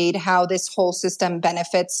getting paid, how this whole system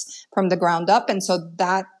benefits from the ground up. And so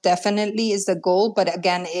that definitely is the goal. But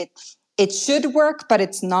again, it should work, but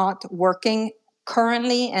it's not working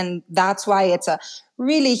currently. And that's why it's a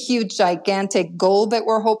really huge, gigantic goal that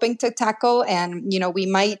we're hoping to tackle. And, we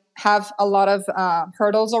might have a lot of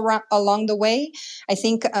hurdles along the way. I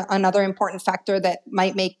think another important factor that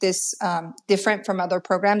might make this different from other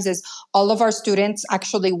programs is all of our students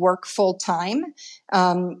actually work full time.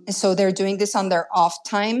 So they're doing this on their off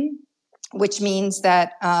time, which means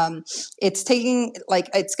that it's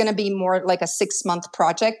going to be more like a 6-month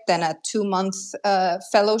project than a 2-month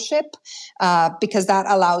fellowship, because that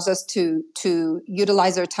allows us to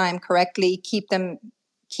utilize their time correctly, keep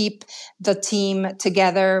the team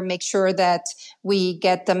together, make sure that we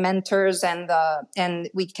get the mentors and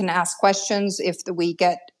we can ask questions if we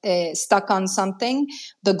get stuck on something.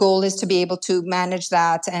 The goal is to be able to manage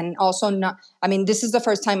that, and also this is the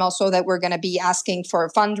first time also that we're going to be asking for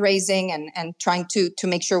fundraising and trying to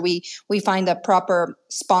make sure we find a proper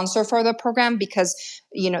sponsor for the program, because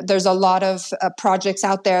there's a lot of projects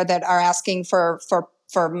out there that are asking for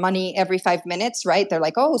money every 5 minutes, right? They're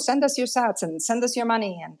like, oh, send us your sats and send us your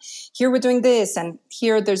money. And here we're doing this. And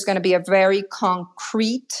here there's going to be a very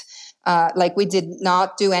concrete, like we did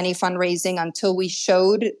not do any fundraising until we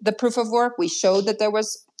showed the proof of work. We showed that there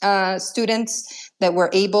was students that were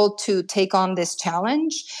able to take on this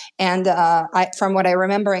challenge. And from what I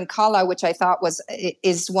remember in Kala, which I thought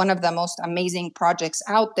is one of the most amazing projects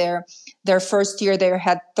out there, their first year they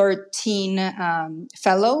had 13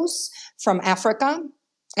 fellows from Africa.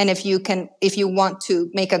 And if you want to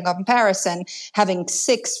make a comparison, having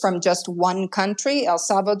 6 from just one country, El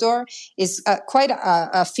Salvador, is quite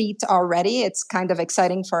a feat already. It's kind of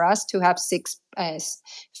exciting for us to have 6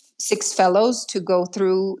 fellows to go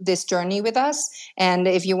through this journey with us. And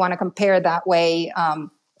if you want to compare that way,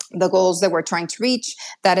 the goals that we're trying to reach,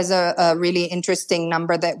 that is a really interesting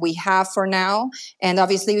number that we have for now. And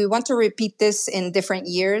obviously we want to repeat this in different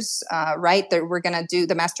years, right? That we're going to do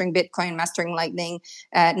the Mastering Bitcoin, Mastering Lightning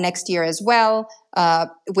next year as well,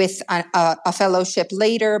 with a fellowship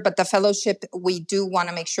later. But the fellowship, we do want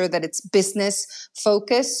to make sure that it's business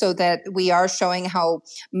focused, so that we are showing how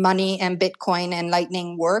money and Bitcoin and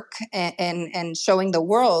Lightning work, and showing the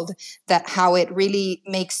world that how it really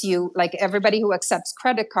makes you, like everybody who accepts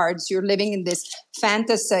credit cards, you're living in this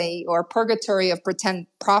fantasy or purgatory of pretend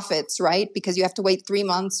profits, right? Because you have to wait 3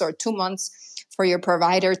 months or 2 months for your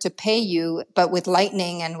provider to pay you. But with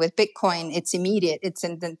Lightning and with Bitcoin, it's immediate, it's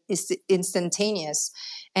instantaneous.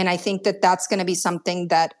 And I think that that's going to be something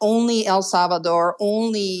that only El Salvador,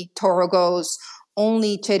 only Torogoz,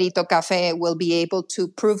 only Cherito Café will be able to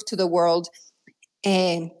prove to the world.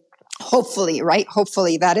 And hopefully, right?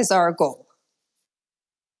 Hopefully that is our goal.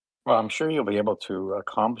 Well, I'm sure you'll be able to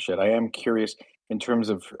accomplish it. I am curious in terms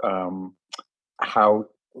of how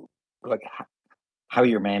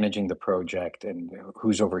you're managing the project and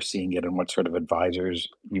who's overseeing it and what sort of advisors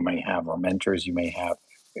you may have or mentors you may have.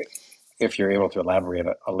 If you're able to elaborate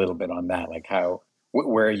a little bit on that, like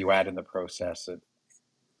where are you at in the process,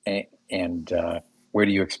 and where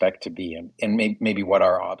do you expect to be, and maybe what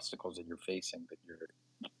are obstacles that you're facing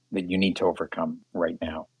that you need to overcome right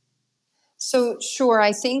now? So sure,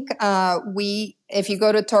 I think we if you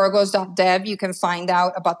go to torogoz.dev, you can find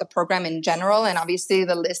out about the program in general, and obviously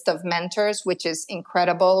the list of mentors, which is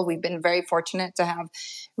incredible. We've been very fortunate to have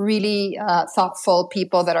really thoughtful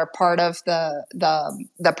people that are part of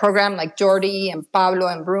the program, like Jordi and Pablo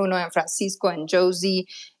and Bruno and Francisco and Josie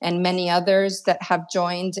and many others that have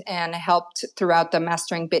joined and helped throughout the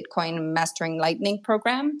Mastering Bitcoin and Mastering Lightning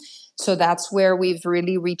program. So that's where we've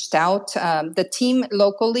really reached out. The team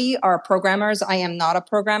locally are programmers. I am not a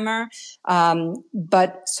programmer.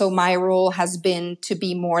 But so my role has been to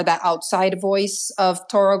be more the outside voice of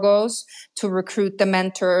Torogoz, to recruit the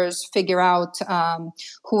mentors, figure out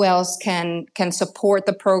who else can support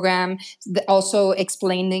the program, also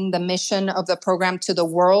explaining the mission of the program to the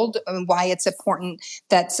world and why it's important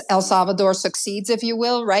that El Salvador succeeds, if you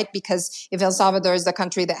will, right? Because if El Salvador is the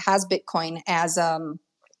country that has Bitcoin as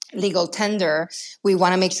legal tender, we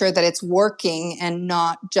want to make sure that it's working and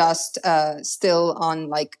not just still on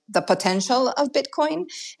like the potential of Bitcoin.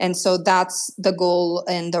 And so that's the goal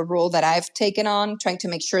and the role that I've taken on, trying to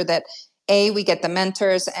make sure that we get the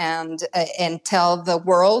mentors and tell the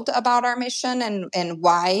world about our mission and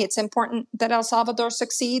why it's important that El Salvador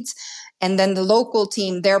succeeds. And then the local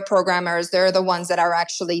team, they're programmers. They're the ones that are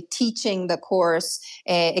actually teaching the course,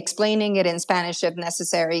 explaining it in Spanish if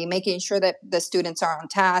necessary, making sure that the students are on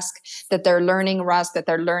task, that they're learning Rust, that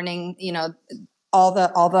they're learning, all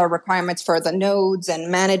the requirements for the nodes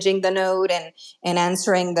and managing the node and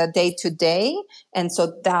answering the day to day. And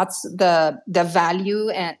so that's the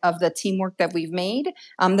value of the teamwork that we've made.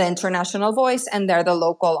 I'm the international voice, and they're the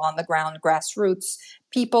local on the ground grassroots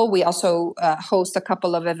people. We also host a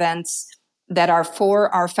couple of events that are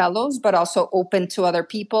for our fellows, but also open to other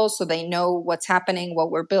people so they know what's happening,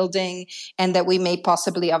 what we're building, and that we may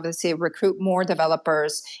possibly obviously recruit more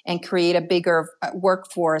developers and create a bigger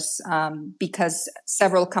workforce because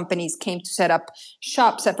several companies came to set up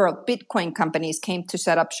shop, several Bitcoin companies came to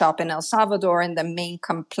set up shop in El Salvador, and the main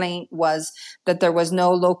complaint was that there was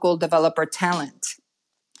no local developer talent.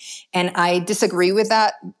 And I disagree with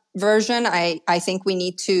that version. I think we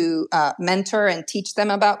need to mentor and teach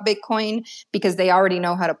them about Bitcoin because they already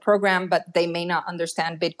know how to program, but they may not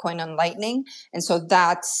understand Bitcoin and Lightning. And so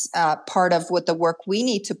that's part of what the work we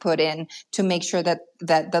need to put in to make sure that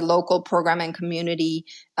the local programming community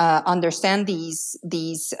understand these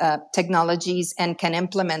technologies and can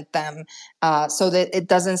implement them so that it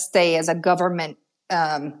doesn't stay as a government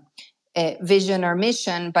vision or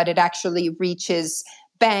mission, but it actually reaches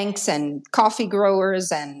banks and coffee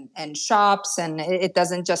growers and shops, and it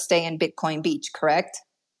doesn't just stay in Bitcoin Beach, correct?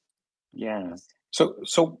 Yeah.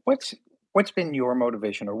 So what's been your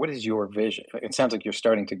motivation, or what is your vision? It sounds like you're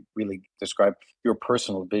starting to really describe your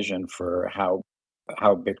personal vision for how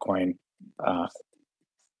Bitcoin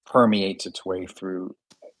permeates its way through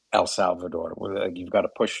El Salvador. You've got to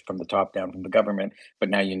push from the top down from the government, but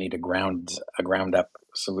now you need a ground up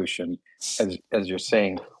solution, as you're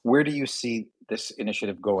saying. Where do you see this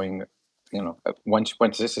initiative going? Once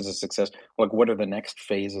this is a success, like what are the next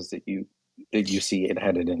phases that you see it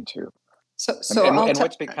headed into? And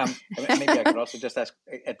what's become? Maybe I could also just ask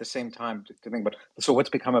at the same time to think about. So what's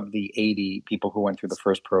become of the 80 people who went through the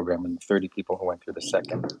first program and 30 people who went through the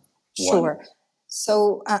second? Sure. One?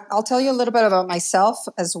 So I'll tell you a little bit about myself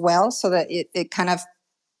as well, so that it kind of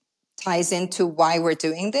ties into why we're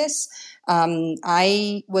doing this.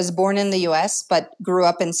 I was born in the US, but grew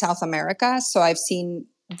up in South America. So I've seen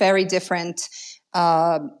very different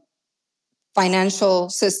financial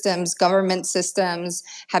systems, government systems,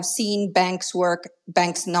 have seen banks work,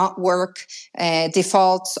 banks not work,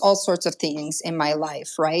 defaults, all sorts of things in my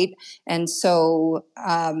life, right? And so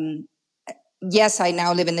yes, I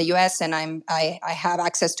now live in the US and I have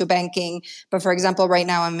access to banking. But for example, right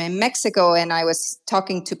now I'm in Mexico and I was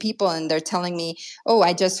talking to people and they're telling me, oh,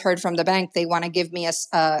 I just heard from the bank, they want to give me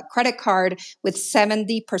a credit card with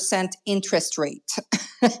 70% interest rate.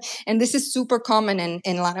 And this is super common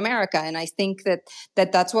in Latin America. And I think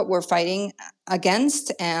that's what we're fighting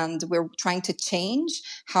against. And we're trying to change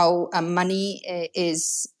how money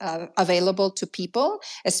is available to people,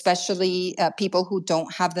 especially people who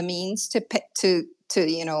don't have the means to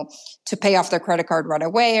pay off their credit card right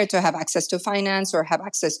away, or to have access to finance, or have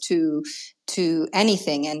access to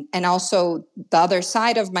anything. And also the other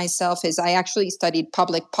side of myself is I actually studied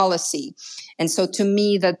public policy. And so to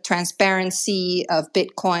me, the transparency of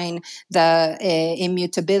Bitcoin, the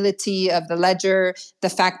immutability of the ledger, the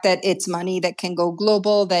fact that it's money that can go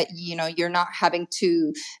global, that you're not having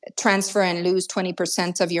to transfer and lose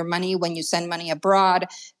 20% of your money when you send money abroad.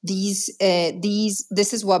 This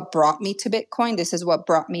is what brought me to Bitcoin. This is what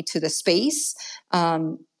brought me to the space.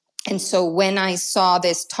 And so when I saw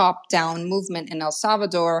this top-down movement in El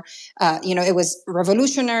Salvador, it was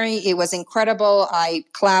revolutionary. It was incredible. I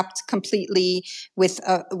clapped completely with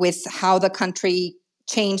how the country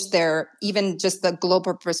changed even just the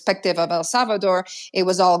global perspective of El Salvador. It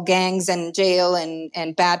was all gangs and jail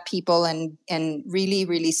and bad people and really,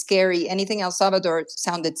 really scary. Anything El Salvador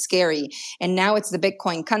sounded scary. And now it's the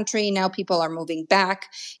Bitcoin country. Now people are moving back.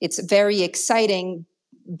 It's very exciting.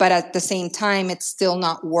 But at the same time, it's still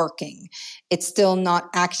not working. It's still not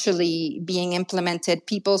actually being implemented.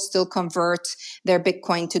 People still convert their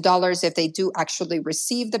Bitcoin to dollars if they do actually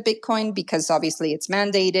receive the Bitcoin, because obviously it's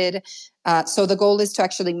mandated. So the goal is to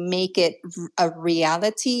actually make it a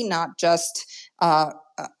reality, not just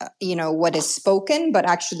what is spoken, but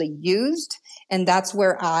actually used. And that's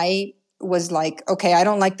where I was like, okay, I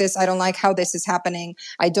don't like this. I don't like how this is happening.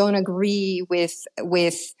 I don't agree with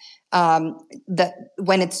when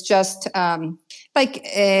it's just when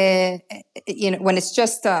it's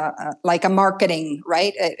just like a marketing,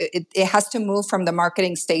 right? It has to move from the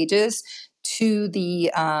marketing stages to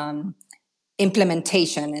the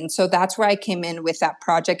implementation. And so that's where I came in with that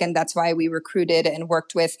project. And that's why we recruited and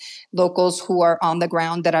worked with locals who are on the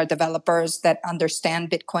ground, that are developers, that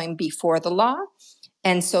understand Bitcoin before the law.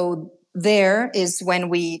 And so there is when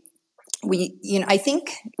we I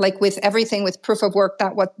think, like with everything with proof of work,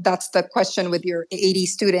 that's the question with your 80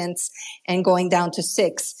 students and going down to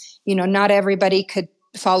 6. Not everybody could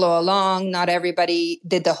follow along. Not everybody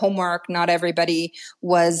did the homework. Not everybody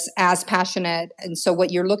was as passionate. And so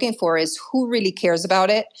what you're looking for is who really cares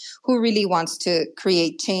about it, who really wants to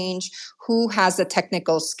create change, who has the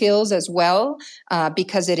technical skills as well,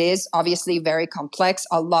 because it is obviously very complex,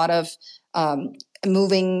 a lot of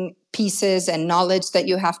moving pieces and knowledge that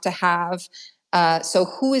you have to have. So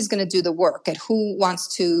who is going to do the work, and who wants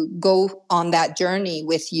to go on that journey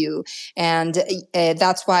with you? And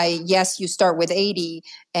that's why, yes, you start with 80,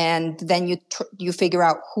 and then you figure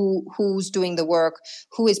out who's doing the work,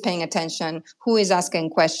 who is paying attention, who is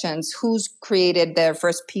asking questions, who's created their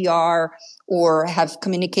first PR or have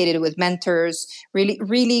communicated with mentors, really,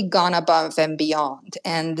 really gone above and beyond.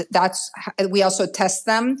 And we also test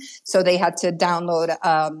them. So they had to download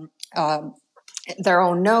their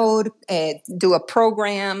own node, do a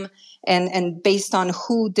program, and based on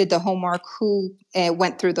who did the homework, who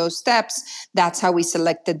went through those steps, that's how we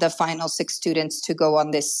selected the final 6 students to go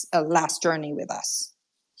on this last journey with us.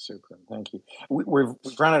 Super, thank you. We've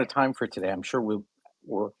run out of time for today. I'm sure we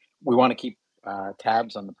want to keep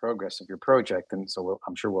tabs on the progress of your project, and so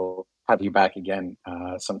I'm sure we'll have you back again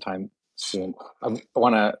sometime soon. I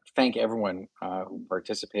want to thank everyone who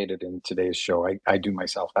participated in today's show. I do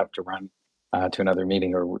myself have to run to another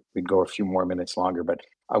meeting, or we'd go a few more minutes longer. But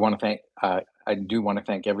I do want to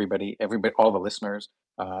thank everybody, all the listeners.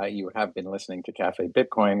 You have been listening to Café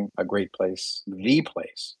Bitcoin, a great place, the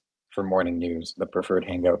place for morning news, the preferred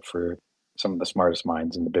hangout for some of the smartest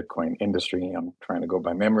minds in the Bitcoin industry. I'm trying to go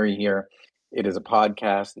by memory here. It is a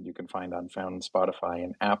podcast that you can find on Spotify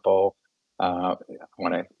and Apple. I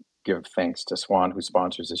want to give thanks to Swan, who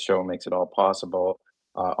sponsors the show, makes it all possible.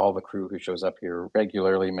 All the crew who shows up here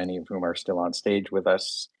regularly, many of whom are still on stage with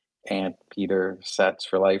us. Ant, Peter, Sets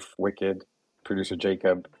for Life, Wicked, producer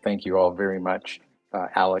Jacob, thank you all very much.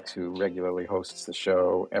 Alex, who regularly hosts the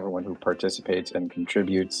show, everyone who participates and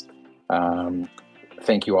contributes.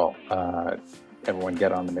 Thank you all. Everyone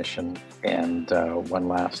get on the mission. And one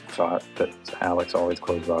last thought that Alex always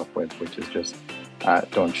closes off with, which is just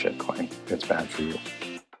don't shitcoin. It's bad for you.